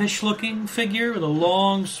an impish-looking figure with a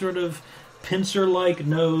long sort of pincer-like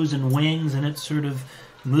nose and wings, and it sort of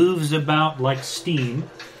moves about like steam.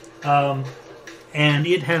 And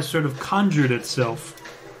it has sort of conjured itself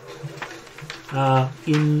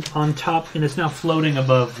on top, and it's now floating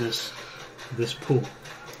above this pool.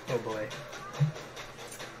 Oh boy.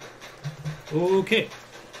 Okay.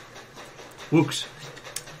 Wooks.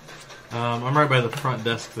 I'm right by the front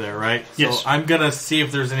desk there, right? Yes. So I'm gonna see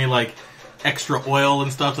if there's any like extra oil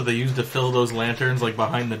and stuff that they use to fill those lanterns, like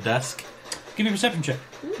behind the desk. Give me a perception check.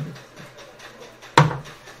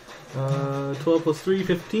 12 plus 3,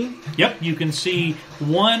 15. Yep, you can see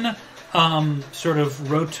one sort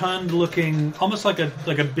of rotund-looking, almost like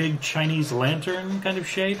a big Chinese lantern kind of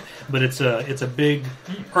shape, but it's a big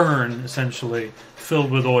urn essentially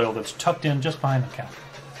filled with oil that's tucked in just behind the counter.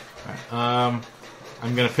 Right.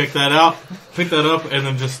 I'm gonna pick that up, and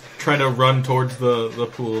then just try to run towards the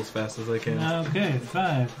pool as fast as I can. Okay,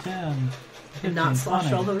 5, 10, 15, And not slosh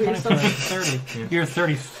 20, all over 25, yourself. 30. Yeah. You're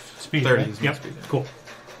 30 speed, 30 right? is my Yep, speed. cool.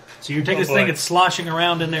 So you take this boy. thing, it's sloshing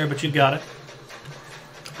around in there, but you got it.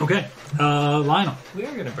 Okay, Lyonel. We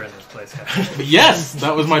are going to burn this place down. Yes,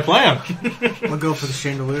 that was my plan. I'll go for the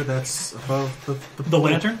chandelier that's above The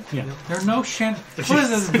lantern? Yeah. There are no What is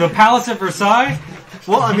this? The Palace of Versailles?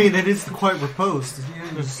 Well, I mean, it is quite reposed.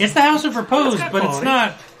 It's the House of Repose, got but it's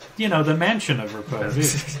quality. not, the Mansion of Repose.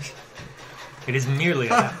 either. It is merely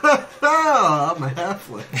a map. Ah, I'm a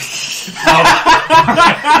halfling.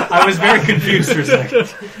 I was very confused for a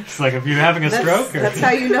second. It's like, if you're having a stroke? Or... That's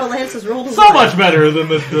how you know Lance is rolled. So much better than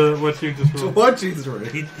the what you just rolled. What Jesus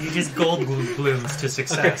Christ. He just gold blooms to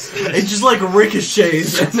success. It just like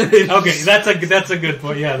ricochets. And then it Okay, that's a good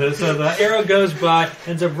point. Yeah, so the arrow goes by,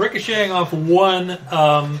 ends up ricocheting off one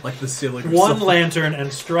like the ceiling. or one something. lantern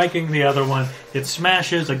and striking the other one. It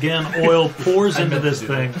smashes again. Oil pours into meant to this do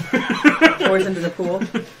thing. Pours into the pool.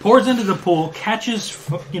 Pours into the pool. Catches.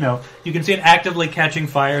 You can see it actively catching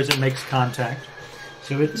fire as it makes contact.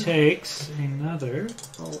 So it takes another.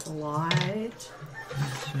 A lot.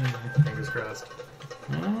 Fingers crossed.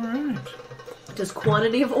 All right. Does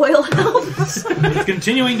quantity of oil help? It's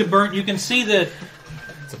continuing to burn. You can see that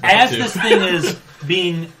about as to. this thing is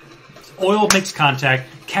being, oil makes contact,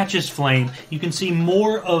 catches flame, you can see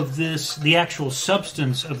more of this, the actual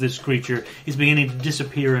substance of this creature is beginning to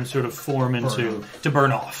disappear and sort of form into, to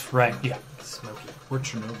burn off, right? Yeah. Smoky. We're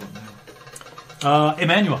Chernobyl now.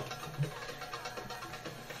 Emanuel.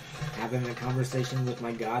 Having a conversation with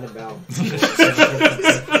my god about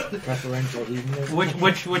preferential hedonism.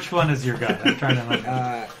 Which one is your guy? I'm trying to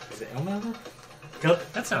like. Is it Elmander?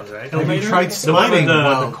 That sounds right. Have you Elevator? tried The one with smiting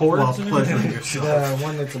the cords while and pleasuring everything? yourself? The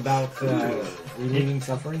one that's about relieving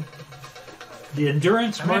suffering? The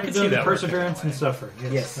endurance, I mean, I can see martyrdom, that working perseverance, that and way. suffering.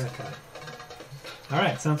 Yes. Okay. All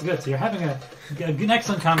right, sounds good. So you're having an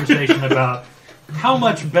excellent conversation about how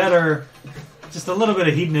much better just a little bit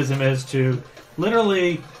of hedonism is to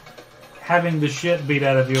literally having the shit beat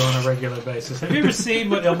out of you on a regular basis. Have you ever seen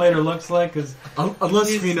what Elmater looks like? 'Cause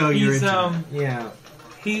Unless you know you're he's, into it. Yeah.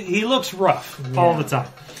 he looks rough all the time.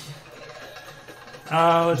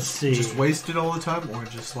 Let's see. Just wasted all the time, or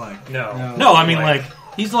just like No. No, I mean like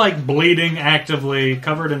he's like bleeding actively,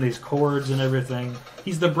 covered in these cords and everything.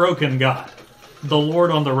 He's the broken god, the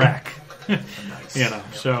Lord on the rack. nice.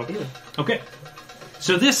 So okay.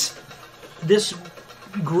 So this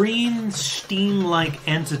green steam-like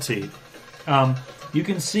entity, you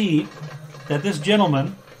can see that this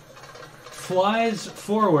gentleman flies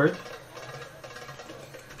forward.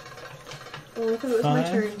 Oh, I thought it was my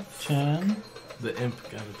 5, turn. 10, The imp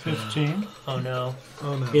got a 10. 15. Oh no.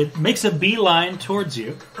 Oh no. It makes a beeline towards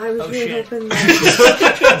you. I was Oh, really shit. hoping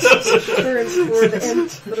that turn for the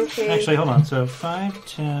imp, but okay. Actually, hold on. So 5,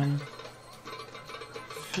 10,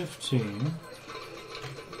 15.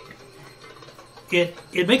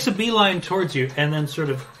 It makes a beeline towards you and then sort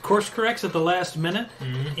of course corrects at the last minute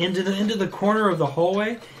into the corner of the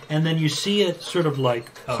hallway, and then you see it sort of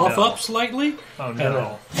like puff no. up slightly. Oh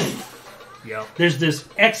no. Yep. There's this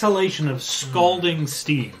exhalation of scalding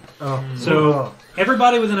steam. Oh. So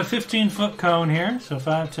everybody within a 15-foot cone here. So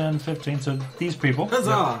 5, 10, 15. So these people.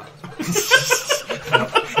 Huzzah!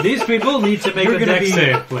 These people need to make You're a gonna dex be-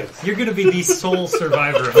 save, please. You're going to be the sole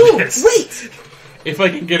survivor of this. Wait! If I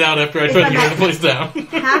can get out after I try to burn the place down.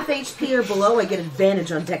 Half HP or below, I get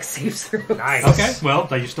advantage on dex saves through. Nice. Okay, well,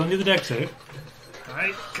 you still need the dex save.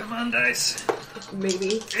 Alright, come on, dice.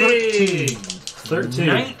 Maybe. Hey! 13.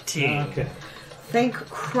 19. Okay. Thank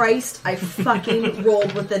Christ I fucking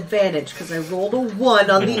rolled with advantage because I rolled a 1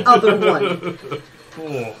 on the other one.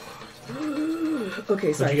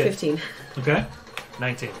 Okay, sorry, What'd you get? 15. Okay.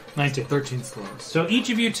 19. 19. 13 slows. So each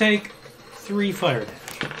of you take 3 fire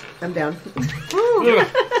damage. I'm down.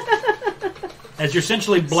 As you're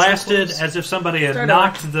essentially blasted as if somebody had Start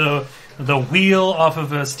knocked the wheel off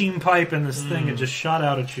of a steam pipe and this thing had just shot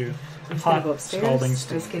out at you. I'm just gonna Hot, go upstairs. scalding I'm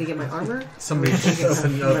steam. just gonna get my armor. Somebody just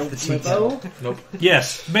opened up the my tea bow. kettle. Nope.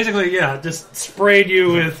 Yes, basically, yeah, just sprayed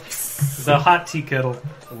you with the hot tea kettle.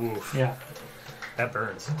 Oof. Yeah. That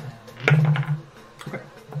burns.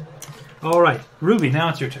 All right, Ruby, now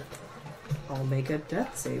it's your turn. I'll make a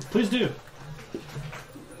death save. Please do.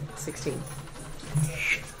 16.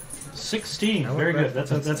 16. Very good.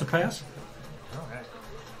 That's a pass. Alright.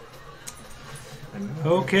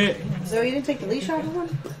 Okay. So you didn't take the leash off of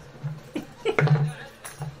one?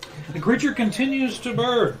 The creature continues to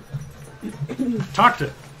burn.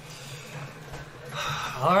 Takde.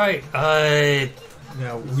 Alright,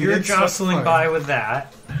 Now, we you're did start jostling fire. by with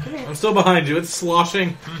that. I'm still behind you. It's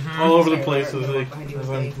sloshing all over the Okay, place where- as, behind you as is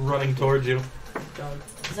I'm Dave. running towards you.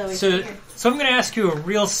 Zoe's So here. I'm going to ask you a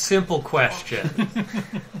real simple question.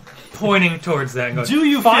 Pointing towards that and going, Do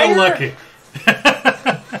you fire? feel lucky?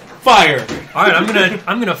 Fire! Alright,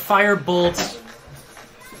 I'm gonna fire bolts.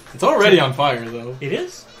 It's already on fire, though. It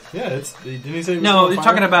is? Yeah, it's. Didn't he say? It was No, on you're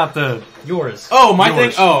fire? talking about the. Yours. Oh, my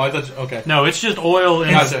Yours. thing. Oh, I thought. Okay. No, it's just oil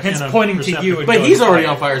and Gotcha. Hence and a pointing to receptacle. you. And But going, he's already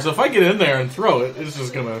on fire, so if I get in there and throw it, it's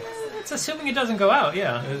just gonna. It's assuming it doesn't go out,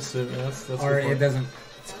 yeah. That's Or good it point. doesn't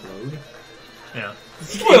explode. Yeah.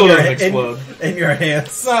 Oil doesn't explode. In your hands.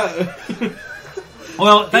 It's not.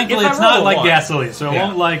 Well, thankfully, If I it's not roll like one. gasoline, so it Yeah.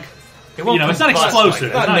 won't like. It won't It's not combust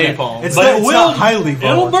explosive. like Not that. It's not napalm. It's, But not, it it's will- not highly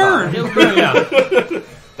It'll volatile. burn. It'll burn, yeah.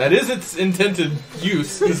 That is its intended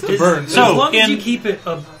use, is to burn. So- as long as in- you keep it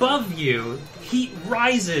above you, heat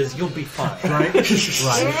rises, you'll be fine. Right?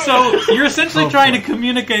 Right. So you're essentially trying to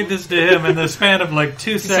communicate this to him in the span of like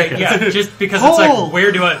 2 Say, seconds. yeah, just because it's Hold. like,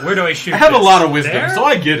 where do I shoot? I have a this? lot of wisdom, There? so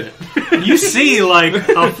I get it. You see like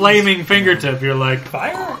a flaming fingertip. You're like,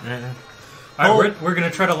 Fire? Alright, we're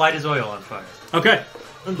gonna try to light his oil on fire. okay.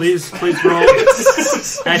 Please roll.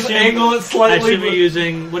 I should angle it I slightly. should be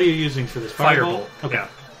using. What are you using for this? Firebolt. Okay. Yeah.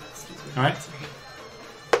 All right.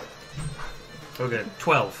 Okay.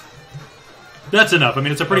 12. That's enough. I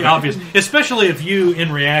mean, it's a pretty obvious, especially if you,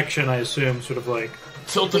 in reaction, I assume, sort of like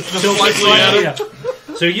Tilt it tilt it slightly. Yeah.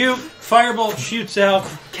 So you firebolt shoots out,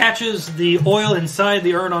 catches the oil inside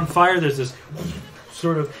the urn on fire. There's this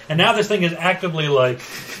sort of, and now this thing is actively like,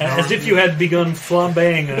 as if you had begun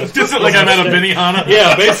flambeing. Just like I'm at a Benihana.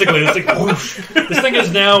 Yeah, basically, it's like whoosh. This thing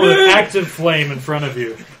is now with active flame in front of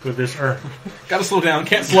you with this urn. Gotta slow down.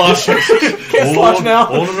 Can't slosh. Can't slosh now.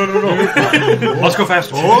 Oh no! Let's go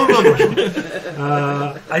faster.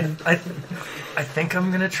 I think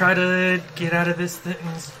I'm gonna try to get out of this thing.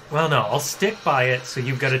 Well, no, I'll stick by it so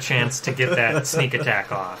you've got a chance to get that sneak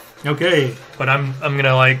attack off. Okay. But I'm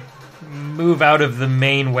gonna like move out of the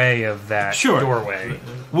main way of that Sure. doorway.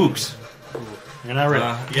 Wooks. You're not ready.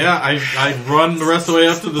 Yeah, I run the rest of the way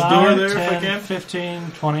up to the door there 10, if I can.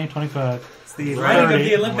 15, 20, 25. It's the Lighting of 30.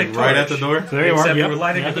 the Olympic Right torch. at the door. So there you are. Except Yep. we're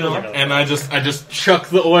lighting You at have the to door. look. And I just chuck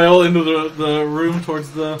the oil into the room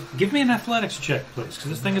towards the. Give me an athletics check, please, because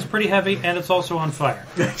this thing is pretty heavy and it's also on fire.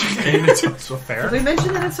 And it's also fair. Did we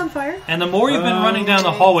mention that it's on fire? And the more you've been running down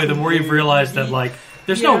the hallway, the more you've realized that like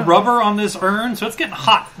there's no rubber on this urn, so it's getting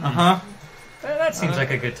hot. That seems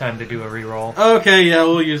like a good time to do a reroll. Okay, yeah,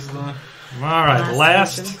 we'll use the All right,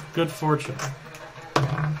 last fortune. good fortune.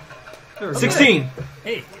 16.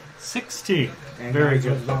 Hey, 16. And Very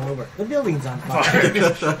now it's good. all over. The building's on fire.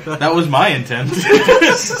 That was my intent.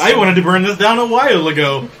 I wanted to burn this down a while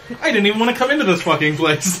ago. I didn't even want to come into this fucking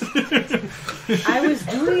place. I was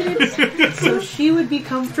doing it so she would be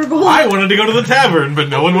comfortable. I wanted to go to the tavern, but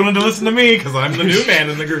no one wanted to listen to me because I'm the new man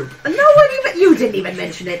in the group. No one even. You didn't even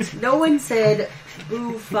mention it. No one said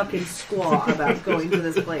boo fucking squaw about going to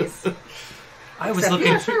this place. I was Except, looking.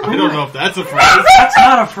 yeah, sure, I why don't not? know if that's a phrase. That's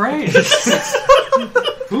not a phrase.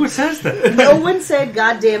 Who says that? No one said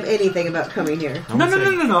goddamn anything about coming here. No.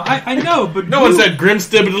 I know, but No one said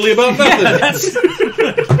grim-stibbly about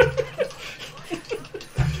nothing.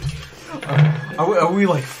 Are we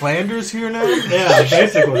like Flanders here now? Yeah,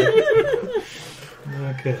 basically.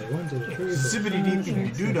 Okay, 1, 2, 3. Zippity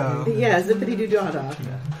deepity doo dah. Yeah, zippity doo dah dah.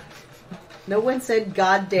 No one said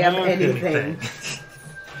goddamn Okay. anything.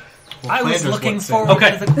 I was Flanders looking wants it. forward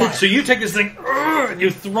Okay, to the quiet. so you take this thing, and you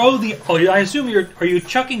throw the. Oh, I assume are you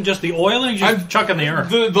chucking just the oil, or are you just I'm- chucking the earth?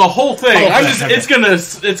 The whole thing. Whole I'm thing, just.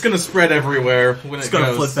 okay. It's gonna spread everywhere when It's it gonna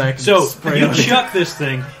goes. flip back. And So spray you on it. chuck this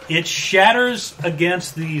thing, it shatters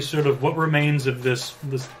against the sort of what remains of this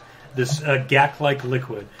gack-like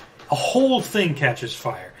liquid. A whole thing catches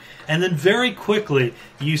fire, and then very quickly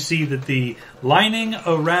you see that the lining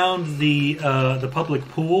around the public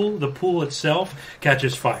pool, the pool itself,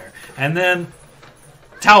 catches fire, and then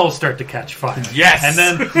towels start to catch fire. Yes! And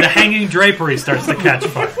then the hanging drapery starts to catch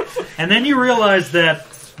fire, and then you realize that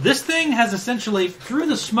this thing has essentially through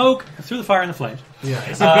the smoke, through the fire and the flames. Yeah.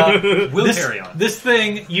 We'll carry on. This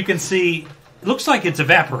thing, you can see, looks like it's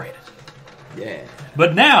evaporated. Yeah.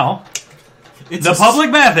 But now, It's the a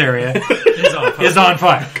public bath area is on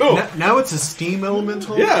fire. Cool. Now it's a steam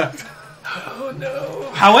elemental. Yeah.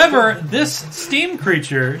 However, this steam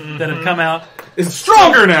creature that had come out It's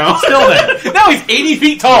stronger now. still there. Now he's 80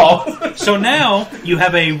 feet tall. So now you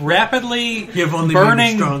have a rapidly You've only made me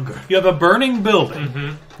burning. stronger. You have a burning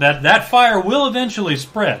building. That fire will eventually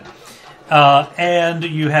spread, and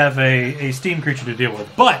you have a steam creature to deal with.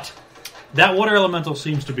 But that water elemental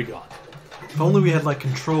seems to be gone. If only we had like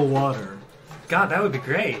control water God, that would be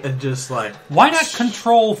great. and just like Why not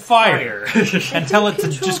control fire and tell it to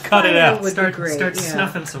Control just cut it fire out? would be Start great, yeah.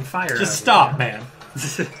 snuffing some fire. Just out. stop, man.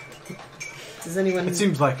 Does anyone? it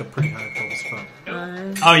seems like a pretty high level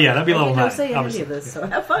spell. Oh yeah, that'd be a little don't nice. say any of this, so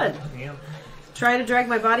have fun. Yeah. Try to drag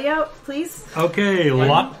my body out, please. Okay,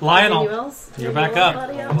 Anyone Lionel, else? you're Drag back my up.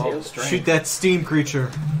 body out, too? Shoot that steam creature.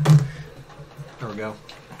 There we go.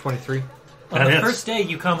 23. On That the hits. first day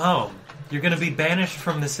you come home, you're going to be banished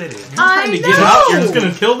from the city. I Trying to know. get out. You're just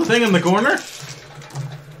gonna kill the thing in the corner.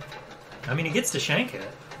 I mean, he gets to shank it.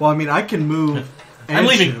 Well, I mean, I can move. And I'm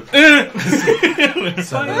leaving. shoot.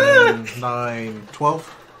 7, 9,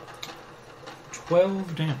 12.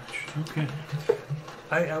 12 damage. Okay.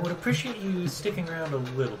 I would appreciate you sticking around a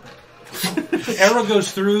little bit. Arrow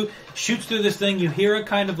goes through, shoots through this thing. You hear a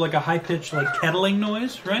kind of like a high pitched like kettling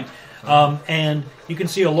noise, right? And you can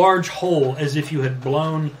see a large hole as if you had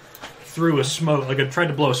blown through a smoke, like tried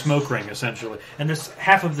to blow a smoke ring, essentially. And this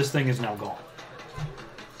half of this thing is now gone.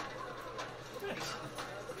 Nice.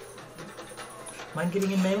 Mind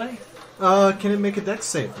getting in melee? Can it make a dex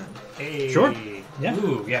save then? Hey. Sure. Yeah.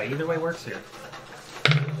 Ooh, yeah, either way works here.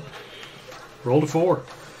 Rolled a 4.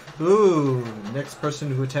 Ooh, next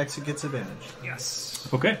person who attacks it gets advantage. Yes.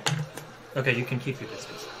 Okay. Okay, you can keep your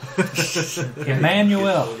distance.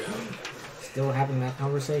 Emmanuel. Still having that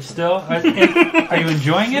conversation. Still? Are you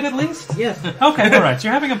enjoying it at least? Yes. Okay, all right. So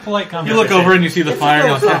you're having a polite You conversation. look over and you see the It's fire.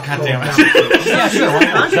 a And full you're like, God damn it. Yeah, sure. Why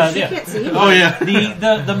not? Andre, she Yeah. can't see. Oh yeah.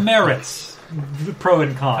 The merits, the pro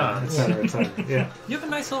and con, etc., etc. Yeah. You have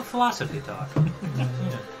a nice little philosophy talk.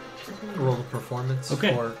 Roll the performance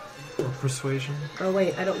Okay. or persuasion. Oh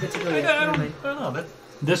wait, I don't get to go I yet. Never mind. don't know. That,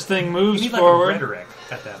 This thing you moves need like a forward, rhetoric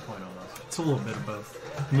at that point almost. It's a little bit of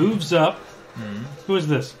both. moves up. Who is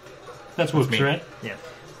this? That's Wooks, me. right? Yeah.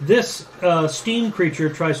 This steam creature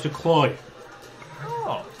tries to claw you.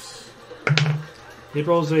 Oh. It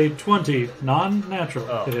rolls a 20, non-natural.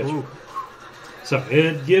 Oh. It hits. So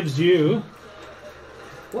it gives you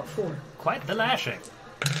What for? Quite the lashing.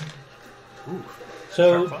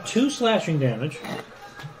 so Sharp 2 slashing damage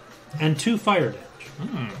and 2 fire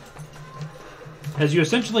damage. As you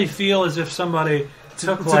essentially feel as if somebody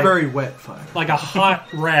took It's like, a very wet fire. like a hot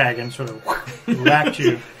rag and sort of whacked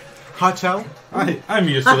you. Hot towel? I'm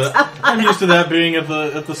used to that. I'm used to that being at the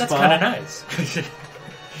That's spot. kind of nice.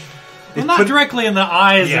 Well, not directly in the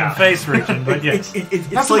eyes Yeah. and face region, but yes. It's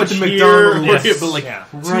Not so like much the here, McDonald's Yes. but like Yeah.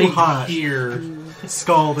 right Too hot. here.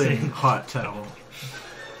 scalding hot towel.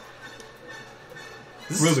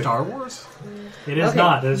 Is this Ruby. Star Wars? It is Okay,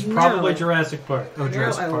 not. It is probably no. Jurassic Park. Oh,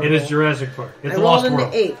 Jurassic I Park. It is Jurassic Park. It's I the rolled Lost an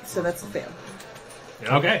World. 8, so that's a fail.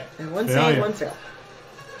 Okay. And one Yeah, save, yeah. one fail.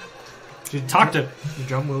 Talk to.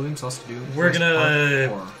 John Williams also do. We're Jurassic gonna-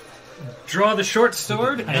 Park 4. Draw the short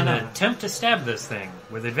sword and know. attempt to stab this thing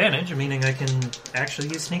with advantage, meaning I can actually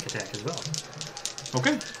use sneak attack as well.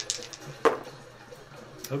 Okay.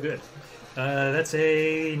 Oh, good. That's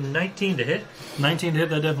a 19 to hit. 19 to hit,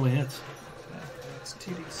 that definitely hits. It's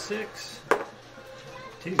 2d6.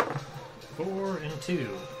 2, 4, and 2.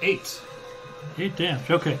 8. 8 damage.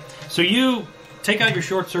 Okay. So you take out your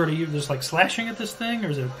short sword. Are you just like slashing at this thing, or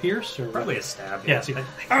is it a pierce? Or Probably a stab. Yeah, see- I think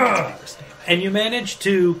it's a bigger stab. And you manage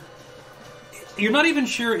to. You're not even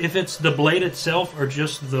sure if it's the blade itself or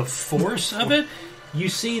just the force of it. You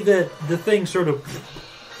see that the thing sort of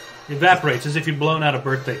evaporates as if you'd blown out a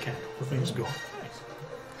birthday candle. The thing's gone.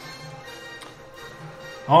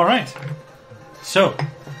 All right. So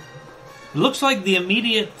It looks like the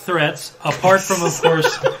immediate threats, apart from, of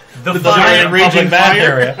course, the fire. giant raging Public bath fire.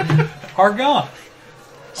 area, are gone.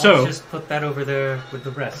 So, I'll just put that over there with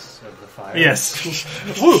the rest of the fire. yes.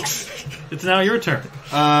 Wooks, it's now your turn.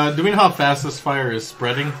 Do we know how fast this fire is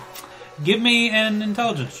spreading? Give me an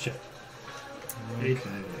intelligence check.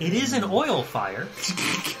 It is an oil fire.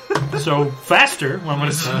 So, faster, I'm going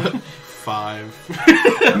to say. 5.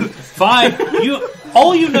 5.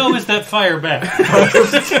 All you know is that fire back.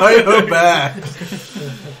 Fire back.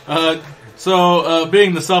 So,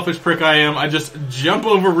 being the selfish prick I am, I just jump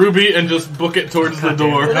over Ruby and just book it towards the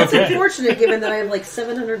door. Well, that's Okay. unfortunate given that I have like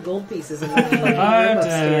 700 gold pieces in the fucking room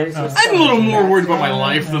upstairs. with I'm a little stuff more like worried that. about my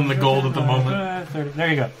life than the gold at the moment. 30. There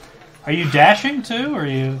you go. Are you dashing too, or are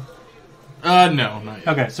you... No, not yet.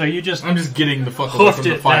 Okay, so you just I'm just getting the fuck away hoofed from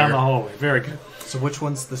the it fire. down the hallway. Very good. So which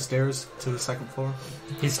one's the stairs to the second floor?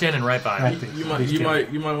 He's standing right by Right. me. You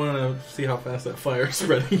might want to see how fast that fire is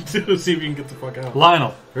spreading to see if you can get the fuck out.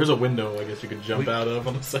 Lionel, There's a window I guess you could jump out of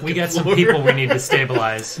on the second We got some floor. people we need to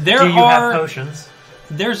stabilize. There Do you are- have potions?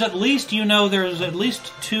 there's at least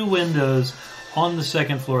 2 windows on the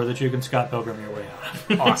second floor that you can Scott Pilgrim your way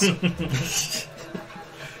out. Awesome.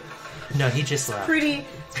 No, he just left. Pretty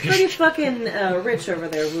fucking rich over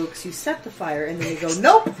there, Wooks. You set the fire and then you go,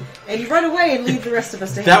 nope! And you run away and leave the rest of us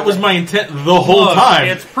to That handle was it. my intent the whole Look, time.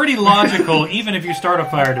 it's pretty logical, even if you start a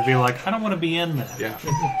fire, to be like, I don't want to be in that. Yeah.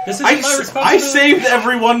 This is I, my I responsibility. saved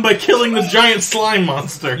everyone by killing the giant slime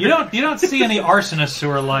monster. You don't see any arsonists who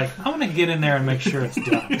are like, I want to get in there and make sure it's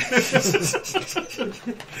done.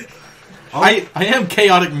 I am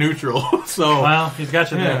chaotic neutral, so Well, he's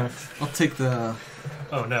got you there. I'll take the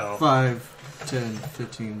Oh no. 5, 10,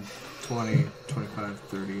 15, 20, 25,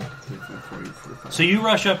 30, 35, 40, 45. So you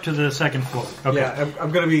rush up to the second floor. Okay. Yeah,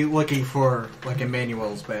 I'm going to be looking for, like,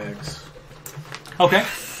 Emanuel's bags. Okay.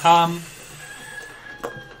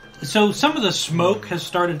 So some of the smoke has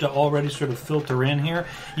started to already sort of filter in here.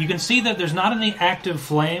 You can see that there's not any active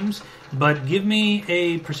flames, but give me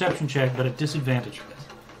a perception check, but at disadvantage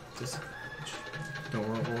for this. Don't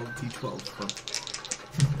roll D12 for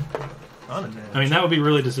I mean, that would be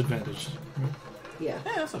really disadvantaged. Yeah.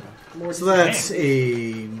 that's okay. More So that's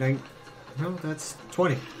a 9. No, that's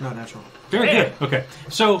 20. Not natural. Very good. Okay.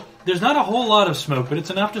 So there's not a whole lot of smoke, but it's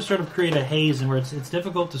enough to sort of create a haze and where it's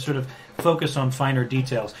difficult to sort of focus on finer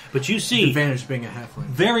details. But you see Advantage being a halfling.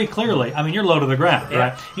 very clearly, I mean, you're low to the ground,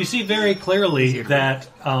 right? You see very clearly that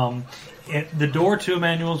the door to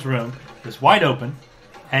Emanuel's room is wide open,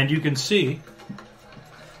 and you can see...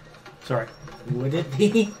 Sorry. Would it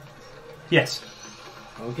be? Yes.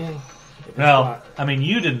 Okay. If it's Well, locked. I mean,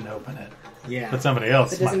 you didn't open it, Yeah. but somebody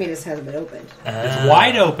else That doesn't might. mean it hasn't been opened. It's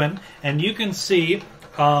wide open, and you can see...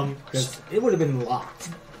 'Cause it would have been locked.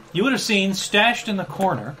 you would have seen stashed in the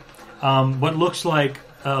corner what looks like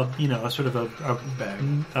a sort of a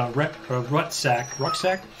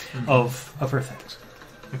rucksack of her things.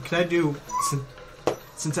 Can I do,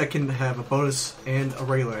 since I can have a bonus and a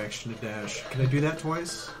regular action to dash, can I do that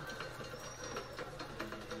twice?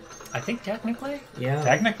 I think technically. Yeah.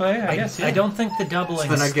 Technically, I guess. Yeah. I don't think the doubling.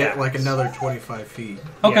 So then I get stacks. like another 25 feet.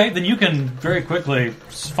 Okay, Yeah. then you can very quickly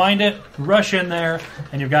find it, rush in there,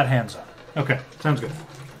 and you've got hands on. Okay, sounds good.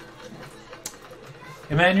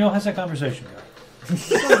 Emmanuel, how's that conversation going? It's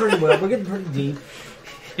going pretty well. We're getting pretty deep.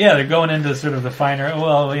 Yeah, they're going into sort of the finer.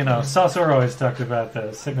 Well, Saucer always talked about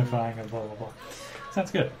the signifying of blah blah blah.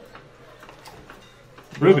 Sounds good.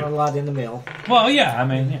 Ruby. Not a lot in the mail. Well, yeah, I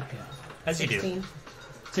mean, yeah. As you do. 16.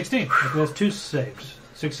 16. That's 2 saves.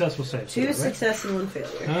 Successful saves. 2 right? success and 1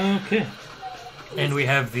 failure. Okay. And we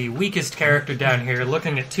have the weakest character down here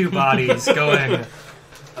looking at 2 bodies going,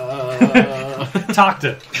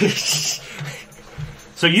 Takde.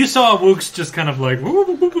 So you saw Wooks just kind of like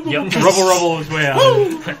rubble his way out.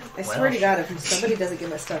 I swear to God, if somebody doesn't get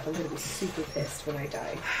my stuff, I'm going to be super pissed when I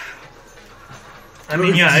die. I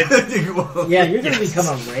mean, yeah, Yeah, you're going to become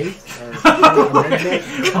a wraith. Or a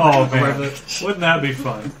redneck. Oh man, wouldn't that be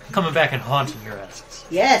fun? coming back and haunting your asses.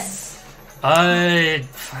 Yes!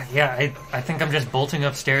 Yeah, I think I'm just bolting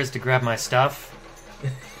upstairs to grab my stuff,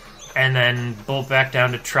 and then bolt back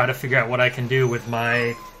down to try to figure out what I can do with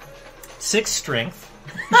my 6 strength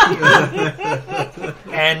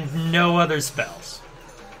and no other spells.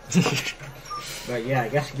 But yeah, I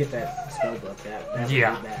guess you get that spell book. That would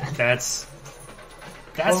Yeah, be bad.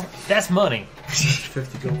 that's money.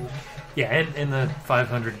 50 gold. Yeah, and the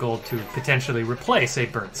 500 gold to potentially replace a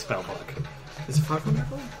burnt spellbook. Is it 500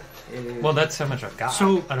 gold? Well, that's how much I've got.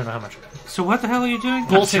 So- I don't know how much. So what the hell are you doing?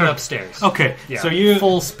 Bolting upstairs. Okay, Yeah, so you.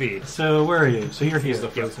 full speed. So where are you? So you're here. the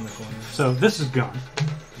first in the corner. So this is gone.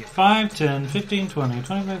 Yes. 5, 10, 15, 20,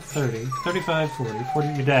 25, 30, 35, 40.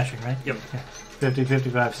 You're dashing, right? Yep. Yeah. 50,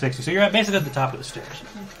 55, 60. So you're basically at the top of the stairs.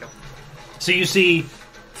 So you see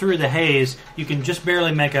through the haze, you can just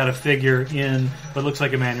barely make out a figure in what looks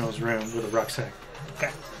like Emanuel's room with a rucksack. Okay.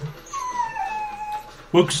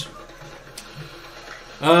 Wooks.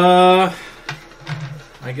 I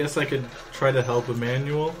guess I could try to help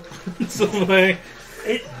Emanuel in some way.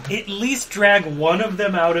 At least drag one of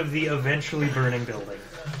them out of the eventually burning building.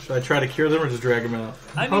 Should I try to cure them or just drag them out?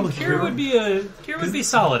 I mean, Probably Piere would be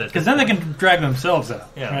solid at Because then they can drag themselves out.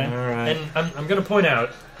 Yeah. Right? All right. And I'm going to point out,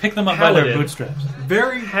 Pick them up by their Paladin. bootstraps.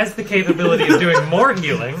 Very. has the capability of doing more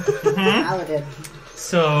healing, Paladin.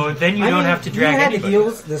 so then you I don't mean, have to drag you had anybody. the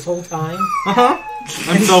heals this whole time.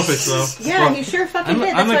 I'm selfish though. Yeah, Well, he sure fucking I'm-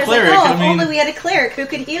 did. I'm That's a why I was cleric, like, oh, I if mean- only we had a cleric who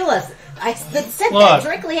could heal us. I said that Look,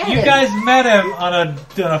 directly at you him. guys met him on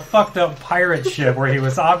a fucked up pirate ship where he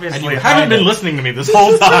was And obviously you haven't been hiding. listening to me this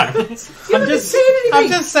whole time. I'm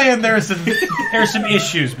just saying there's some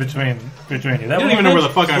issues between you. That I don't even know where the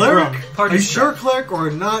fuck I'm Cleric? from. Are you sure cleric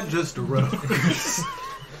or not just a rogue?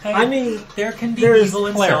 Hey, I mean, there can be there's evil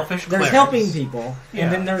and cleric. selfish there's clerics. helping people, Yeah.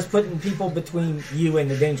 and then there's putting people between you and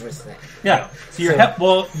the dangerous thing. Yeah. So you're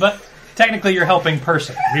So- but technically you're helping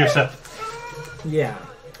person yourself. Yeah.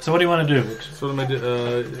 So what do you want to do? So what am I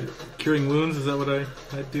do? Curing wounds? Is that what I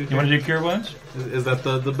do? You want to do cure wounds? Is that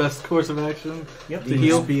the best course of action? Yep. To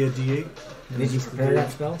heal? Be a D8. Did you prepare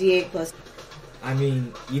that spell? D8 plus. I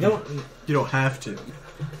mean, you don't. You don't have to.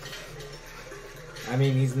 I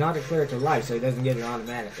mean, he's not a cleric of life, so he doesn't get it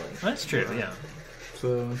automatically. That's true, yeah.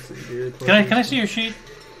 So let's see. D8 plus Can I see your sheet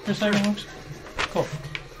for a second, Wooks? Cool.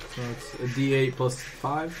 So it's a D8 plus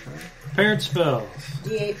 5. Right? Prepared spells.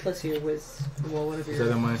 D8 plus your whiz. Well, whatever Is your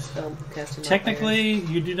that in my? spell casting. Technically,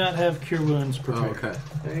 you do not have cure wounds Oh, prepared. okay.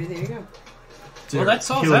 Alright, there you go. Well, that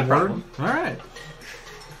solves Healing that word? problem. All right.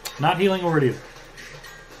 Not healing word either.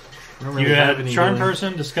 I don't really You have had any Charm healing.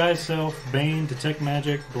 Person, Disguise Self, Bane, Detect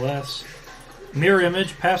Magic, Bless, Mirror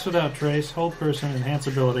Image, Pass Without Trace, Hold Person, Enhance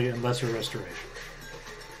Ability, and Lesser Restoration.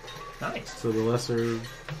 Nice. So the lesser.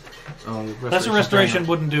 Oh, the Lesser Restoration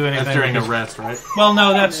wouldn't do anything. That's during a because- rest, right? Well, no,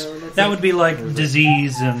 No, that's that like- would be like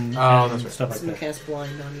disease and, Oh, and that's right. stuff like Someone that. cast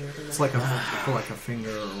blind on you. It's like a finger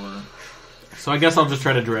or. So I guess I'll just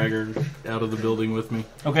try to drag her out of the building with me.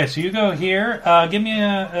 Okay, so you go here. Give me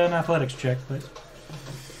an athletics check, please.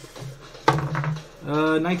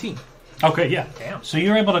 19. Okay, yeah. Damn. So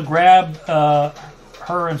you're able to grab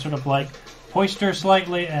her and sort of like hoist her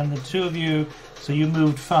slightly, and the two of you. So you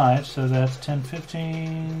moved 5, so that's 10,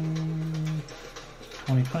 15,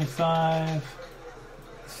 20, 25.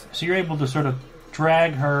 So you're able to sort of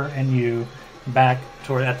drag her and you back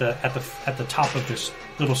toward at the top of this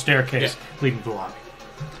little staircase leading to the lobby.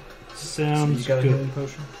 Sounds You got a good. healing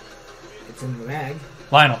potion? It's in the bag.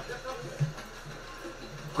 Lionel.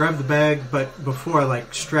 Grab the bag, but before I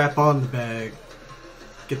strap on the bag,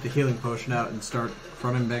 get the healing potion out and start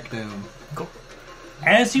running back down.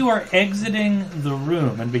 As you are exiting the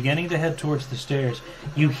room and beginning to head towards the stairs,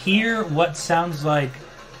 you hear what sounds like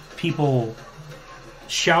people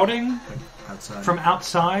shouting Outside. from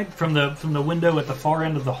outside, from the window at the far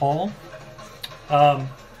end of the hall.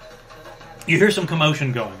 You hear some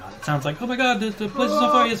commotion going on. It sounds like, "Oh my God, the place is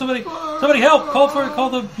on fire! Somebody help! Call the Call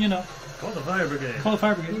the fire brigade. call the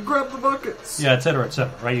fire brigade." Grab the buckets! Yeah, etc.,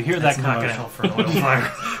 etc. Right? You hear that That's not going to commotion. help for an oil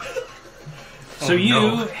fire. So Oh, you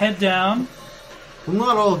no. head down. Well,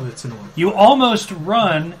 not all of it's in one. You almost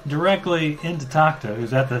run directly into Takde,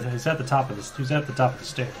 who's at the top of the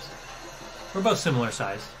stairs. We're both similar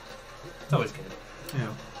size. It's always good. Yeah.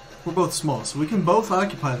 We're both small, so we can both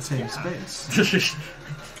occupy the same space.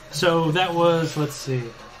 So that was, let's see,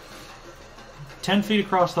 10 feet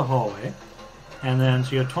across the hallway, and then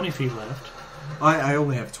so you have 20 feet left. I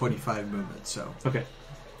only have 25 movement, so. Okay.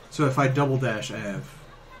 So if I double dash, I have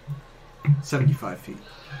 75 feet.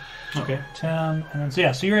 Okay. 10, and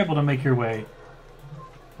then so you're able to make your way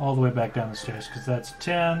all the way back down the stairs, because that's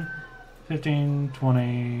 10, 15,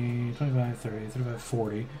 20, 25, 30, 35,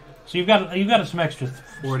 40. So you've got some extra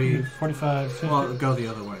 40. 45, 50, Well, go the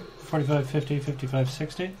other way. 45, 50, 55,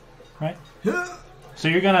 60, right? Yeah. So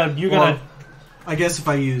you're gonna Well, I guess if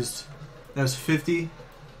I used. That was 50.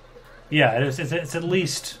 yeah, it's at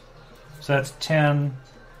least, so that's 10,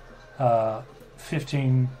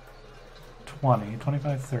 15, 20,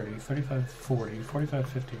 25, 30, 35, 40, 45,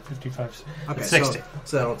 50, 55, Okay, 60.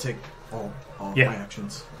 So that'll take all Yeah. my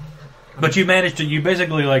actions. But you managed to, you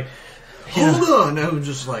basically Hold on! I was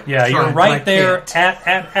just like. yeah, you're trying, but right I there can't.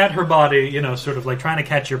 at her body, sort of like trying to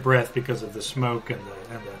catch your breath because of the smoke and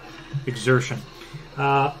the exertion.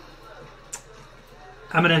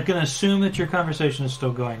 I'm gonna assume that your conversation is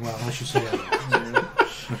still going well, unless you say otherwise.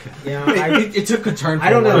 Okay. Yeah, It took a turn. I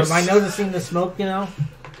don't know. worse. Am I noticing the smoke? You know.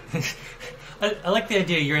 I like the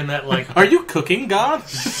idea you're in that, like... Are you cooking, God?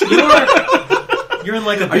 You're in,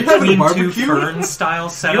 like, a Are you having a between two barbecue? ferns style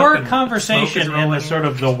setup. Your and conversation smoke is in the rolling. sort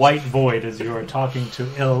of the white void as you are talking to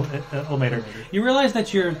Ilmater, you realize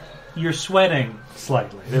that you're sweating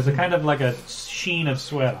slightly. There's a kind of like a sheen of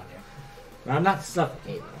sweat on you. I'm not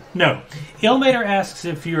suffocating. No. Ilmater asks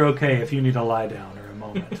if you're okay, if you need to lie down or a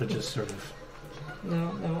moment to just sort of...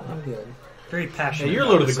 No, I'm good. Very Yeah, passionate. you're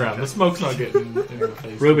about low to the this ground. The subject. smoke's not getting in your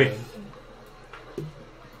face. Ruby. man.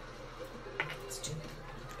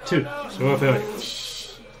 2. So a failure.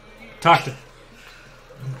 Takde.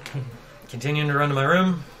 Continuing to run to my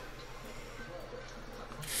room.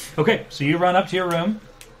 Okay, so you run up to your room.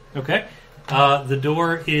 Okay. The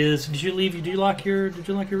door is... Did you lock your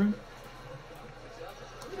room?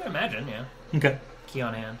 I imagine, yeah. Okay. Key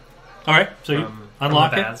on hand. All right, so you From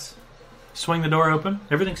unlock the it, baths. swing the door open.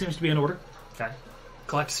 Everything seems to be in order. Okay.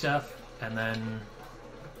 Collect stuff, and then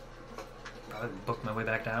probably book my way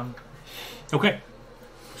back down. Okay.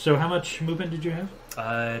 So how much movement did you have?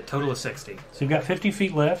 Total of 60. So you've got 50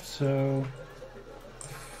 feet left, so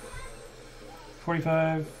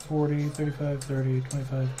 45, 40, 35, 30,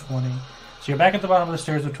 25, 20. So you're back at the bottom of the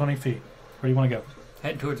stairs with 20 feet. Where do you want to go?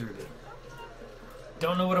 Head towards Ruby.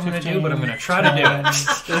 Don't know what I'm going to 15, do, but I'm going to try to do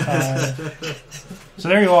it. 10, so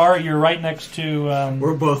there you are. You're right next to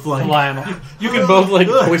We're both like. Lyonel. You can both like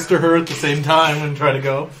oyster her at the same time and try to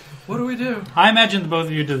go. What do we do? I imagine both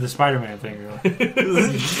of you did the Spider-Man thing.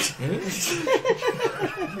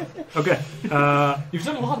 Okay. You've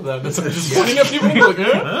done a lot of that. That's just pointing at people like,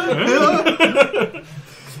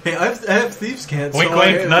 Hey, I have thieves' cant. Wink, so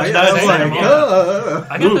wink, nudge, nudge, I'm like, yeah.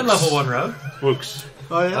 I got the Wooks. level 1 road. Wooks.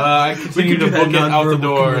 oh yeah. I continue to do that book it out the nonverbal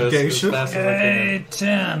door as communication. fast as I can.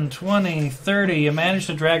 10, 20, 30. You manage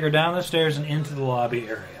to drag her down the stairs and into the lobby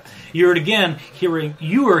area. You're again hearing.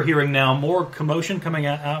 You are hearing now more commotion coming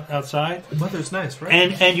outside, Weather's nice, right?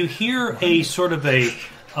 and you hear a sort of a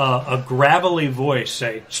gravelly voice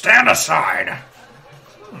say, "Stand aside,"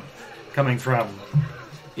 coming from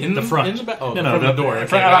In the front. In the back? Oh, No, from the door.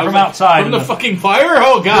 from- Okay. I was from like, outside. From the fucking fire?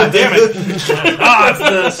 Oh, god damn it. it's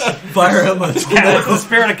the Fire him on it's the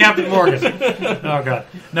spirit of Captain Morgan. Oh god,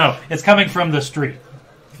 no, it's coming from the street.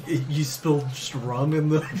 You spilled just rum in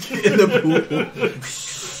the pool.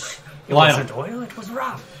 It wasn't oil, it was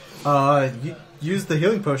rough. You use the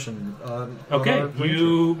healing potion. Okay, on our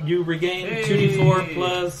you regain Hey. 2d4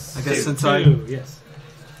 plus. I guess two. since I- yes.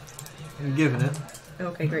 I'm giving it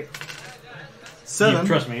Okay, great. 7 You,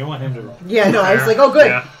 trust me, you want him to. Yeah, no, I was like, oh, good.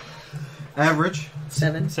 Yeah. average.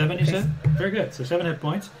 7. 7, you said? Very good. So 7 hit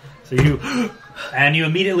points. So you and you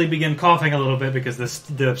immediately begin coughing a little bit because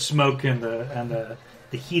the smoke and the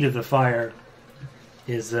heat of the fire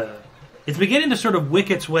is it's beginning to sort of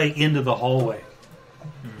wick its way into the hallway,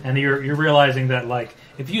 and you're realizing that like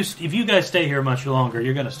if you guys stay here much longer,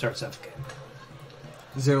 you're going to start suffocating.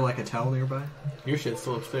 Is there like a towel nearby? Your shit's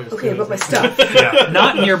still upstairs. Okay, too, but my isn't it? stuff. Yeah.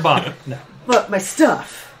 Not nearby. No. But my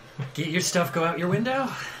stuff. Get your stuff, go out your window.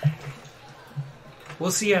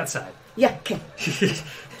 We'll see you outside. Yeah, okay.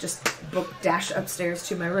 Just dash upstairs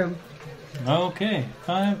to my room. Okay,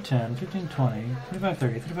 5, 10, 15, 20, 25,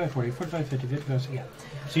 30, 35, 40, 45, 50, 55, yeah.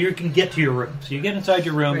 So you can get to your room. So you get inside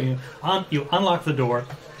your room, Right. you unlock the door,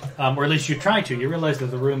 or at least you try to. You realize that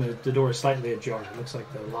the door is slightly ajar. It looks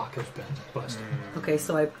like the lock has been busted. Okay,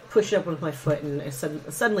 so I push it up with my foot and I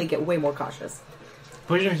suddenly get way more cautious.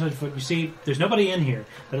 Push it inside your foot. You see, there's nobody in here,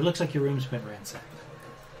 but it looks like your room's been ransacked.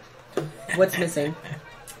 What's missing?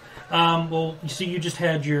 Well, you see, you just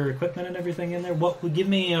had your equipment and everything in there. Give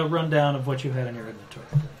me a rundown of what you had in your inventory.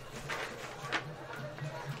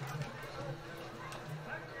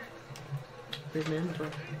 Where's my inventory?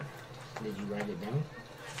 Did you write it down?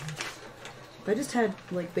 I just had,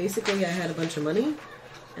 like, basically I had a bunch of money,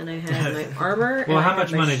 and I had my armor, Well, and how I had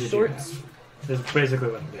much my money did you shorts. have? That's basically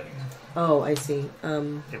what I'm getting at. Oh, I see.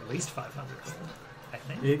 At least 500, I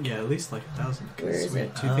think. Yeah, at least like 1,000. Where is Sweet.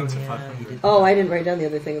 it? Two Oh, things of yeah, 500. you did. Oh, I didn't write down the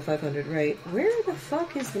other thing of 500, right. Where the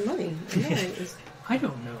fuck is the money? I know it was- I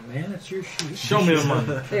don't know, man. It's your sheet. Show me the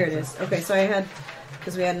money. there it is. Okay, so I had,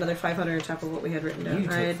 because we had another 500 on top of what we had written down. You I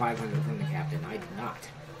took had, 500 from the captain. I did not.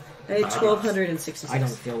 I had 1,266. I don't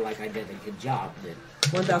feel like I did a good job.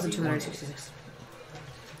 1,266.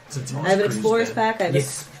 Since I have an explorer's pack. I have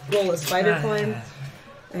Yes. a scroll of spider climb.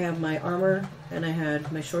 I have my armor, and I had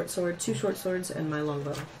my short sword, 2 short swords, and my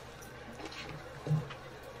longbow.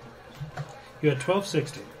 You had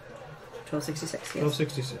 1260. 1266. Yes,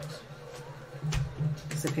 1266.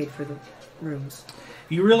 because I paid for the rooms.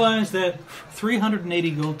 You realize that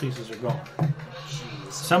 380 gold pieces are gone.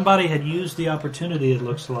 Somebody had used the opportunity, it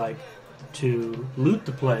looks like, to loot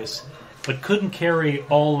the place, but couldn't carry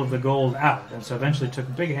all of the gold out, and so eventually took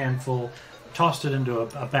a big handful, tossed it into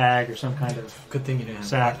a bag or some kind of Good thing you didn't have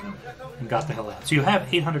sack, platinum. and got the hell out. So you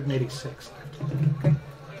have 886 left.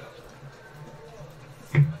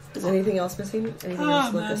 Is anything else missing? Anything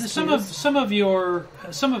else look Some of the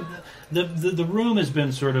room has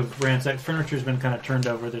been sort of ransacked. Furniture's been kind of turned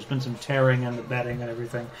over. There's been some tearing in the bedding and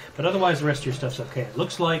everything, but otherwise the rest of your stuff's okay. It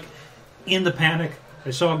looks like in the panic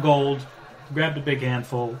they saw gold, grabbed a big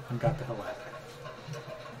handful, and got the hell out of there.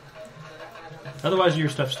 Otherwise your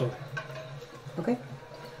stuff's still there. Okay.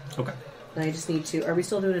 Okay. Now I just need to. Are we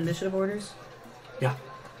still doing initiative orders? Yeah.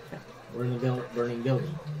 We're in the burning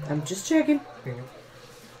building. I'm just checking.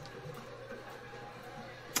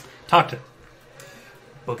 Takde.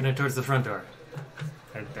 Booking it towards the front door.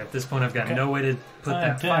 At this point, I've got Okay. no way to put 5,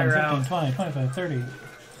 that 10, fire 15, out. 20, 25, 30,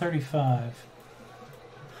 35,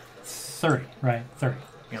 30, right? 30.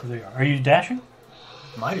 Yep. So there you are. Are you dashing?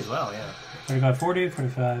 Might as well, yeah. 35, 40,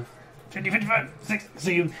 45, 50, 55, 60. So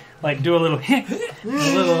you like do a little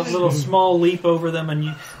little small leap over them, and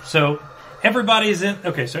you. So everybody's in.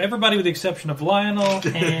 Okay, so everybody with the exception of Lyonel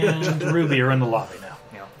and Ruby are in the lobby now.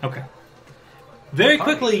 Yeah. Okay. Very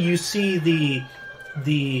quickly, you see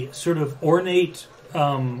the sort of ornate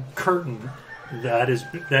curtain that is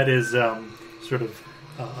sort of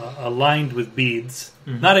aligned with beads.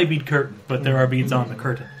 Not a bead curtain, but there are beads on the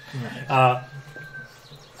curtain.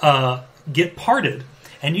 Get parted,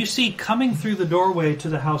 and you see coming through the doorway to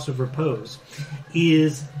the House of Repose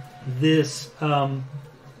is this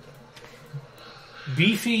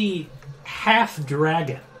beefy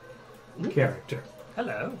half-dragon character.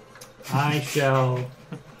 Hello. I shall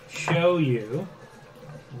show you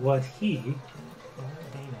what he Hey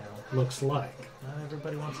now. looks like. Not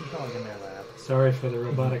everybody wants a dog in their lap. Sorry for the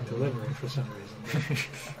robotic delivery for some reason.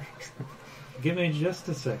 Give me just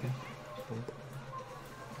a second.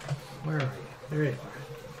 Where are you? There you are.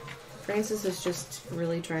 Francis is just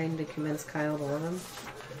really trying to convince Kyle to love him.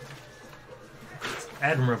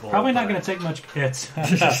 Admirable. Probably not going to take much. It's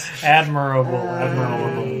admirable.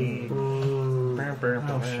 Admirable.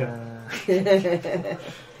 Oh, shit. Where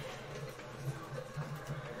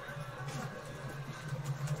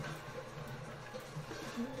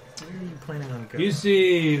are you planning on going? You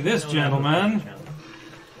see this gentleman.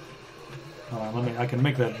 Hold on, I can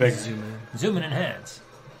make that bigger. Zoom in and hands.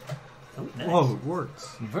 Oh, nice. Whoa, it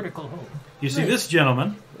works. Vertical hold. You see this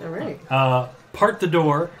gentleman All right. part the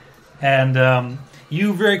door, and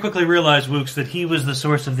you very quickly realize, Wooks, that he was the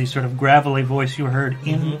source of the sort of gravelly voice you heard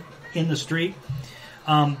in the street.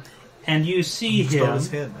 And you see Start him his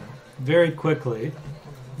head now. very quickly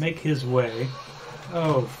make his way.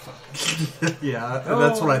 Oh, fuck. Yeah,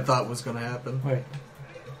 that's what I thought was going to happen. Wait.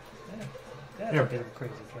 That's There. a bit of a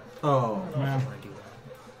crazy joke. Oh, I don't Well. want to do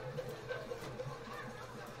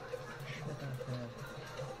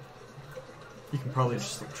you can probably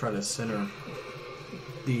just try to center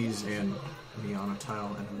these and me on a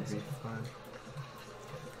tile and it would be fine.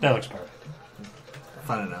 That looks perfect.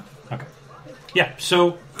 Fine enough. Okay. Yeah,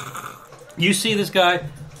 so you see this guy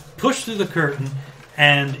push through the curtain,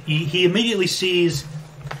 and he immediately sees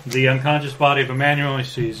the unconscious body of Emanuel. He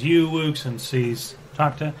sees you, Wooks, and sees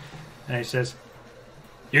Takde, and he says,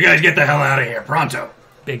 "You guys get the hell out of here, pronto!"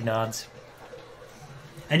 that. Big nods.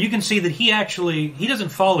 And you can see that he doesn't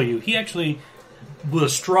follow you. He actually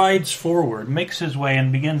strides forward, makes his way,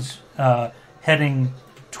 and begins heading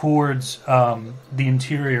towards the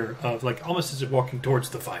interior of, like, almost as if walking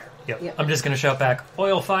towards the fire. Yep. Yep. I'm just going to shout back,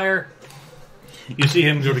 oil fire. You see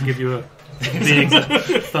him sort of give you a big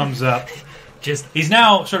thumbs up. Just He's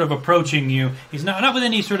now sort of approaching you. He's not with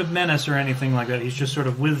any sort of menace or anything like that. He's just sort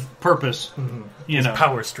of with purpose. You know,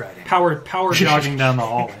 power striding. power jogging down the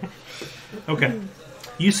hallway. Okay.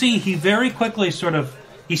 You see, he very quickly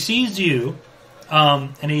he sees you,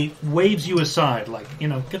 and he waves you aside, like,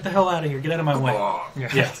 get the hell out of here, get out of my way.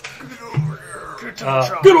 Yeah.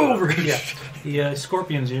 Get over here. Yeah. He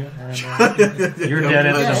scorpions you, and you're dead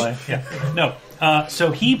instantly. Yeah. No.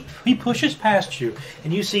 So he pushes past you,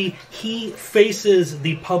 and you see he faces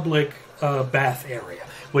the public bath area,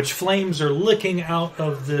 which flames are licking out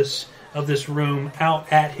of this room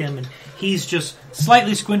out at him, and he's just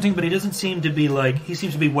slightly squinting, but he doesn't seem to be he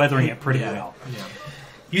seems to be weathering it pretty well. Yeah.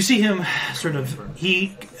 You see him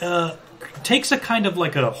he takes a kind of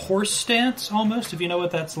like a horse stance almost, if you know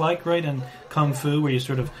what that's like, right? In Kung Fu, where you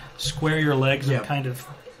sort of square your legs and kind of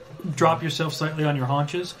drop yourself slightly on your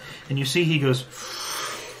haunches. And you see he goes,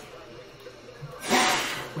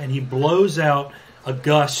 and he blows out a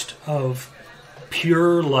gust of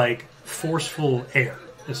pure, like, forceful air,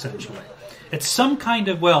 essentially. It's some kind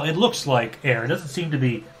of, well, it looks like air. It doesn't seem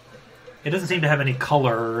to have any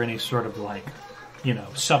color or any sort of, like,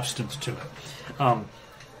 substance to it.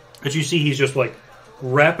 But you see he's just, like,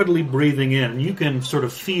 rapidly breathing in. You can sort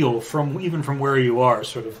of feel, even from where you are,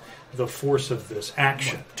 sort of the force of this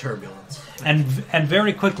action. Like turbulence. And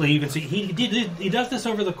very quickly, you can see he does this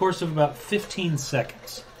over the course of about 15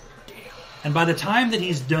 seconds. And by the time that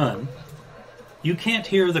he's done, you can't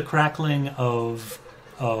hear the crackling of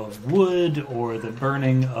wood or the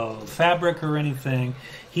burning of fabric or anything.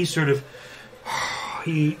 He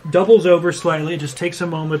doubles over slightly, just takes a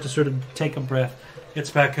moment to sort of take a breath, gets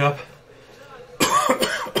back up,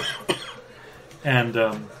 and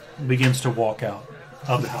begins to walk out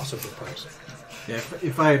of the House of Repose. Yeah,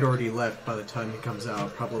 if I had already left by the time he comes out,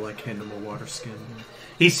 I'd probably like hand him a water skin.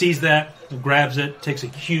 He sees that, grabs it, takes a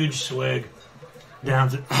huge swig,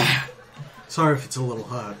 downs it. Sorry if it's a little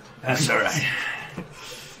hot. That's all right.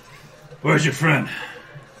 Where's your friend?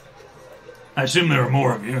 I assume there are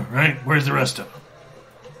more of you, right? Where's the rest of them?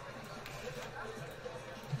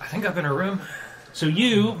 I think up in her room. So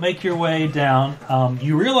you make your way down.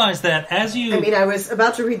 You realize that as you... I mean, I was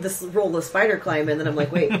about to read this roll the spider climb, and then I'm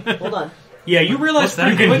like, wait, hold on. Yeah, you realize What's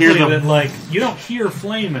that? pretty You can quickly hear them. that, like, you don't hear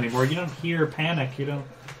flame anymore. You don't hear panic. You don't...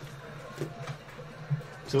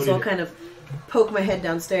 So what do So you I'll do? kind of poke my head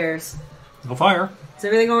downstairs. No fire. Is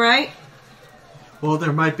everything all right? Well,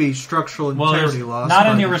 there might be structural Well, there's integrity loss. not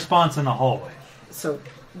but any response in the hallway. So,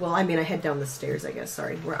 well, I mean, I head down the stairs, I guess.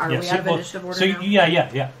 Sorry. Are Yeah, we so- out of well, initiative order so now?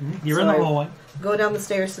 yeah. Mhm. You're in So the I- hallway. Go down the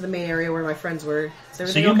stairs to the main area where my friends were. Is So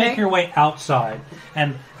everything you okay? make your way outside,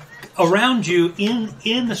 and around you,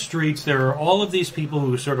 in the streets, there are all of these people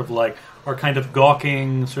who sort of like are kind of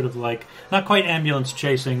gawking, sort of like not quite ambulance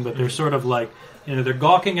chasing, but they're sort of like they're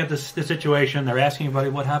gawking at the situation. They're asking everybody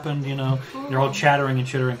what happened. They're all chattering and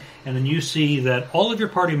chittering, and then you see that all of your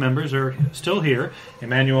party members are still here.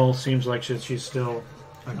 Emanuel seems like she's still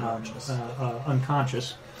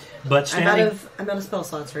unconscious. But I'm out of spell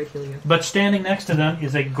slots right heal you. But standing next to them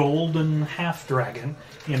is a golden half-dragon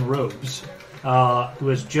in robes, who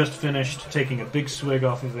has just finished taking a big swig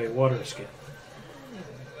off of a water skin.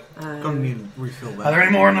 Gonna need to refill that. Are there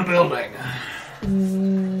any more in the building?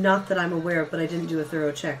 Not that I'm aware of, but I didn't do a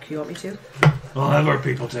thorough check. You want me to? We'll have our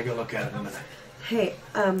people take a look at it in a minute. Hey,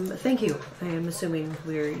 thank you. I am assuming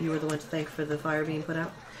you were the one to thank for the fire being put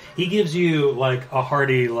out. He gives you like a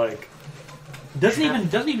hearty doesn't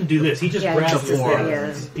even do this. He just grabs just the forearm.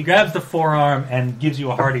 yeah. He grabs the forearm and gives you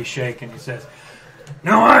a hearty shake, and he says,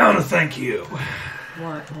 "Now I ought to thank you.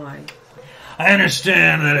 Why? I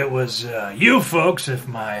understand that it was you folks, if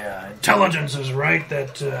my intelligence is right,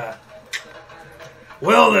 that had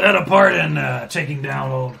a part in taking down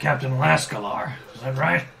old Captain Lascalar. Is that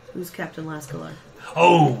right? Who's Captain Lascalar?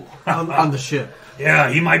 Oh, on the ship. yeah,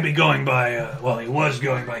 he might be going by, he was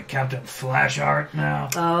going by Captain Flashheart now.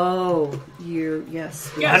 Oh, yes.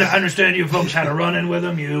 I understand you folks had a run-in with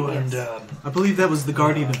him, Yes. and... I believe that was the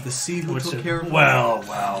Guardian of the Sea who took care of him.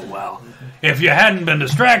 Well. If you hadn't been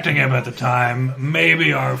distracting him at the time,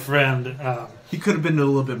 maybe our friend... He could have been a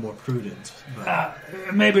little bit more prudent. But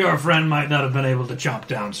maybe our friend might not have been able to chomp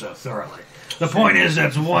down so thoroughly. The point is,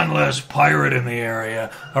 that's one less pirate in the area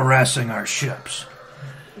harassing our ships.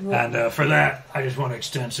 And for that, I just want to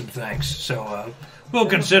extend some thanks. So we'll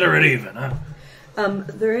consider it even, huh?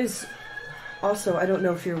 There is also, I don't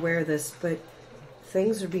know if you're aware of this, but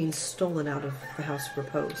things are being stolen out of the House of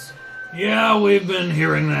Repose. Yeah, we've been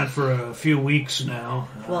hearing that for a few weeks now.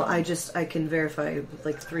 Well, I can verify,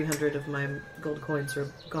 like 300 of my gold coins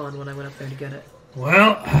are gone when I went up there to get it.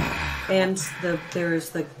 Well... And there's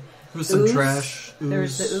there was some ooze. trash.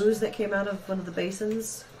 There's the ooze that came out of one of the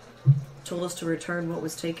basins. Told us to return what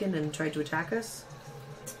was taken and tried to attack us.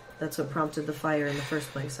 That's what prompted the fire in the first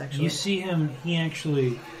place, actually. You see him,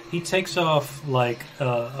 he takes off like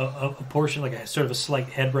a portion, like a sort of a slight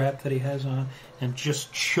head wrap that he has on, and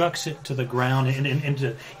just chucks it to the ground and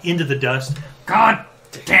into the dust. God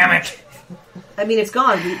damn it! I mean, it's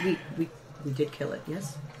gone. We did kill it,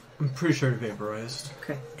 yes? I'm pretty sure it vaporized.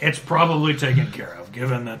 Okay. It's probably taken care of,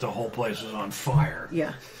 given that the whole place is on fire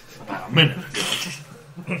Yeah. about a minute ago.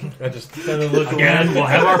 I just kind of look Again, we'll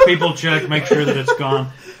have our people check, make sure that it's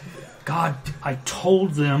gone. God, I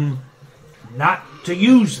told them not to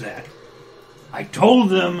use that. I told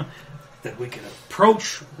them that we could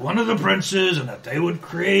approach one of the princes and that they would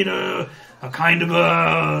create a kind of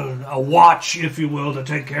a watch, if you will, to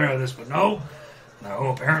take care of this. But no,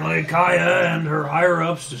 apparently Kaya and her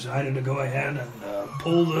higher-ups decided to go ahead and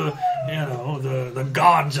pull the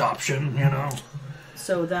gods option,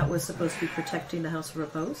 So that was supposed to be protecting the House of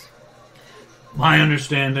Repose? My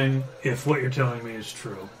understanding, if what you're telling me is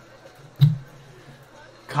true,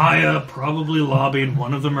 Kaya probably lobbied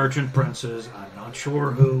one of the merchant princes, I'm not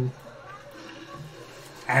sure who,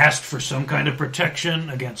 asked for some kind of protection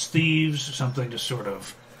against thieves, something to sort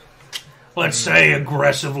of, let's say,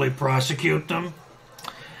 aggressively prosecute them.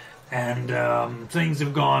 And things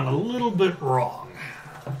have gone a little bit wrong.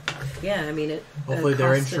 Yeah, I mean it. Hopefully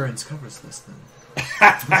their costed- insurance covers this then.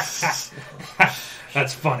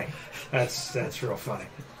 That's funny. That's real funny.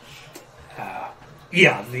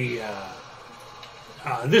 Yeah,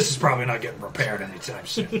 this is probably not getting repaired anytime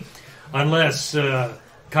soon, unless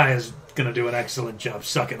Kaya's going to do an excellent job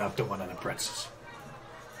sucking up to one of the princes.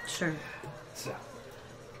 Sure. So.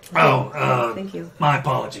 Thank you. My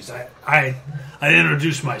apologies. I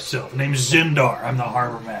introduced myself. Name's Zindar. I'm the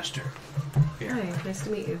harbor master. Here. Hi, nice to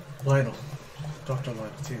meet you. Lyonel. Dr.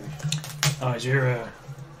 Lyonel Tealeaf. Oh, is your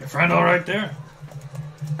friend all right there?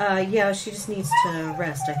 Yeah, she just needs to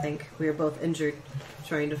rest, I think. We were both injured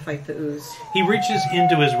trying to fight the ooze. He reaches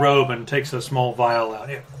into his robe and takes a small vial out.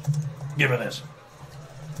 Here, give her this.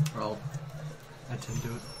 I'll attend to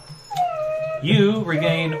it. You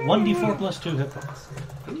regain 1d4 plus 2 hit points.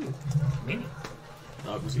 Ooh, mini.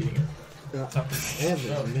 Dog was eating it.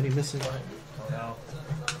 There's many missing. Oh no.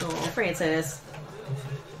 Oh, Francis.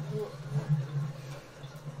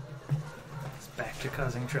 It's back to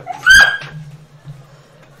causing trouble.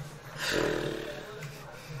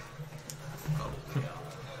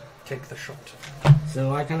 Take the shot.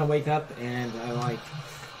 So I kind of wake up and I like.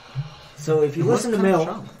 So if you What listen to kind of Mill,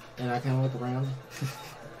 trauma? and I kind of look around.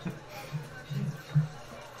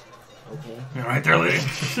 Okay. You all right there, lady?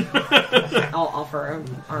 I'll offer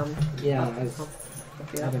an arm. Yeah, I'll I was help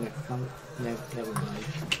you I'm out. gonna come. Never mind.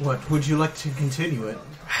 What? Would you like to continue it?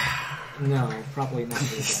 No, probably not. Do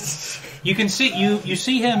that. You can see you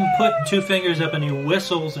see him put 2 fingers up and he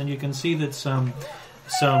whistles, and you can see that some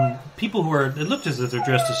people who are, it looked as if they're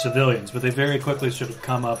dressed as civilians, but they very quickly sort of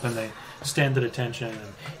come up and they stand at attention,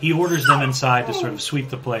 and he orders them inside to sort of sweep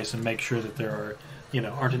the place and make sure that there are,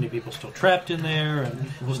 aren't any people still trapped in there,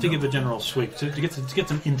 and just to give a general sweep to get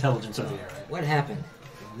some intelligence of the area. What happened?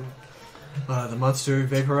 The monster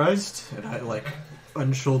vaporized, and I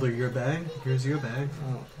unshoulder your bag. Here's your bag.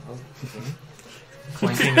 Oh, okay.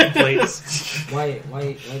 Clanking plates. Why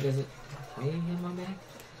does it? Why are you in my bag?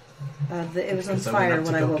 It was on Because I fire went up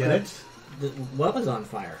when to I go woke get up. it. What was on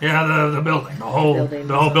fire? Yeah, the building, the whole Building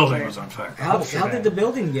building, was on fire. was on fire. How did the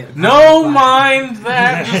building get? No fire? mind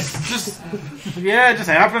that. just yeah, it just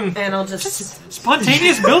happened. And I'll just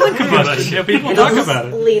Spontaneous building combustion. People and talk I'll just about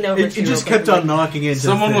it. lean over It to you just real kept quick, on knocking into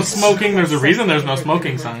Someone was things. smoking. There's a reason there's no Something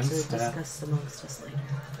smoking we'd like signs. to discuss amongst us later.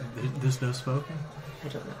 There's no smoking? I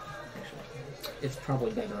don't know, actually. It's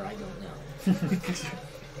probably better. I don't know.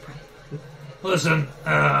 Listen,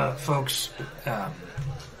 folks,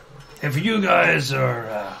 if you guys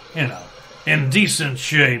are, in decent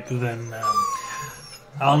shape, then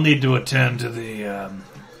I'll need to attend to the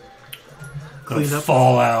Clean up?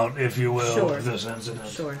 fallout, if you will, Sure. of this incident.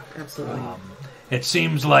 Sure, absolutely. It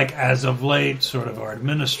seems like, as of late, sort of our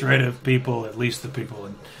administrative people, at least the people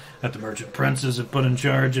at the Merchant Princes have put in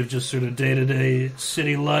charge of just sort of day-to-day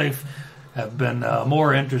city life, have been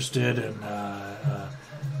more interested in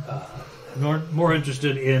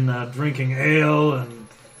drinking ale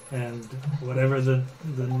and whatever the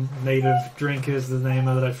native drink is, the name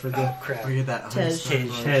of it, I forget. Oh, crap. Or you that Tej.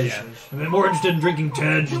 Tej. Yeah. I've been more interested in drinking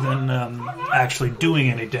Tej than actually doing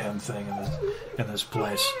any damn thing in this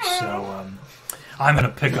place. So I'm going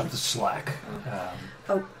to pick up the slack.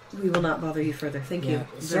 Oh, we will not bother you further. Thank you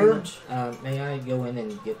very Sir, much. may I go in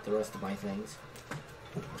and get the rest of my things?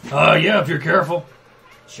 Yeah, if you're careful.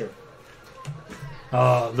 Sure.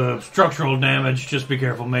 The structural damage, just be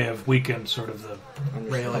careful, may have weakened sort of the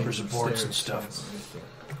Railings, upper supports and stairs, stuff.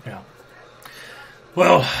 Yeah.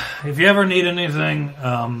 Well, if you ever need anything,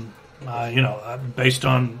 based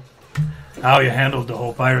on how you handled the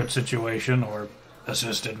whole pirate situation, or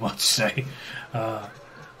assisted, let's say,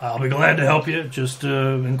 I'll be glad to help you. Just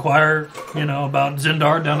inquire, about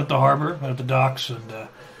Zindar down at the harbor, at the docks, and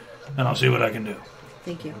I'll see what I can do.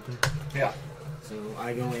 Thank you. Yeah. So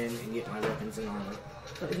I go in and get my weapons and armor.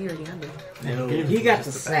 But he already had it. No, he got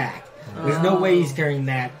the sack. There's no way he's carrying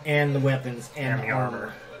that and the weapons and the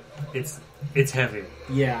armor. It's heavy,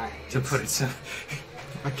 Yeah. to put it so.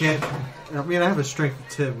 I can't. I mean, I have a strength of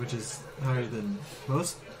 10, which is higher than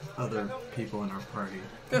most other people in our party.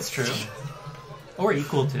 That's true. Or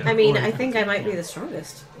equal to. I mean, I think I might be the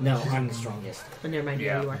strongest. No, I'm the strongest. But never mind,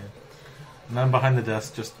 Yeah. you are. And I'm behind the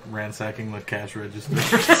desk, just ransacking the cash register.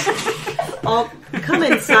 I'll come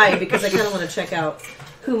inside because I kind of want to check out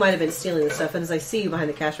who might have been stealing the stuff. And as I see you behind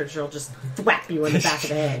the cash register, I'll just thwap you in the back of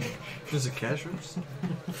the head. There's a cash register?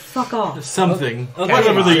 Fuck off. Something. Okay,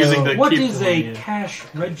 Whatever they're so using to What keep is the a money in. cash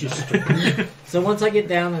register? So once I get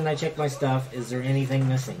down and I check my stuff, is there anything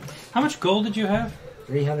missing? How much gold did you have?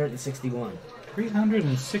 361.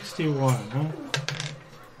 361, huh?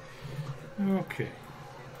 Okay.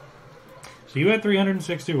 So you had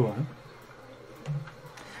 361.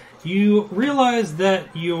 You realize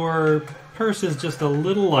that your purse is just a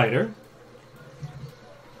little lighter.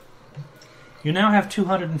 You now have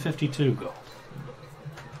 252 gold.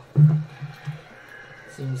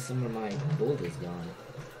 Seems some of my gold is gone.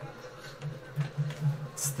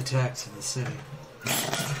 It's the tax of the city.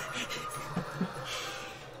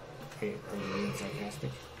 Okay, are you being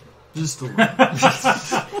sarcastic? Just a little.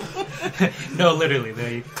 No, literally,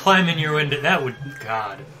 they climb in your window. That would,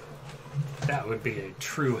 God, that would be a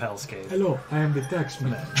true hellscape. Hello, I am the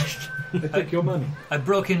taxman. I take your money. I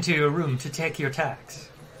broke into your room to take your tax.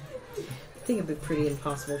 I think it'd be pretty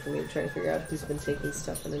impossible for me to try to figure out who's been taking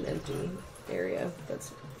stuff in an empty area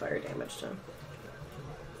that's fire damaged.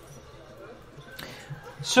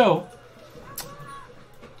 So,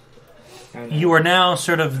 Kinda. you are now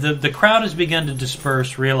sort of... The crowd has begun to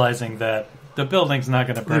disperse, realizing that the building's not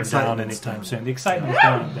going to burn down excitement's anytime down. soon. The excitement's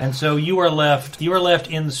gone. And so you are left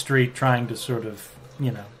in the street trying to sort of,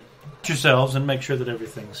 get yourselves and make sure that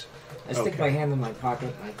everything's... I stick Okay. my hand in my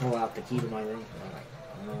pocket and I pull out the key to my room. And I'm like,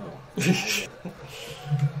 oh.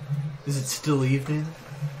 Is it still evening?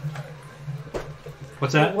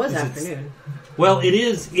 What's It that? was Is it- afternoon. Well, it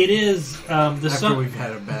is. The After sun. we've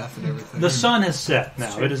had a bath and everything. The sun has set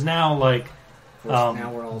now. It is now like. Of course, now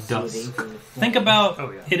we're all dusk. soothing from the Think flame. about.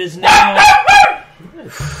 Oh, yeah. It is now.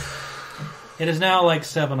 It is now like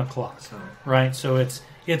 7 o'clock, So, right? So it's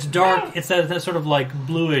dark. It's that sort of like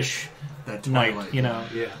bluish that night, twilight. Yeah.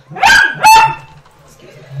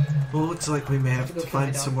 Well, it looks like we may have to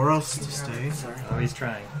find somewhere else to stay. Sorry. Oh, he's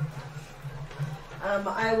trying.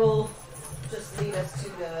 I will just lead us to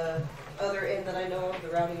the other inn that I know of, the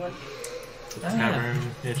rowdy one.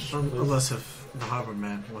 Tavern-ish. Unless if the harbor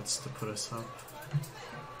man wants to put us up.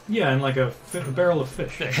 Yeah, and like a barrel of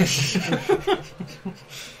fish.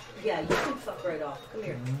 Yeah, you can fuck right off. Come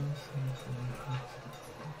here.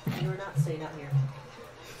 You're not staying out here.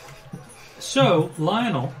 So,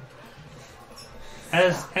 Lyonel,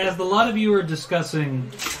 as the lot of you are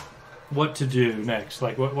discussing what to do next,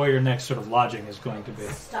 like what your next sort of lodging is going to be,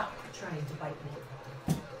 Stop trying to bite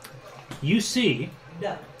me. you see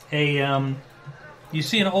No. you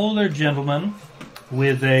see an older gentleman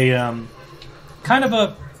with a kind of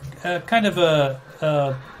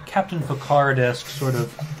a Captain Picard-esque sort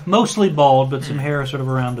of, mostly bald, but some hair sort of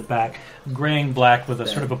around the back, graying black with a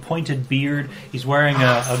sort of a pointed beard. He's wearing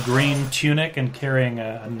a green tunic and carrying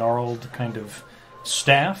a gnarled kind of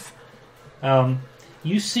staff.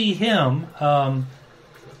 You see him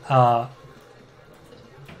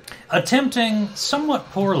attempting somewhat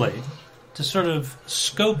poorly to sort of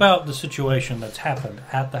scope out the situation that's happened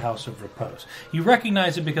at the House of Repose. You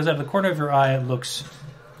recognize it because out of the corner of your eye it looks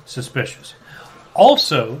suspicious.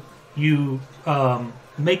 Also, you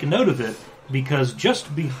make a note of it because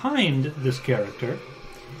just behind this character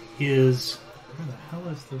is... Where the hell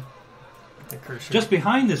is the... The cursor. Just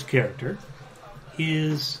behind this character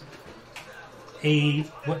is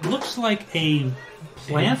what looks like a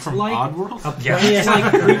plant-like... Oddworld? A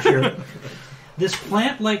plant-like creature. This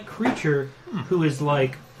plant-like creature who is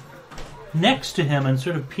like next to him and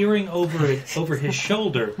sort of peering over his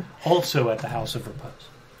shoulder, also at the House of Repose.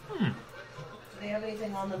 Do they have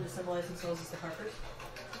anything on them to symbolize themselves as the Harpers?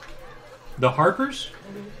 The Harpers?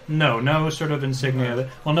 No sort of insignia.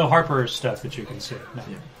 Well, no Harper stuff that you can see. No.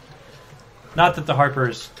 Yeah. Not that the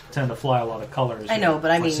Harpers tend to fly a lot of colors. I know,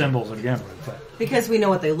 but I or mean- symbols to begin with. But Because we know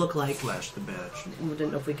what they look like. Flash the badge. We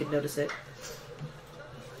didn't know if we could notice it.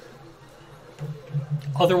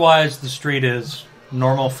 otherwise, the street is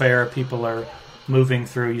normal fare. People are moving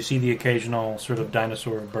through. You see the occasional sort of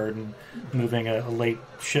dinosaur of burden moving a late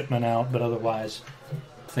shipment out, but otherwise,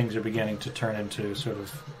 things are beginning to turn into sort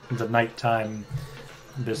of the nighttime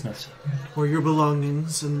business. Were your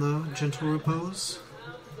belongings in the gentle repose?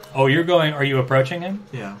 Oh, you're going... Are you approaching him?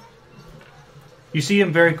 Yeah. You see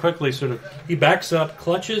him very quickly sort of... He backs up,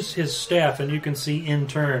 clutches his staff, and you can see in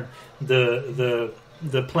turn the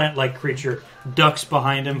plant-like creature ducks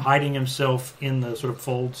behind him, hiding himself in the sort of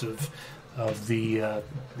folds of the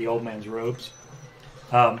old man's robes.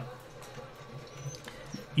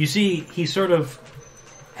 You see, he sort of...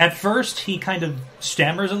 At first, he kind of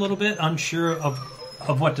stammers a little bit, unsure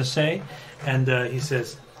of what to say, and he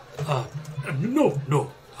says,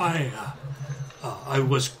 "No, I I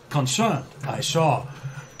was concerned. I saw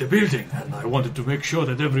the building, and I wanted to make sure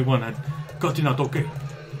that everyone had gotten out okay.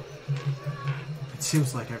 It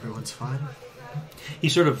seems like everyone's fine. He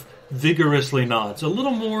sort of vigorously nods, a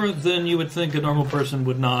little more than you would think a normal person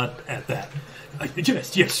would nod at that.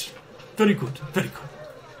 Yes. Very good, very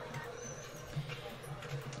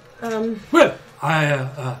good. Well,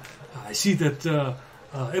 I see that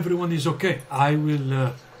everyone is okay. I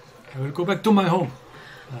will go back to my home.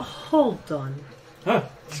 Hold on.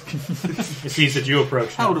 He sees that you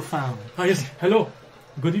approach. Out of found. Yes, hello.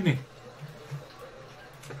 Good evening.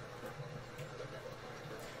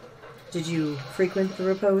 Did you frequent the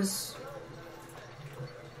repose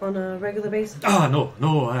on a regular basis?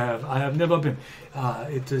 No, I have never been.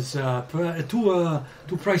 It is too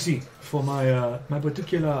pricey for my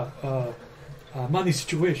particular money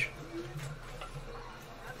situation.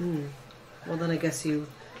 Well, then I guess you...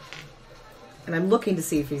 And I'm looking to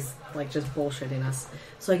see if he's, like, just bullshitting us.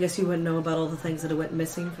 So I guess you wouldn't know about all the things that went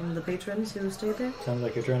missing from the patrons who stayed there? Sounds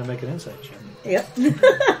like you're trying to make an insight check. Yep.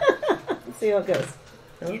 Let's see how it goes.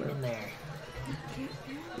 Get in there.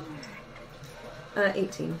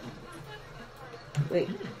 18. Wait.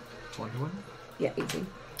 21? Yeah, 18.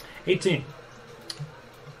 18.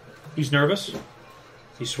 He's nervous.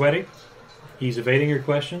 He's sweaty. He's evading your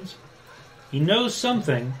questions. He knows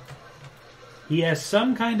something. He has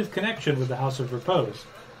some kind of connection with the House of Repose.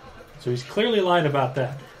 So he's clearly lied about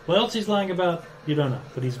that. What else he's lying about, you don't know.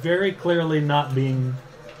 But he's very clearly not being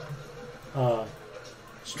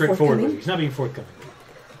straightforward with you. He's not being forthcoming.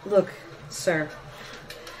 Look, sir.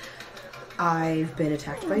 I've been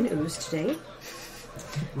attacked by an ooze today.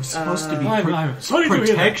 We're supposed to be I'm sorry to hear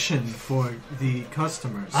that. protection for the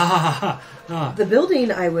customers. The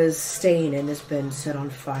building I was staying in has been set on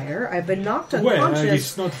fire. I've been knocked Well, unconscious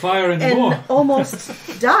it's not fire anymore. and almost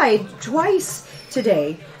died twice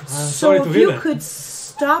today. sorry So to if hear you that. could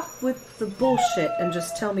stop with the bullshit and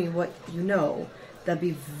just tell me what you know, that'd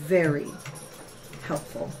be very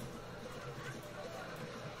helpful.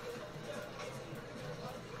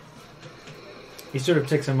 He sort of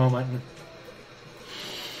takes a moment and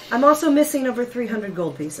I'm also missing over 300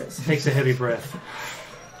 gold pieces. takes a heavy breath.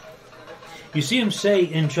 You see him say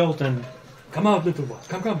in Cholton, "Come out, little one.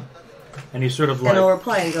 Come. And he's sort of And I'll like...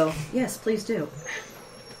 reply and go, yes, please do.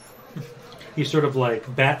 He sort of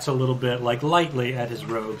like bats a little bit, like lightly at his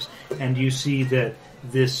robes. And you see that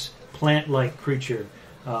this plant-like creature,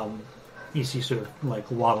 you see sort of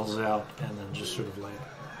like waddles out and then just sort of like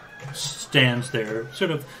stands there,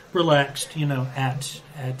 sort of relaxed,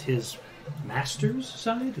 at his master's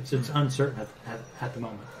side. It's uncertain at the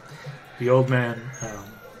moment. The old man...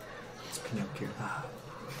 It's Pinocchio.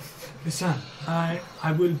 Listen, I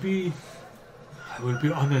will be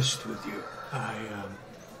honest with you.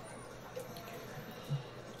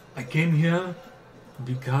 I came here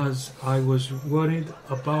because I was worried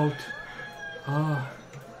about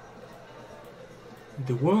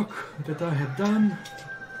the work that I had done,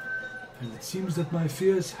 and it seems that my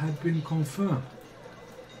fears had been confirmed.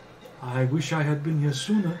 I wish I had been here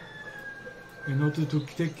sooner in order to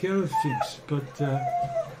take care of things, but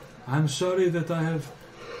I'm sorry that I have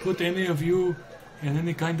put any of you in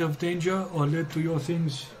any kind of danger or led to your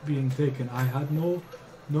things being taken. I had no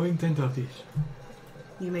intent of this.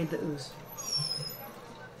 You made the ooze.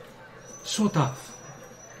 Sort of.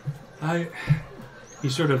 He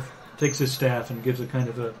sort of takes his staff and gives a kind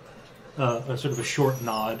of a sort of a short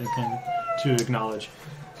nod and kind of to acknowledge.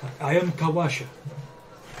 I am Kawasha.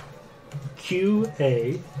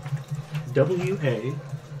 Qawasha.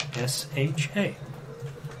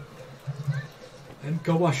 I'm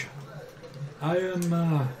Kawasha. I am,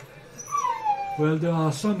 there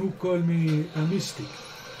are some who call me a mystic.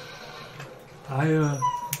 I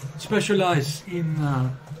specialize in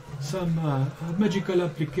some magical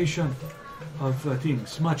application of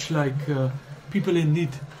things, much like people in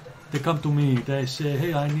need. They come to me, they say,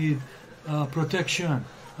 hey, I need protection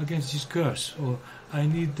against this curse, or I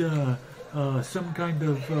need some kind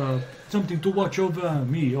of something to watch over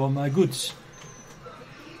me or my goods.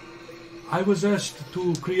 I was asked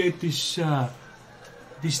to create this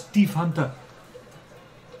thief hunter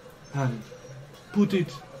and put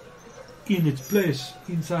it in its place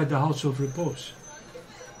inside the House of Repose.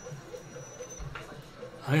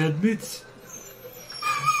 I admit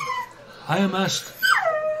I am asked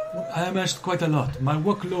quite a lot. My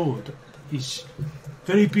workload is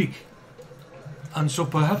very big, and so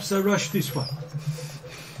perhaps I rushed this one.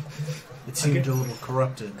 It seemed a little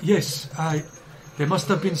corrupted. Yes, there must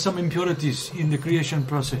have been some impurities in the creation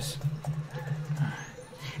process.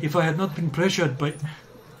 If I had not been pressured by...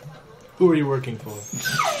 Who are you working for?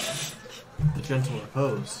 The gentle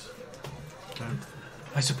repose.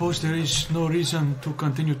 I suppose there is no reason to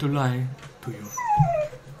continue to lie to you.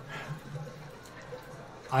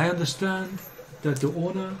 I understand that the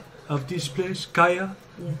owner of this place, Kaya,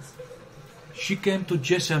 Yes. she came to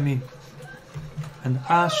Jessamine and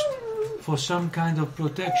asked for some kind of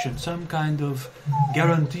protection, some kind of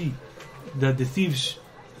guarantee that the thieves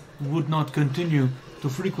would not continue to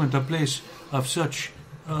frequent a place of such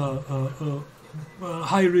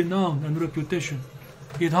high renown and reputation.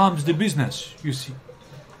 It harms the business, you see.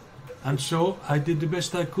 And so I did the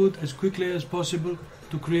best I could as quickly as possible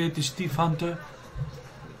to create this thief hunter.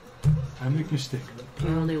 I make mistake. Do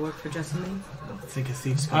you only work for Jessamine? I don't think a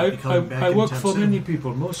thief's going to be coming back I work anytime for soon. many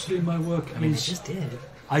people. Mostly my work I mean, I is just did.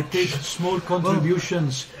 I take small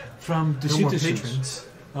contributions from the No more citizens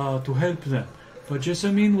patrons. to help them. But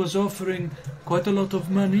Jessamine was offering quite a lot of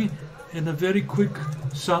money in a very quick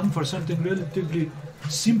sum for something relatively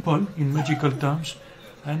simple in magical terms,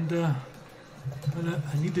 and I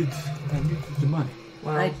needed the money.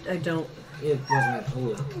 Well, I don't. it wasn't a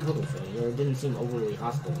total failure. It didn't seem overly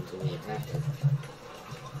hostile until we attacked it.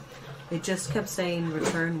 It just kept saying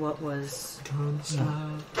return what was.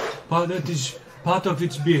 But that is part of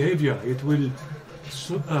its behavior. It will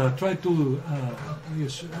try to,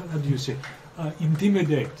 how do you say,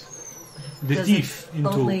 intimidate the Does thief it into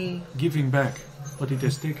only- giving back what it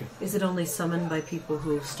has taken. Is it only summoned by people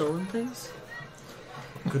who've stolen things?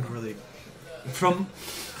 Couldn't really. From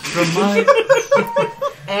my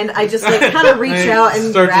And I just like kind of reach out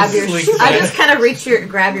and start to grab your. slink I back. just kind of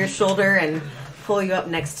grab your shoulder and pull you up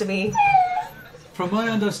next to me. from my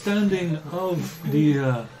understanding of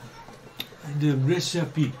the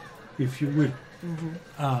recipe, if you will,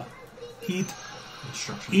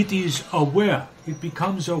 it is aware. It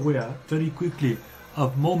becomes aware very quickly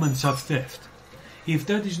of moments of theft. If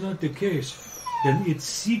that is not the case, then it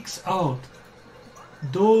seeks out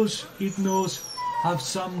those it knows have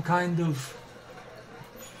some kind of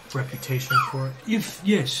Reputation for it.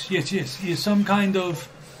 yes, some kind of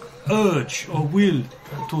urge or will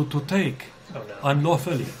to take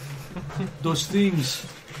unlawfully. Those things,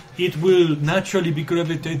 it will naturally be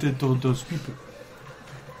gravitated to those people.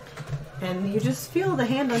 And you just feel the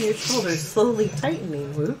hand on your shoulder slowly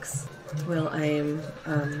tightening, Wooks. Well, I'm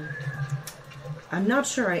not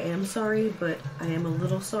sure I am sorry, but I am a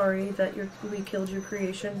little sorry that we killed your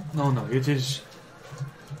creation. No, it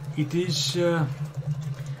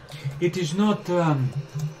is not,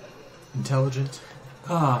 Intelligent.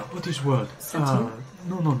 what is word? Sentient?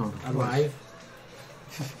 No. Alive?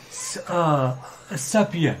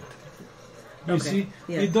 Sapient. You Okay, see,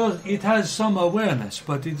 yeah. it has some awareness,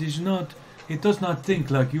 but it does not think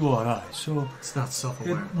like you or I. So It's not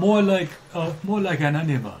self-aware. more like an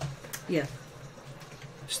animal. Yeah.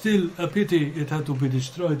 Still, a pity it had to be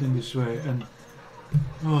destroyed in this way, and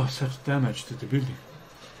such damage to the building.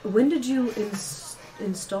 When did you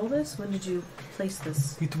install this? When did you place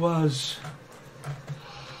this? It was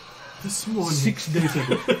This morning. 6 days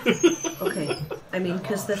ago. Okay. I mean,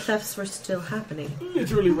 because the thefts were still happening.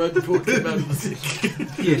 Literally right before it came out of the city.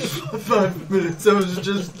 Yes, 5 minutes. I was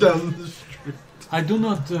just down the street. I do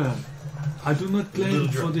not claim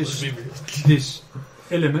for this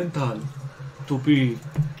elemental to be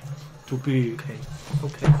Okay.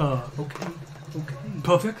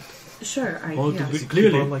 perfect. Sure. Or to Yeah. be Keep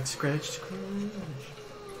clearly. on like scratched.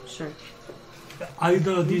 Sure.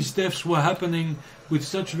 Either these thefts were happening with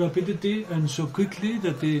such rapidity and so quickly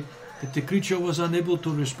that the creature was unable to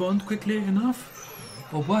respond quickly enough,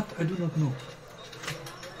 or what, I do not know.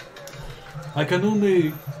 I can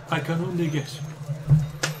only guess.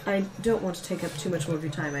 I don't want to take up too much more of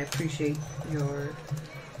your time. I appreciate your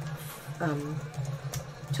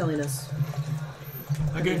telling us.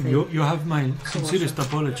 Again, everything. you have my sincerest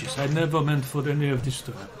apologies. I never meant for any of this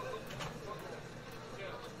to happen.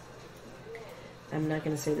 I'm not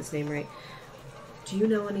going to say this name right. Do you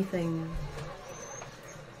know anything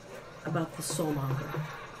about the Soulmonger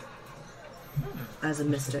as a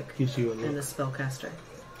mystic Gives you a and a look. spellcaster?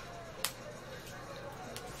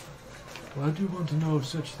 Why do you want to know of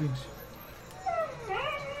such things?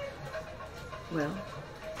 Well,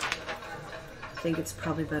 I think it's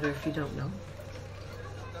probably better if you don't know.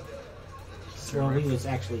 Well, he was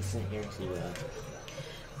actually sent here to,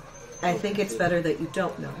 I think it's better that you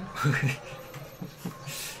don't know,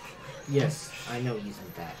 yes, I know he's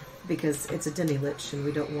in that. because it's a demi-lich and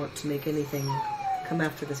we don't want to make anything come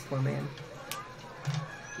after this poor man.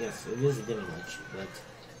 Yes, it is a demi-lich, but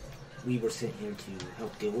we were sent here to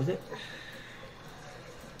help deal with it.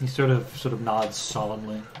 He sort of nods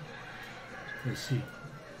solemnly. I see.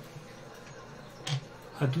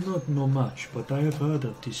 I do not know much, but I have heard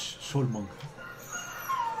of this soulmonger.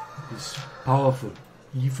 this powerful,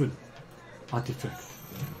 evil artifact.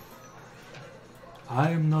 I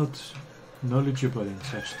am not knowledgeable in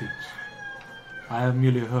such things. I have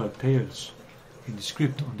merely heard tales in the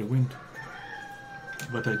script on the window.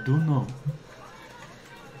 But I do know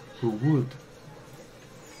who would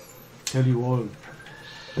tell you all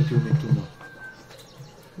that you need to know.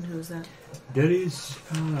 And who's that? There is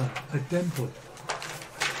a temple.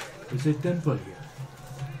 There's a temple here.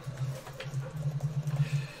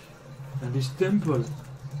 And this temple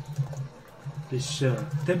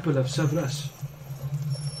of Savras,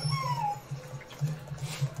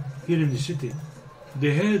 here in the city,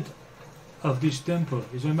 the head of this temple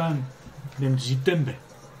is a man named Zitembe.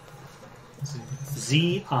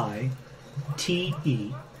 Zitembe.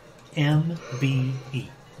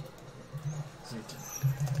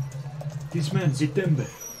 This man, Zitembe.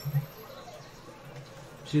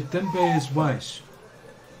 Zitembe is wise,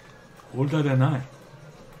 older than I,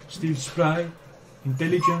 still spry,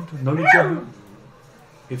 intelligent, knowledgeable.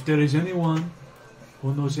 If there is anyone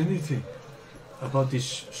who knows anything about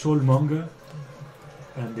this soulmonger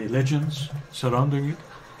and the legends surrounding it,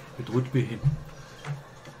 it would be him.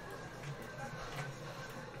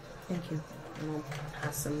 Thank you. And I'll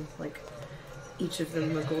pass them, like, each of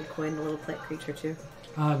them a gold coin, and a little plant creature too.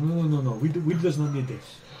 No. We does not need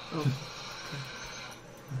this. Oh.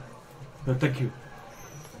 No, thank you.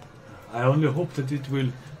 I only hope that it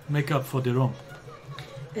will make up for the wrong.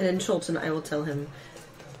 And in Cholton, I will tell him,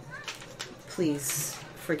 please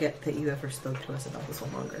forget that you ever spoke to us about this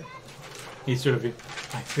one longer. He sort of,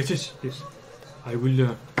 yes. I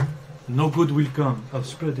will, no good will come of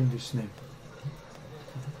spreading this name.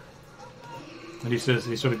 And he says,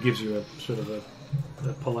 he sort of gives you a sort of a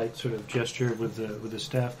polite sort of gesture with the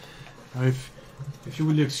staff. If you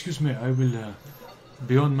will excuse me, I will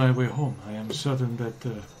be on my way home. I am certain that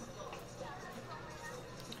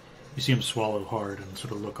you see him swallow hard and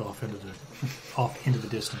sort of look off into the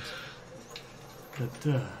distance.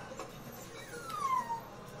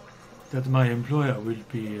 That my employer will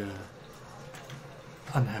be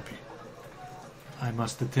unhappy. I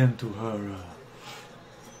must attend to her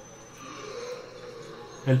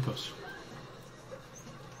helpers.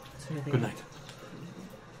 Good night.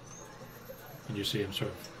 And you see him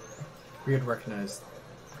sort of We had recognized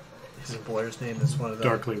his employer's name as one of the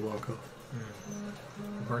darkly walk off.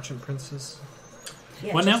 merchant princes.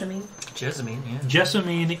 Yeah, What now? Jessamine. Jessamine, yeah.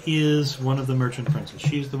 Jessamine is one of the merchant princes.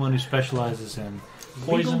 She's the one who specializes in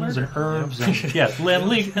poisons and herbs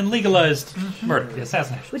and legalized murder, the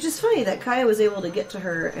assassination. Which is funny that Kaya was able to get to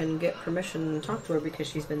her and get permission and talk to her because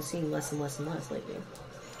she's been seen less and less and less lately.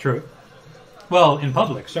 True. Well, in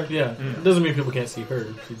public, certainly. Yeah, it doesn't mean people can't see her.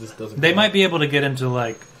 She just doesn't. They might be able to get into,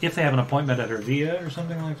 like, if they have an appointment at her villa or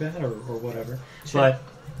something like that, or whatever. Sure. But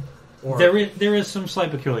Or, there is some slight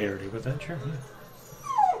peculiarity with that, sure.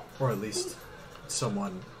 Yeah. or at least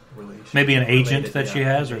someone related. Maybe an agent related, that yeah. she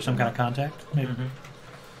has, or some kind of contact. Maybe.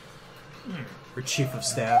 Or chief of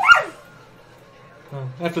staff. Well,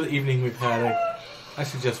 after the evening we've had, I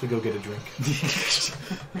suggest we go get a drink.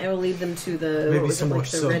 I will lead them to the Maybe what was it, some like more the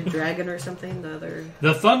soap. Red Dragon or something. The other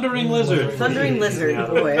The Thundering Lizard. Thundering Lizard. Yeah.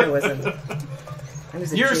 Boy, I wasn't. I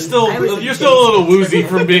was a You're James- still I was a little woozy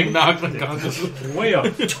from being knocked unconscious. Way up.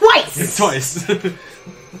 twice. Twice.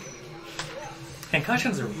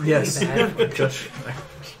 Concussions are really Yes. bad. Just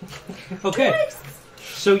Okay.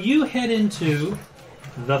 So you head into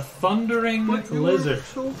the Thundering Lizard.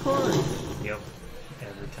 so fun. Yep.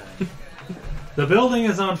 Every time. The building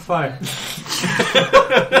is on fire.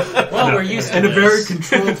 Well, we're used to In a this. very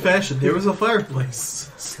controlled fashion. There was a fireplace.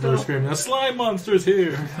 They were screaming, "A slime monster's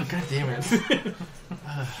here!" Oh, God damn it!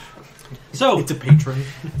 So It's a patron.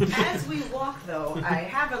 As we walk, though, I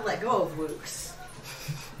haven't let go of Wooks.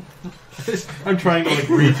 I'm trying to like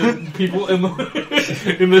reach at people in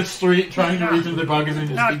the street, trying to reach in their pockets and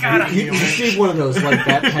just keep reaching You away. see one of those like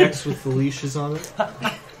backpacks with the leashes on it.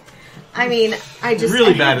 I mean, I just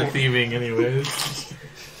Really I bad at haven't. thieving, anyways.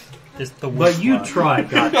 Just the but you worst tried,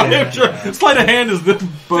 goddammit. Sleight of hand is the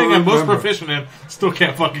thing I'm most remember- proficient in. Still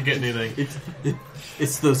can't fucking get anything.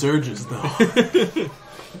 It's those urges, though.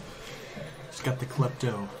 It's got the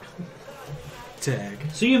klepto tag.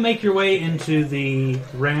 So you make your way into the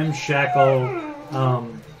ramshackle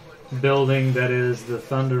building that is the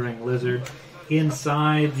Thundering Lizard.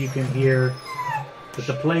 Inside, you can hear that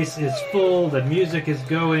the place is full, that music is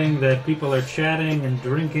going, that people are chatting and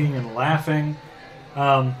drinking and laughing.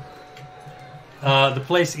 The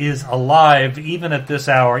place is alive, even at this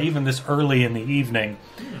hour, even this early in the evening.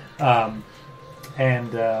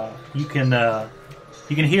 And you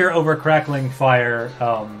can hear over crackling fire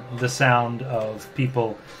the sound of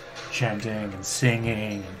people chanting and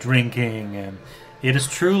singing and drinking, and it is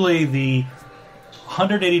truly the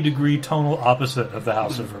 180-degree tonal opposite of the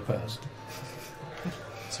House of Repose.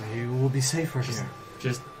 So you will be safer here.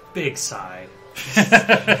 Just big sigh.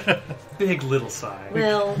 Big little sigh.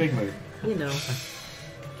 Well, Big move. you know.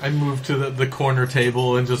 I move to the corner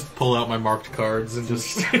table and just pull out my marked cards and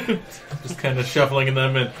just just kind of shuffling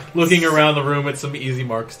them and looking around the room at some easy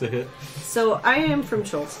marks to hit. So I am from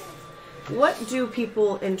Cholt. What do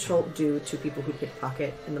people in Cholt do to people who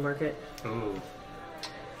pickpocket in the market? Ooh.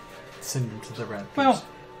 Send them to the rat. Well,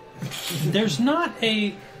 there's not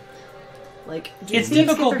a... Like, do It's thieves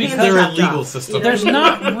difficult get their because hands they're a chopped legal off? system. You know There's what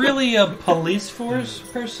I mean? not really a police force,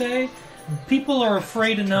 per se. People are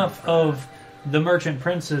afraid enough of the merchant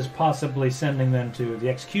princes possibly sending them to the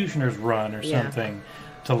executioner's run or Yeah. something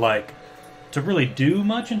to really do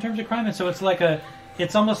much in terms of crime. And so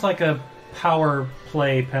it's almost like a power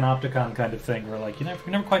play panopticon kind of thing where like you're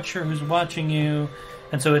never quite sure who's watching you.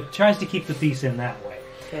 And so it tries to keep the peace in that way.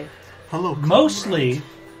 Okay. Hello. Mostly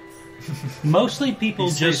people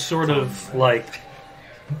just sort of like...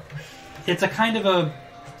 It's a kind of a...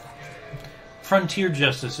 Frontier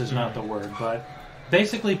justice is not the word, but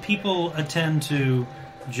basically people attend to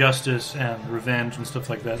justice and revenge and stuff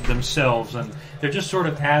like that themselves, and they're just sort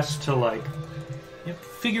of asked to like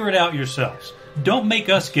figure it out yourselves. Don't make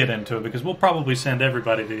us get into it because we'll probably send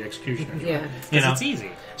everybody to the executioner. Yeah. Because it's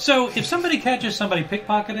easy. So if somebody catches somebody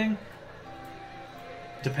pickpocketing,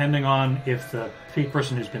 depending on if the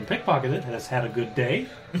person who's been pickpocketed has had a good day,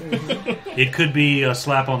 it could be a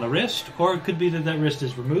slap on the wrist, or it could be that wrist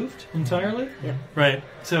is removed entirely. Yep. Right.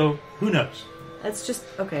 So who knows? That's just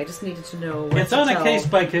okay. I just needed to know. What It's to on a tell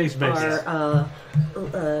case-by-case basis. Our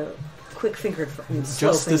quick-fingered, Justice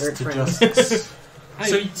slow-fingered to friends. justice.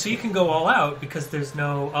 So you can go all out because there's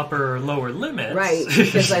no upper or lower limits. Right,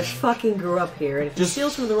 because I fucking grew up here, and if he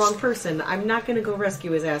steals from the wrong person, I'm not going to go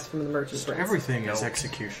rescue his ass from the merchant prince. Everything is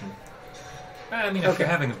execution. I mean, if you're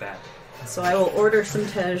having a bad. So I will order some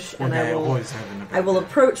tej, and I will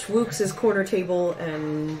approach Wooks' corner table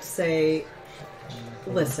and say,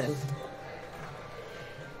 "Listen,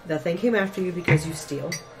 that thing came after you because you steal.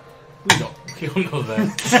 We don't know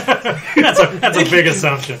that. That's a big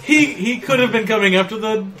assumption. He could have been coming after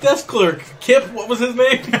the desk clerk. Kip, what was his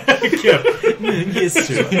name? Kip.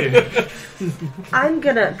 I'm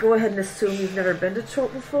gonna go ahead and assume you've never been to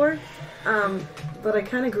Cholt before, but I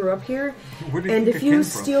kind of grew up here. Where did And you if get you Ken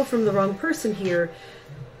steal from the wrong person here,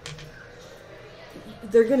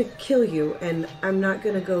 they're gonna kill you, and I'm not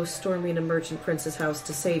gonna go storming a merchant prince's house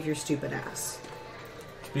to save your stupid ass.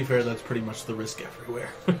 To be fair, that's pretty much the risk everywhere.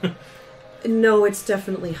 No, it's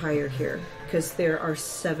definitely higher here, because there are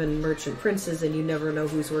 7 merchant princes, and you never know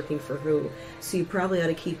who's working for who. So you probably ought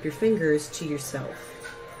to keep your fingers to yourself.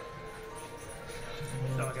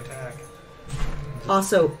 Dog attack.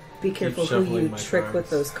 Also, be careful who shuffling you my trick cards. with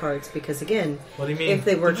those cards, because again, What do you mean? if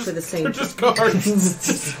they work for the same... They're just cards.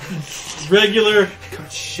 Just regular.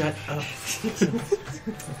 God, shut up.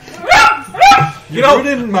 You know,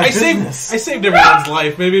 I saved everyone's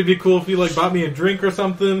life. Maybe it'd be cool if you like bought me a drink or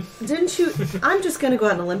something. Didn't you... I'm just going to go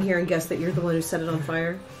out on a limb here and guess that you're the one who set it on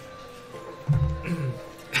fire.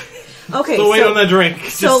 Okay, So wait on that drink.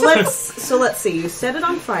 So let's see. You set it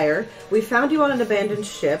on fire. We found you on an abandoned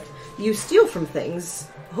ship. You steal from things.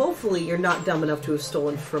 Hopefully you're not dumb enough to have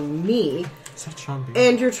stolen from me.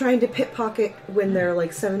 And you're trying to pickpocket when there are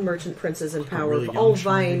like 7 merchant princes in power, Really all young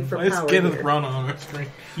vying for Let's power. get here. it run on our screen.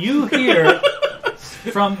 You hear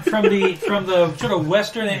from the sort of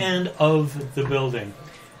western end of the building,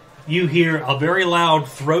 you hear a very loud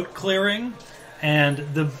throat clearing, and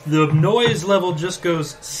the noise level just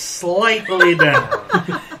goes slightly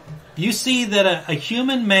down. You see that a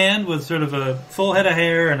human man with sort of a full head of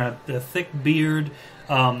hair and a thick beard,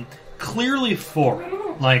 clearly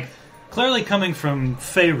foreign, like clearly coming from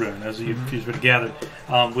Faerun, as you sort of gathered,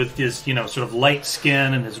 with his sort of light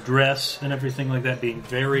skin and his dress and everything like that being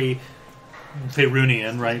very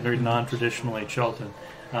Faerunian, right? Very non-traditionally Cholton.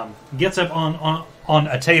 Gets up on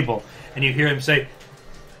a table, and you hear him say,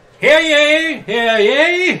 "Hear ye, hear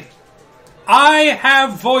ye! I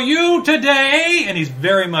have for you today," and he's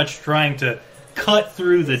very much trying to cut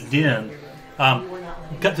through the din,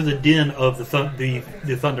 of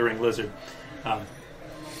the thundering lizard.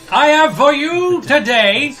 I have for you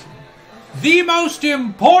today the most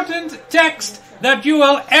important text that you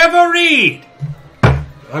will ever read.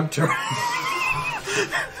 I'm turning.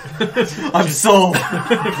 I'm sold.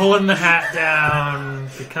 Pulling the hat down,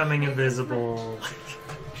 becoming invisible.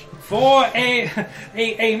 For a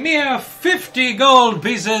mere 50 gold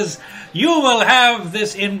pieces, you will have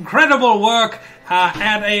this incredible work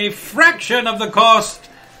at a fraction of the cost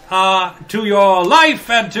to your life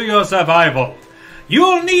and to your survival.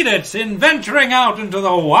 You'll need it in venturing out into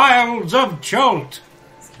the wilds of Cholt.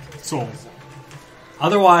 Souls.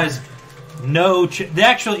 Otherwise,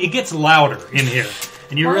 actually, it gets louder in here.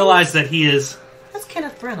 And you realize that he is... That's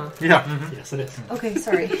Kenneth Branagh. Yeah. Yes, it is. Okay,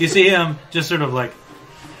 sorry. You see him just sort of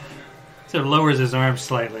lowers his arms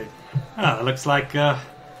slightly. It looks like...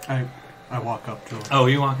 I walk up to him. Oh,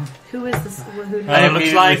 you want him? Who is this? Who It looks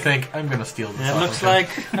immediately like... think I'm going to steal this. It off looks of him.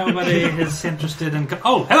 like nobody is interested in...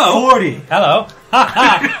 Oh, hello! 40. Hello.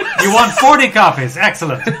 You want 40 copies.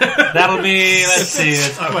 Excellent. That'll be, let's see,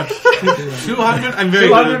 it's what? 200. I'm very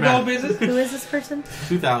good 200 at gold math. pieces? Who is this person?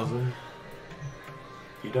 2,000.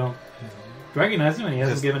 You don't recognize him, and he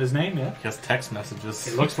hasn't Yes. given his name yet. He has text messages.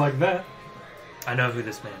 It looks like that. I know who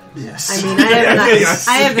this man is. Yes. I mean,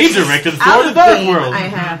 I have He directed out for the of Dark game, World. I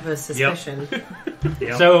have a suspicion.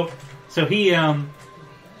 Yep. So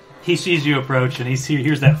he sees you approach, and he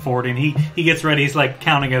hears that 40, and he gets ready. He's like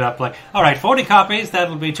counting it up, like, all right, 40 copies.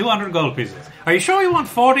 That'll be 200 gold pieces. Are you sure you want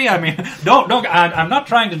 40? I mean, don't. I'm not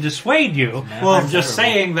trying to dissuade you. Well, I'm just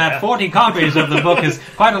saying that 40 copies of the book is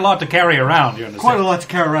quite a lot to carry around. You understand? Quite a lot to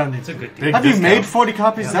carry around. It's a good deal. Have you made 40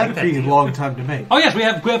 copies? Yeah, That'd like be that a deal. long time to make. Oh yes, we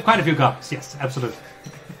have quite a few copies. Yes, absolutely.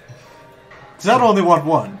 Because I'd only want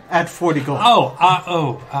one at 40 gold.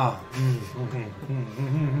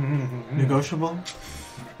 Negotiable?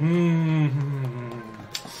 I'll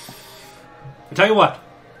tell you what.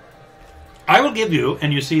 I will give you,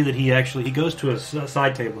 and you see that he goes to a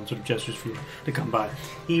side table and sort of gestures for you to come by.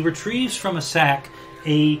 He retrieves from a sack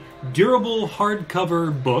a durable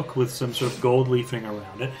hardcover book with some sort of gold leafing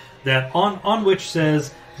around it, that on which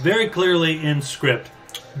says very clearly in script,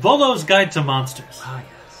 Volo's Guide to Monsters. Ah,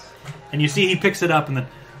 yes. And you see he picks it up and then,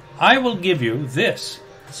 I will give you this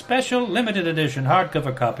special limited edition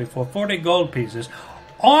hardcover copy for 40 gold pieces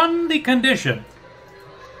on the condition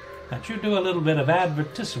that you do a little bit of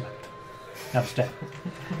advertisement. Understand?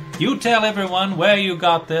 You tell everyone where you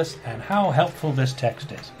got this and how helpful this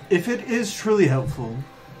text is. If it is truly helpful,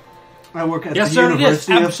 I work at Yes, the sir, it is.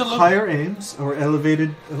 University of Absolutely. Higher Aims, or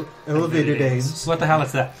Elevated Aims. What the hell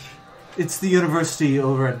is that? It's the university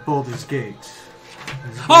over at Baldur's Gate.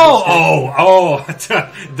 The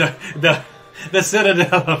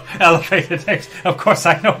Citadel of Elevated Text. Of course,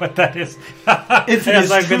 I know what that is. If it Yes,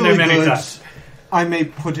 is I've been truly there many good, times. I may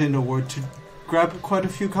put in a word to grab quite a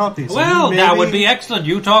few copies. Well, And that maybe- would be excellent.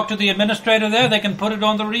 You talk to the administrator there. They can put it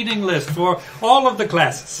on the reading list for all of the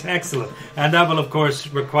classes. Excellent. And that will, of course,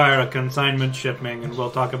 require a consignment shipping, and we'll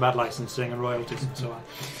talk about licensing and royalties and so on.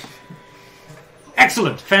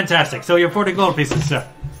 Excellent. Fantastic. So you're 40 gold pieces, sir.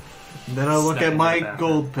 Then I look at Snap my it back.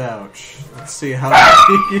 gold pouch. Let's see how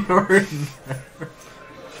many you're in there.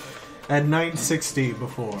 At 960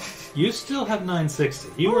 before. You still have 960.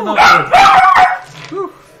 You were not...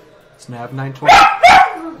 Whew. Snap 920.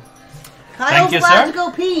 Kyle's you, allowed sir. to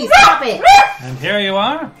go pee. Stop it. And here you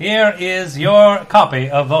are. Here is your copy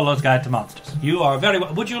of Volo's Guide to Monsters. You are very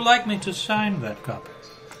well... Would you like me to sign that copy?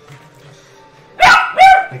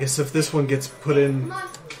 I guess if this one gets put in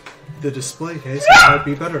the display case, it might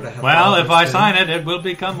be better to have. Well, the if I pen. sign it, it will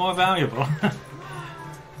become more valuable.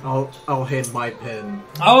 I'll hand my pen.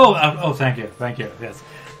 Thank you. Yes,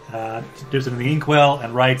 does it in the inkwell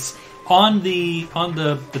and writes on the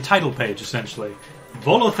title page essentially,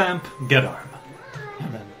 Volothamp Gedarm,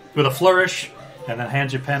 and then with a flourish, and then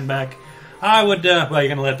hands your pen back. I would. Well, you're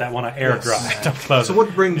going to let that one air Yes. dry. Don't close So it.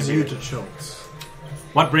 what brings you to Schultz?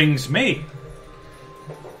 What brings me?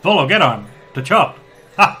 Volo Gedarm to Chop.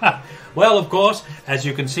 Well, of course, as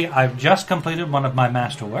you can see, I've just completed one of my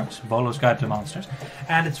masterworks, Volo's Guide to Monsters,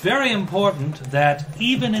 and it's very important that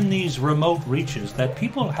even in these remote reaches, that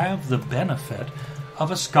people have the benefit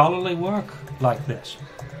of a scholarly work like this.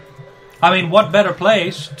 I mean, what better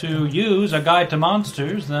place to use a guide to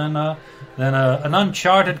monsters than an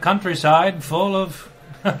uncharted countryside full of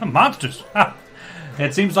monsters?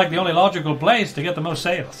 It seems like the only logical place to get the most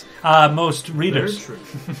sales, most readers. Very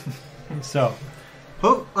true. So.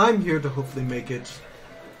 Well, I'm here to hopefully make it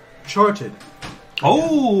charted.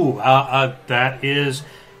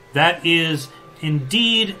 That is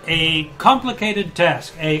indeed a complicated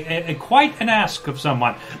task, a quite an ask of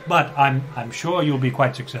someone. But I'm sure you'll be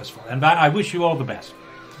quite successful, and I wish you all the best.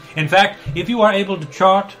 In fact, if you are able to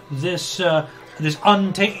chart this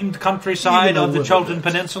untamed countryside Even a of the little Cholton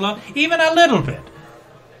bit. Peninsula, even a little bit.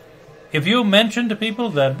 If you mention to people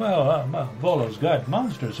that, Volo's Guide to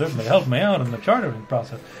Monsters certainly helped me out in the chartering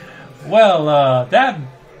process, that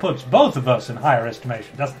puts both of us in higher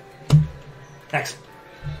estimation, doesn't it? Excellent.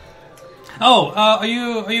 are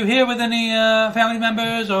you here with any family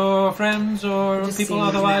members or friends or Just people seeing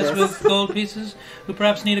otherwise this. with gold pieces who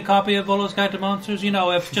perhaps need a copy of Volo's Guide to Monsters? You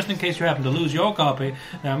know, if just in case you happen to lose your copy,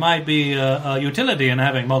 there might be a utility in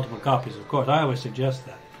having multiple copies. Of course, I always suggest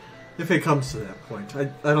that. If it comes to that point, I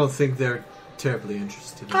don't think they're terribly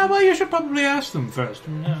interested in Well, you should probably ask them first.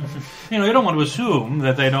 You know, you don't want to assume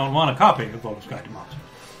that they don't want a copy of Volo's Guide to Monsters.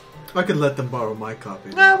 I could let them borrow my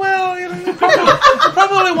copy. Well, you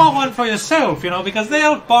probably want one for yourself, you know, because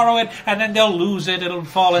they'll borrow it and then they'll lose it. It'll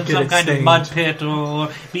fall in Get some it kind of stained. mud pit or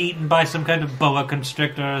be eaten by some kind of boa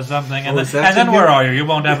constrictor or something. And Oh, is then, that and then in where here? are you? You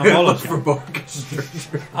won't have a Look Volo's for Guide. boa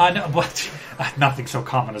constrictor. No, but nothing so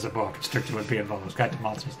common as a boa constrictor would be in Volo's Guide to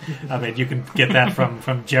Monsters. I mean, you can get that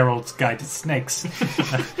from Gerald's Guide to Snakes.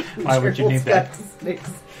 Why would you need that?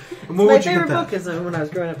 And where My would you favorite get book that? is when I was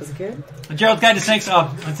growing up as a kid. Gerald's Guide to Snakes,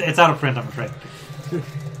 it's out of print, I'm afraid.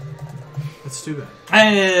 It's too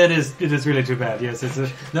bad. It is really too bad. Yes,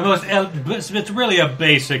 it's really a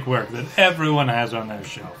basic work that everyone has on their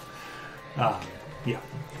shelf. Yeah.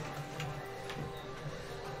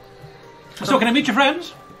 So, can I meet your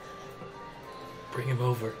friends? Bring him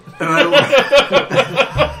over.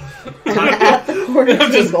 At the corner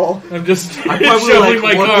table. I'm just I probably shuffling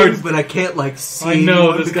like my one, cards. but I can't like see I know,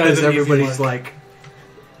 anyone this guy's because an easy everybody's one. like,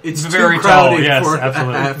 it's Very too tall, crowded yes, for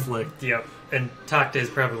absolutely. a halfling. Yep. And Takde is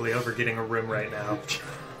probably over getting a room right now.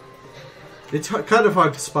 It's kind of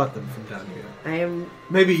hard to spot them from down here. I am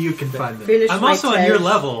Maybe you can find them. finished I'm my also on your test.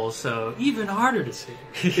 level, so even harder to see.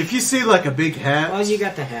 If you see like a big hat, Well, you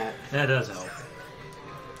got the hat. That does help.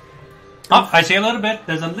 Oh, I see a little bit.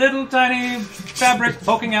 There's a little tiny fabric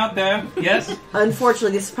poking out there. Yes?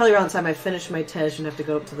 Unfortunately, this is probably around the time I finish my tej and have to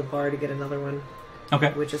go up to the bar to get another one,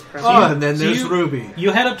 Okay. which is oh, probably... and then So there's you- Ruby.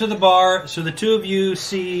 You head up to the bar, so the two of you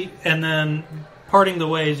see, and then parting the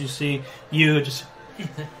ways, you see you just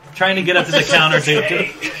trying to get up to the counter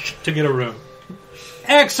to get a room.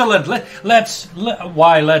 Excellent. Let's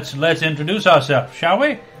introduce ourselves, shall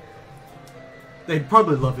we? They'd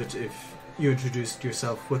probably love it if you introduced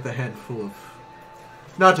yourself with a handful of,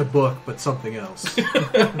 not a book, but something else.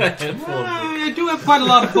 I do have quite a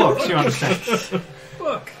lot of books, you understand.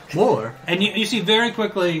 More. And you see very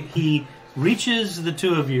quickly he reaches the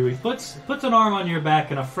two of you. He puts an arm on your back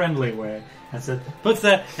in a friendly way. And puts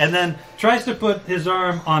that, and then tries to put his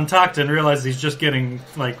arm on Takde and realizes he's just getting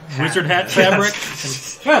like wizard hat fabric.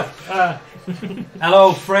 And,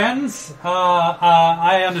 hello, friends.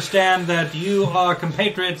 I understand that you are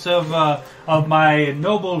compatriots of my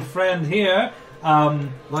noble friend here. Lionel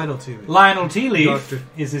Tealeaf. Lionel Tealeaf Dr.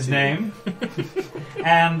 is his Tealeaf. name,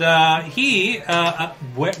 and he.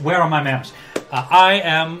 Where are my mams? I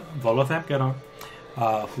am Volothap Gedar,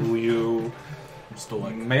 who you I'm still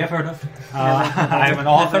like, may have heard of. I am an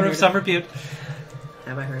author of some repute.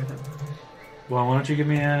 Have I heard of him? Well, why don't you give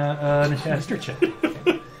me an history check?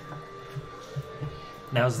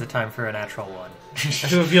 Now's the time for a natural one. I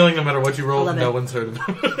have a feeling no matter what you roll, 11. no one's heard of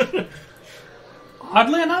him.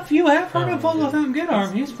 Oddly enough, you have heard of Oh, Volothap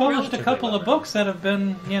Gedar. He's published a relatively couple of books that have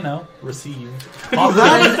been, Received.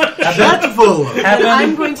 that's full of. have I'm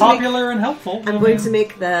been going to popular and helpful. I'm going to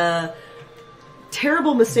make the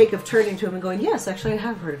terrible mistake of turning to him and going, yes, actually I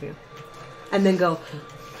have heard of you. And then go,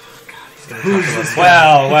 Who's this?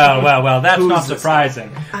 Well, that's Who's not this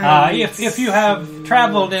surprising. I If you have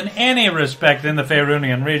traveled in any respect in the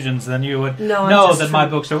Faerunian regions, then you would No, I'm know just that my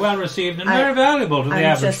from- books are well received and I- very valuable to the I'm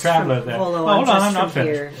average just traveler from, there. Volo, Hold on, I'm just not from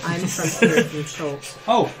finished. here. I'm from here, from Schultz.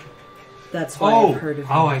 Oh, That's why I've heard of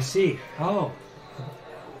you. I see. Oh,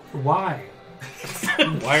 why?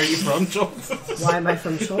 Why are you from Schultz? Why am I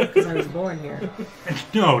from Schultz? Because I was born here.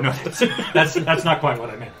 No, that's not quite what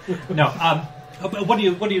I meant. No, what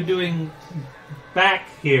are you doing back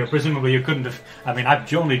here? Presumably you couldn't have. I mean,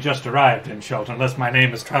 I've only just arrived in Schultz, unless my name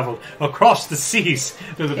has traveled across the seas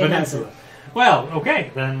to the It peninsula. hasn't. Well, okay,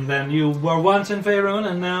 then you were once in Faerun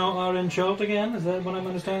and now are in Schultz again. Is that what I'm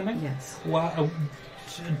understanding? Yes. Why?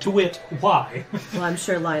 To wit, why? Well, I'm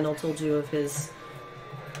sure Lyonel told you of his.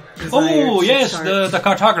 desire Oh, to yes, chart. the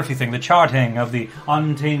cartography thing, the charting of the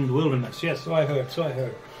untamed wilderness. Yes, so I heard.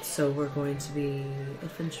 So we're going to be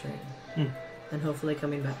adventuring. And hopefully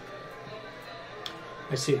coming back.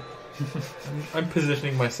 I see. I'm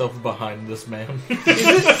positioning myself behind this man. I'm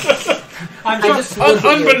I sure. just look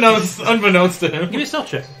at you. unbeknownst to him. Give me a stealth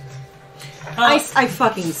check. I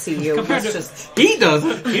fucking see you. compared It's to- just He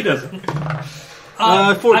doesn't. He doesn't.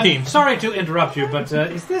 14. I'm sorry to interrupt you, but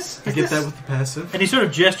is this... I get that with the passive. And he sort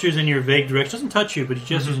of gestures in your vague direction. Doesn't touch you, but he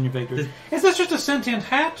gestures in your vague direction. Is this just a sentient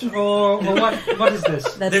hat, or what? What is this?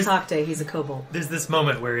 that's There's- Takde. He's a kobold. There's this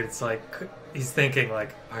moment where it's like, he's thinking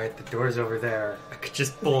like, all right, the door's over there. I could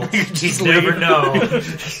just bolt. He'd never know.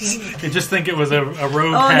 You just think it was a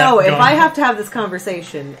road. Oh hat no, if going- I have to have this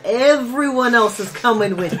conversation, everyone else is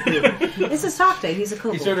coming with me. This is Takde, he's a He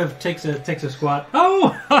kobold. sort of takes a squat.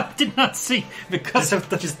 Oh, I did not see because of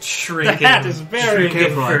the Just the shrinking. hat is very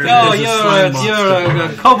careful, good. I Oh, think there's a slime you're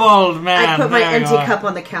monster a kobold man. I put my There you empty are. cup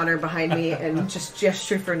on the counter behind me and just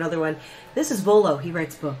gestured for another one. This is Volo, he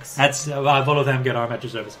writes books. That's follow them. Get arm at your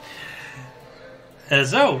service.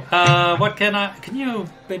 What can you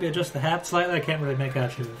maybe adjust the hat slightly? I can't really make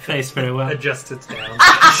out your face very well. Adjust it down. All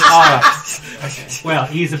right. Well,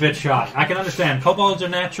 he's a bit shy. I can understand. Kobolds are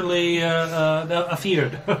naturally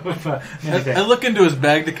feared. I look into his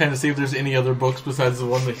bag to kind of see if there's any other books besides the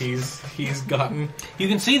one that he's gotten. You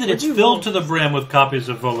can see that it's filled to the brim with copies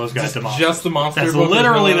of Volo's Guide to Monsters. Just the monster That's book. There's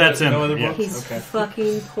literally no that's other, no in other it, yeah. books? He's Okay.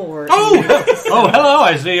 fucking poor. Oh, hello!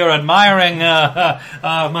 I see you're admiring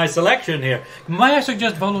my selection here. May I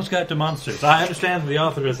suggest Volo's Guide to Monsters? I understand the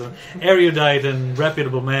author is an erudite and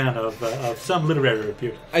reputable man of some literary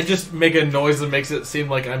repute. I just make a noise that makes it seem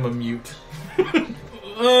like I'm a mute. I'm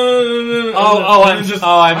I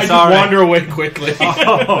sorry. just wander away quickly.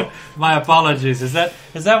 Oh, my apologies. Is that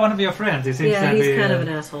one of your friends? He seems Yeah, to he's be, kind of an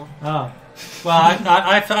asshole. Oh, well,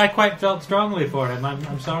 I quite felt strongly for him.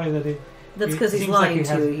 I'm sorry that he. That's He because he's seems like lying he to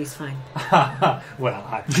has- you. He's fine. Well,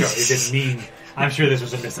 I'm sure he didn't mean. I'm sure this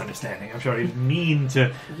was a misunderstanding. I'm sure he didn't mean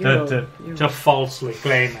to You're falsely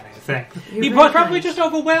claim anything. You're He very was probably kind. just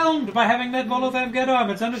overwhelmed by having met Volotham get on.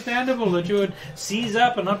 It's understandable that you would seize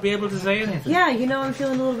up and not be able to say anything. Yeah, I'm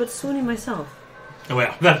feeling a little bit swoony myself.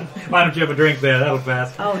 Well, why don't you have a drink there? That'll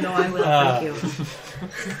pass. Oh no, I will. Thank you.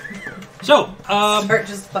 So, Start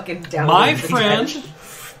just fucking down. my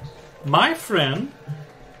friend,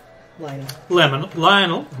 Lionel,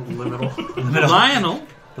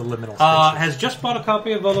 The liminal has just bought a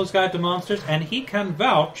copy of Volo's Guide to Monsters, and he can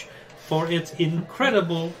vouch for its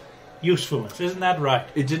incredible usefulness. Isn't that right?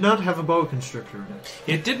 It did not have a boa constrictor in it.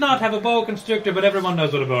 It did not have a boa constrictor, but everyone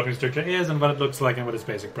knows what a boa constrictor is and what it looks like and what its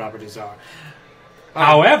basic properties are.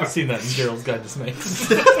 However, I've seen that in Gerald's Guide to Snakes. see?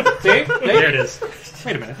 There it is.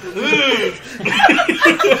 Wait a minute.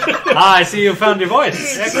 I see you found your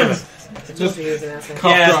voice. Excellent. I told you he was an asshole.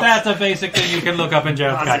 Yes, drops. that's a basic thing you can look up in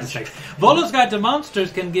Gerald's Guide to Snakes. Volo's Guide to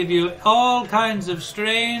Monsters can give you all kinds of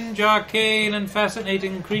strange, arcane, and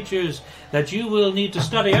fascinating creatures that you will need to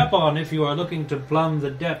study up on if you are looking to plumb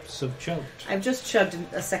the depths of Chult. I've just chugged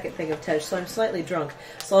a second thing of Tej, so I'm slightly drunk.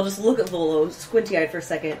 So I'll just look at Volo, squinty-eyed for a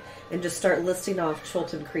second, and just start listing off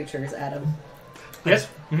Chultan creatures at him. Yes?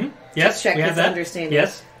 Mm-hmm. Yes, check we have his that. understanding.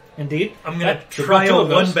 Yes, indeed. I'm gonna That- try two a of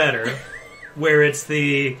those. one better, where it's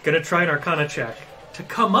gonna try an Arcana check to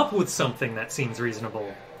come up with something that seems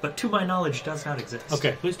reasonable, but to my knowledge does not exist.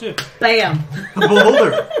 Okay, please do. Bam! A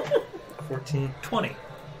beholder. 14, 20,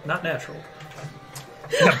 not natural.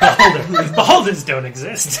 Yeah, beholders don't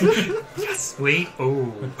exist. Yes, we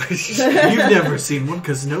You've never seen one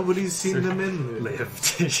because nobody's seen them in it.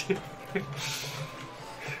 lived.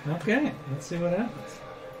 Okay, let's see what happens.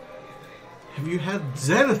 Have you had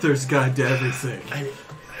Xanathar's Guide to Everything?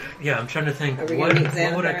 Yeah, I'm trying to think. Are we What gonna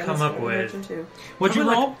meet would I Xanathar come on up this with? version too? What'd you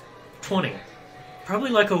Probably roll? 20. Probably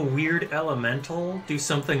like a weird elemental. Do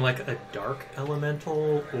something like a dark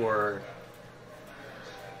elemental or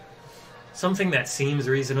something that seems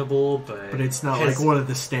reasonable, but But it's not has- like one of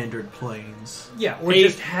the standard planes. Yeah, or A-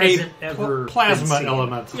 just hasn't a ever plasma been seen.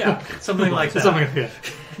 element. Yeah, something like that. Something like that.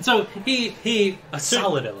 So he A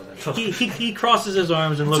solid elemental. he crosses his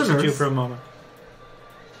arms and It's looks an at you earth. for a moment.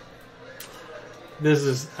 This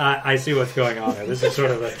is I see what's going on here. This is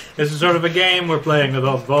sort of a game we're playing with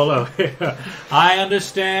old Volo. I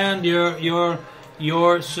understand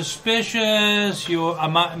you're suspicious.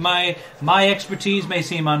 My expertise may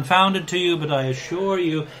seem unfounded to you, but I assure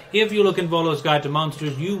you, if you look in Volo's Guide to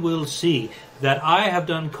Monsters, you will see that I have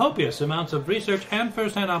done copious amounts of research and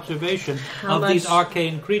first-hand observation of these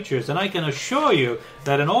arcane creatures, and I can assure you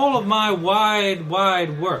that in all of my wide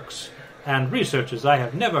works and researches, I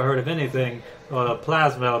have never heard of anything or a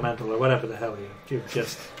plasma elemental or whatever the hell you've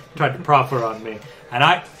just tried to proffer on me. And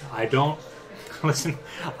I don't listen.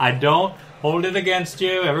 I don't hold it against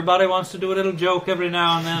you. Everybody wants to do a little joke every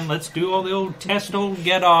now and then. Let's do all the old test old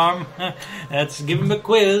get arm. Let's give him a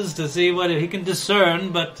quiz to see what he can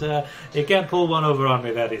discern, but he can't pull one over on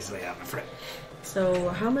me that easily, I'm afraid. So,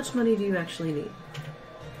 how much money do you actually need?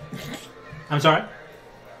 I'm sorry?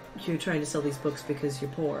 You're trying to sell these books because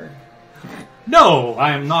you're poor. No,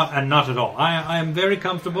 I am not, and not at all. I am very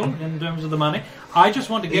comfortable in terms of the money. I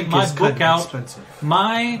just want to get Ink my is book kind of out. expensive.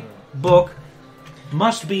 My book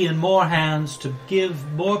must be in more hands to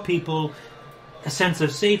give more people a sense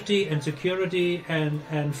of safety and security and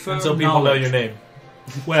firm And so people know knowledge. your name.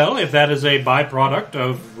 Well, if that is a byproduct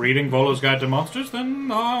of reading Volo's Guide to Monsters, then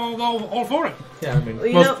all for it. Yeah, I mean, Well,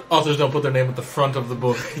 you most know- authors don't put their name at the front of the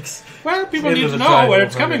book. Well, people Into need to the know title, where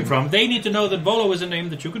it's I coming mean. from. They need to know that Volo is a name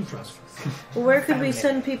that you can trust. Where could we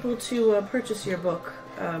send people to purchase your book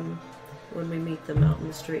when we meet them out in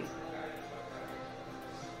the street?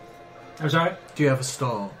 I'm sorry? Do you have a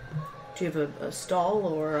stall? Do you have a stall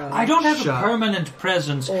or a I don't have Shop. a permanent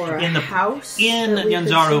presence or a in the house in that we could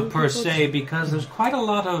Nyanzaru send per people se to? because there's quite a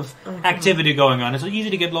lot of activity going on. It's easy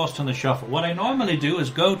to get lost in the shuffle. What I normally do is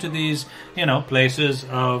go to these, places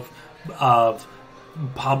of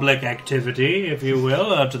public activity, if you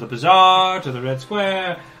will, to the bazaar, to the Red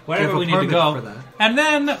Square, wherever Do we you have need a to permit go. for that? And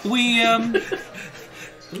then we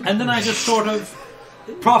and then I just sort of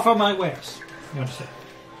proffer my wares. You understand?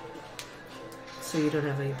 So you don't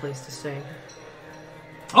have any place to stay.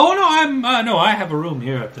 Oh no, I have a room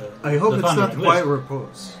here at the. I hope the it's not Thundering the Quiet Lizard.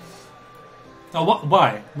 Repose. Oh,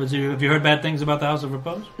 why? Have you heard bad things about the House of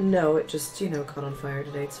Repose? No, it just, caught on fire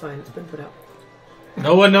today. It's fine. It's been put out.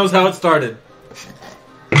 No one knows how it started.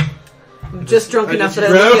 I'm just drunk enough that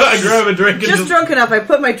I grab a drink and just drunk enough. I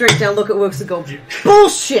put my drink down, look at Wooks, and go,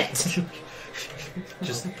 bullshit.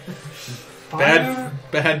 just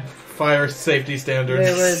bad fire safety standards.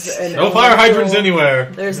 There was an No fire hydrants anywhere.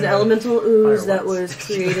 There's an elemental ooze that was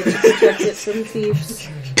created to protect it from thieves.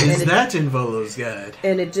 Is And that in Volo's Guide?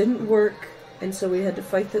 And it didn't work, and so we had to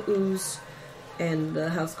fight the ooze. And the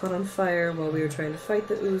house caught on fire while we were trying to fight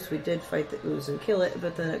the ooze. We did fight the ooze and kill it,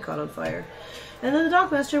 but then it caught on fire. And then the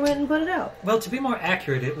Dockmaster went and put it out. Well, to be more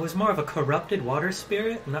accurate, it was more of a corrupted water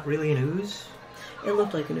spirit, not really an ooze. It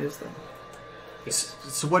looked like an ooze, though.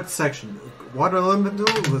 So what section? Water elemental?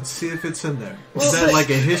 Let's see if it's in there. Well, Is that but- like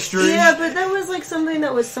a history? Yeah, but that was like something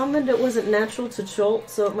that was summoned. It wasn't natural to Jolt,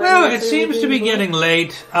 so it might Well, not it really seems to be involved. getting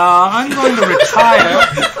late. I'm going to retire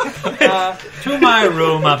to my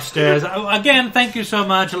room upstairs. Again, thank you so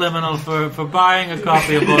much, Liminal, for buying a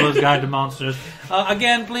copy of Volo's Guide to Monsters.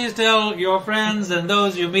 Again, please tell your friends and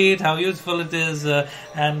those you meet how useful it is. And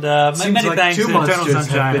Seems many like thanks two to Eternal monsters have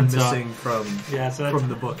Sunshine been and so on. missing from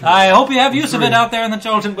the book. I hope you have use of it Three. out there in the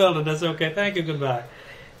Cholton building. That's okay. Thank you. Goodbye.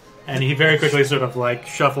 And he very quickly sort of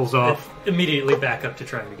shuffles off. Immediately back up to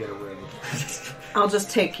trying to get a room. I'll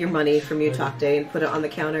just take your money from you, Takde, and put it on the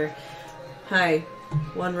counter. Hi,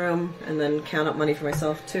 1 room, and then count up money for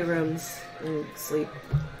myself. 2 rooms, and sleep.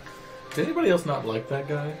 Did anybody else not like that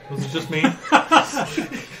guy? Was it just me? a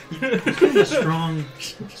strong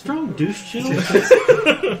douche chill.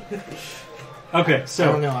 Okay, I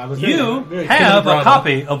so don't know. I was you very have a brother.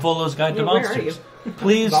 copy of Volo's Guide to Yeah, where are Monsters.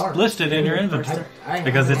 Please Bar. list it in your inventory I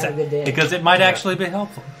because haven't had a good day. it might actually be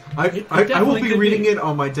helpful. I will definitely be could reading be. it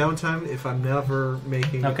on my downtime if I'm never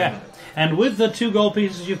making Okay. a map. And with the 2 gold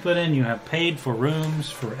pieces you put in, you have paid for rooms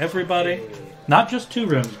for everybody. Not just 2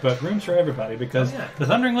 rooms, but rooms for everybody, because the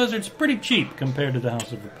Thundering Lizard's pretty cheap compared to the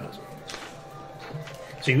House of Repose.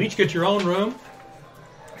 So you each get your own room,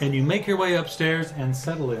 and you make your way upstairs and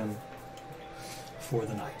settle in for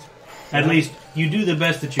the night. At least you do the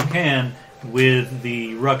best that you can with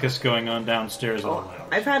the ruckus going on downstairs all hours.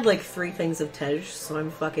 I've had like 3 things of Tej, so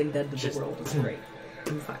I'm fucking dead to the world. It's great.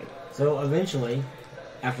 I'm fine. So eventually,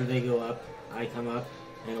 after they go up, I come up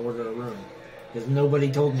and order a room. Because nobody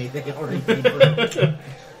told me they already paid for it.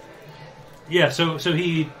 Yeah, so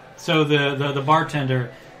the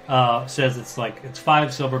bartender says it's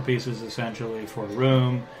 5 silver pieces essentially for a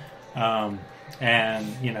room, and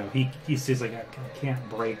he says I can't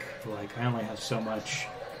break, I only have so much.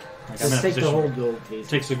 I'm in Just a take the position- whole gold piece.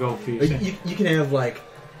 Takes the gold piece. You can have like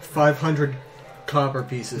 500 copper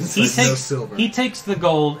pieces, He but no takes silver. he takes the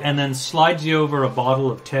gold and then slides you over a bottle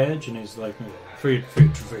of Tej, and he's like, for your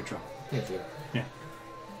trouble. Thank you. Yeah.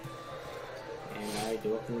 And I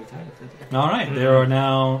go up and retire. Thank you. All right, there are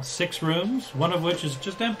now 6 rooms, one of which is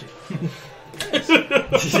just empty.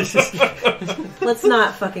 Let's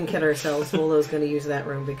not fucking kid ourselves. Wolo's gonna use that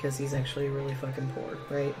room because he's actually really fucking poor,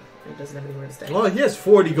 right? He doesn't have anywhere to stay. Well, he has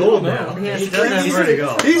 40 gold now. He has doesn't have where to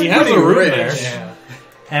go. He's He has pretty a room rich. there. Yeah.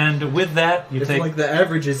 And with that, you It's take like the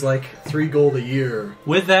average is like 3 gold a year.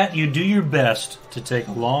 With that, you do your best to take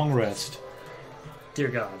a long rest Dear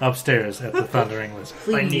God. upstairs at the Thundering Lizard.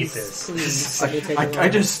 Please, I need this. Please, let me take a I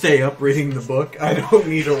look. just stay up reading the book. I don't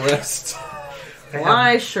need a rest. Well,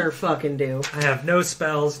 I sure fucking do. I have no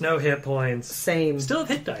spells, no hit points. Same. Still have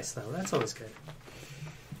hit dice, though. That's always good.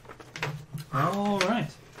 All right.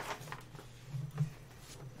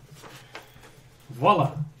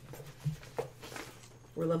 Voila.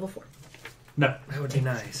 We're level 4. No, That would be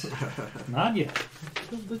nice. not yet.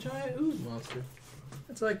 The giant ooze monster.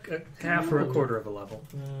 It's like a half or a quarter of a level.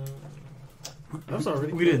 That's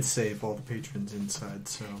already. We didn't save all the patrons inside,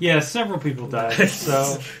 so Yeah, several people died.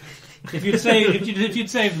 So if you'd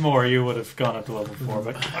saved more, you would have gone up to level 4.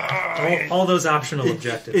 But All those optional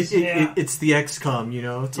objectives. it's the XCOM, you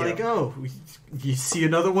know. It's Yeah. like, you see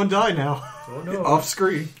another one die now, Oh no! off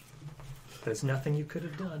screen. There's nothing you could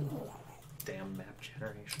have done. Damn map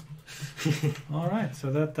generation. all right, so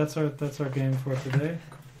that's our game for today.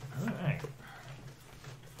 All right.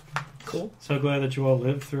 Cool. So glad that you all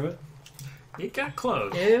lived through it. It got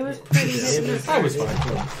close. It was pretty hit and miss. I was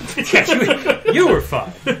fine. You were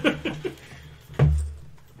fine.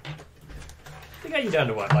 They got you down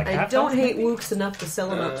to what? Like I half don't health, hate maybe? Wooks enough to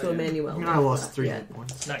sell him up to Emanuel. I lost Not 3 yet. hit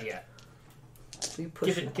points. Not yet. We push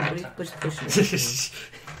Give it time. pushing it.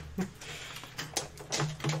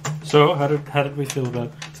 So how did we feel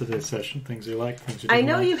about today's session? Things you like, things you I didn't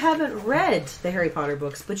know like? you haven't read the Harry Potter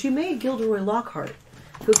books, but you made Gilderoy Lockhart,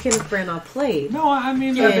 who Kenneth Branagh played. No, I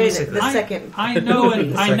mean in basically. the second. I know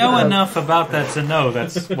movie. I know enough about that to know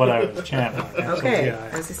that's what I was chanting. Okay, Yeah,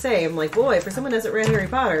 as I say, I'm like, boy, for someone who hasn't read Harry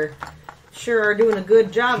Potter, sure are doing a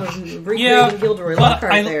good job of recreating Yeah, Gilderoy but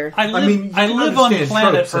Lockhart there. I live, I mean, you I can live on understand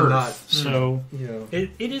planet tropes and Earth, not- so You know,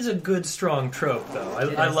 It is a good, strong trope, though.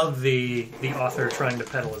 I love the author trying to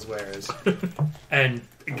peddle his wares. And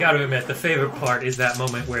gotta admit, the favorite part is that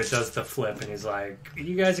moment where it does the flip, and he's like,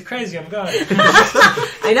 "You guys are crazy. I'm gone."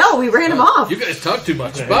 I know, we ran him off. You guys talk too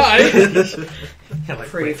much. Bye. I'm like,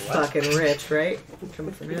 Pretty "Wait, what?" fucking rich, right?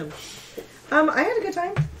 Coming from him. I had a good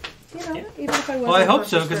time. You know, even if I wasn't. well, I hope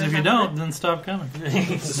so. conscious Because for if you half of don't, it. then stop coming.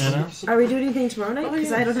 You know? Are we doing anything tomorrow night?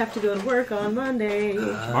 Because I don't have to go to work on Monday.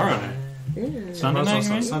 Tomorrow night, Yeah. Sunday night. you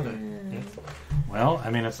mean? Sunday. Well, I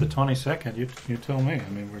mean, it's the 22nd. You tell me. I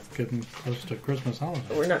mean, we're getting close to Christmas holiday.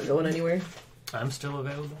 We're not going anywhere. I'm still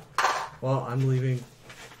available. Well, I'm leaving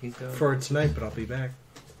You go. for tonight, but I'll be back.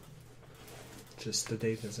 Just a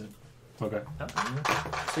day visit. Okay.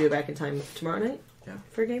 So you're back in time tomorrow night? Yeah.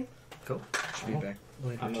 For a game? Cool. Should be back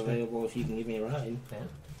later I'm today. available if you can give me a ride.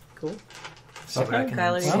 Cool. So Okay,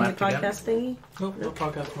 Kyler, you slap doing the together. podcast thingy? Nope, no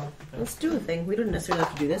podcast tomorrow. Let's do a thing. We don't necessarily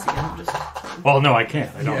have to do this again. Just Well, no, I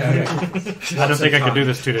can't. I don't. I don't think I could do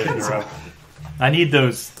this 2 days in a row. I need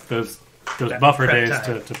those buffer prep days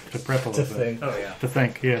time. to prep a little To bit. think. Oh yeah. To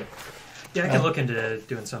think, yeah. Yeah, I can look into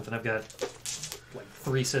doing something. I've got like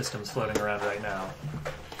 3 systems floating around right now.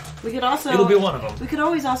 we could also. It'll be one of them. We could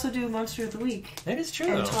always also do Monster of the Week That is true.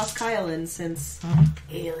 and toss Kyle in since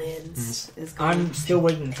Aliens is gone. I'm still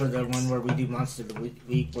waiting for the one where we do Monster of the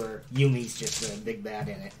Week where Yumi's just the big bad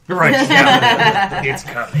in it. Right. Yeah. It's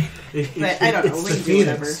coming. But I don't know, It's we the can do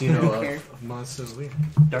whatever. Phoenix, you I know, don't care. of Monsters of the Week.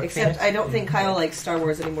 Dark Except Phoenix. I don't think Kyle likes Star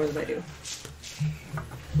Wars any more than I do.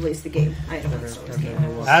 At least the game. I don't like Star Wars game.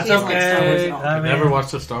 That's He doesn't like Star Wars okay. at all. I I mean, never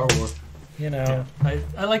watched a Star Wars. you know.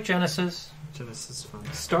 I like Genesis. Genesis is fun.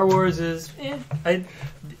 Star Wars is.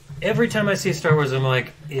 Every time I see Star Wars, I'm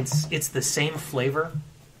like, it's the same flavor.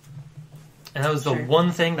 And that was the Sure.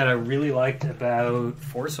 one thing that I really liked about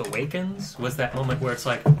Force Awakens was that moment where it's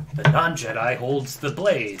like the non-Jedi holds the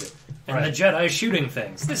blade and Right. the Jedi shooting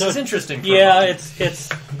things. This So- is interesting. For Yeah, a it's.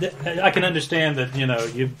 I can understand that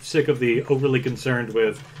you're sick of the overly concerned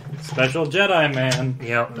with special Jedi man.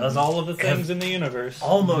 Yeah. Does all of the things in the universe.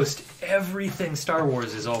 almost everything Star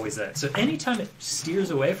Wars is always that. So anytime it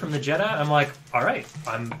steers away from the Jedi, I'm like, all right,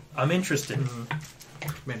 I'm interested.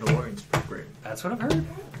 Mandalorian's pretty great. That's what I've heard.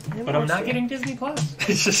 But I'm not getting Disney Plus.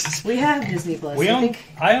 It's just We have Disney Plus. We I only, think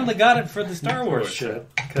I only got it for the Star Wars Wars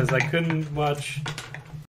shit because I couldn't watch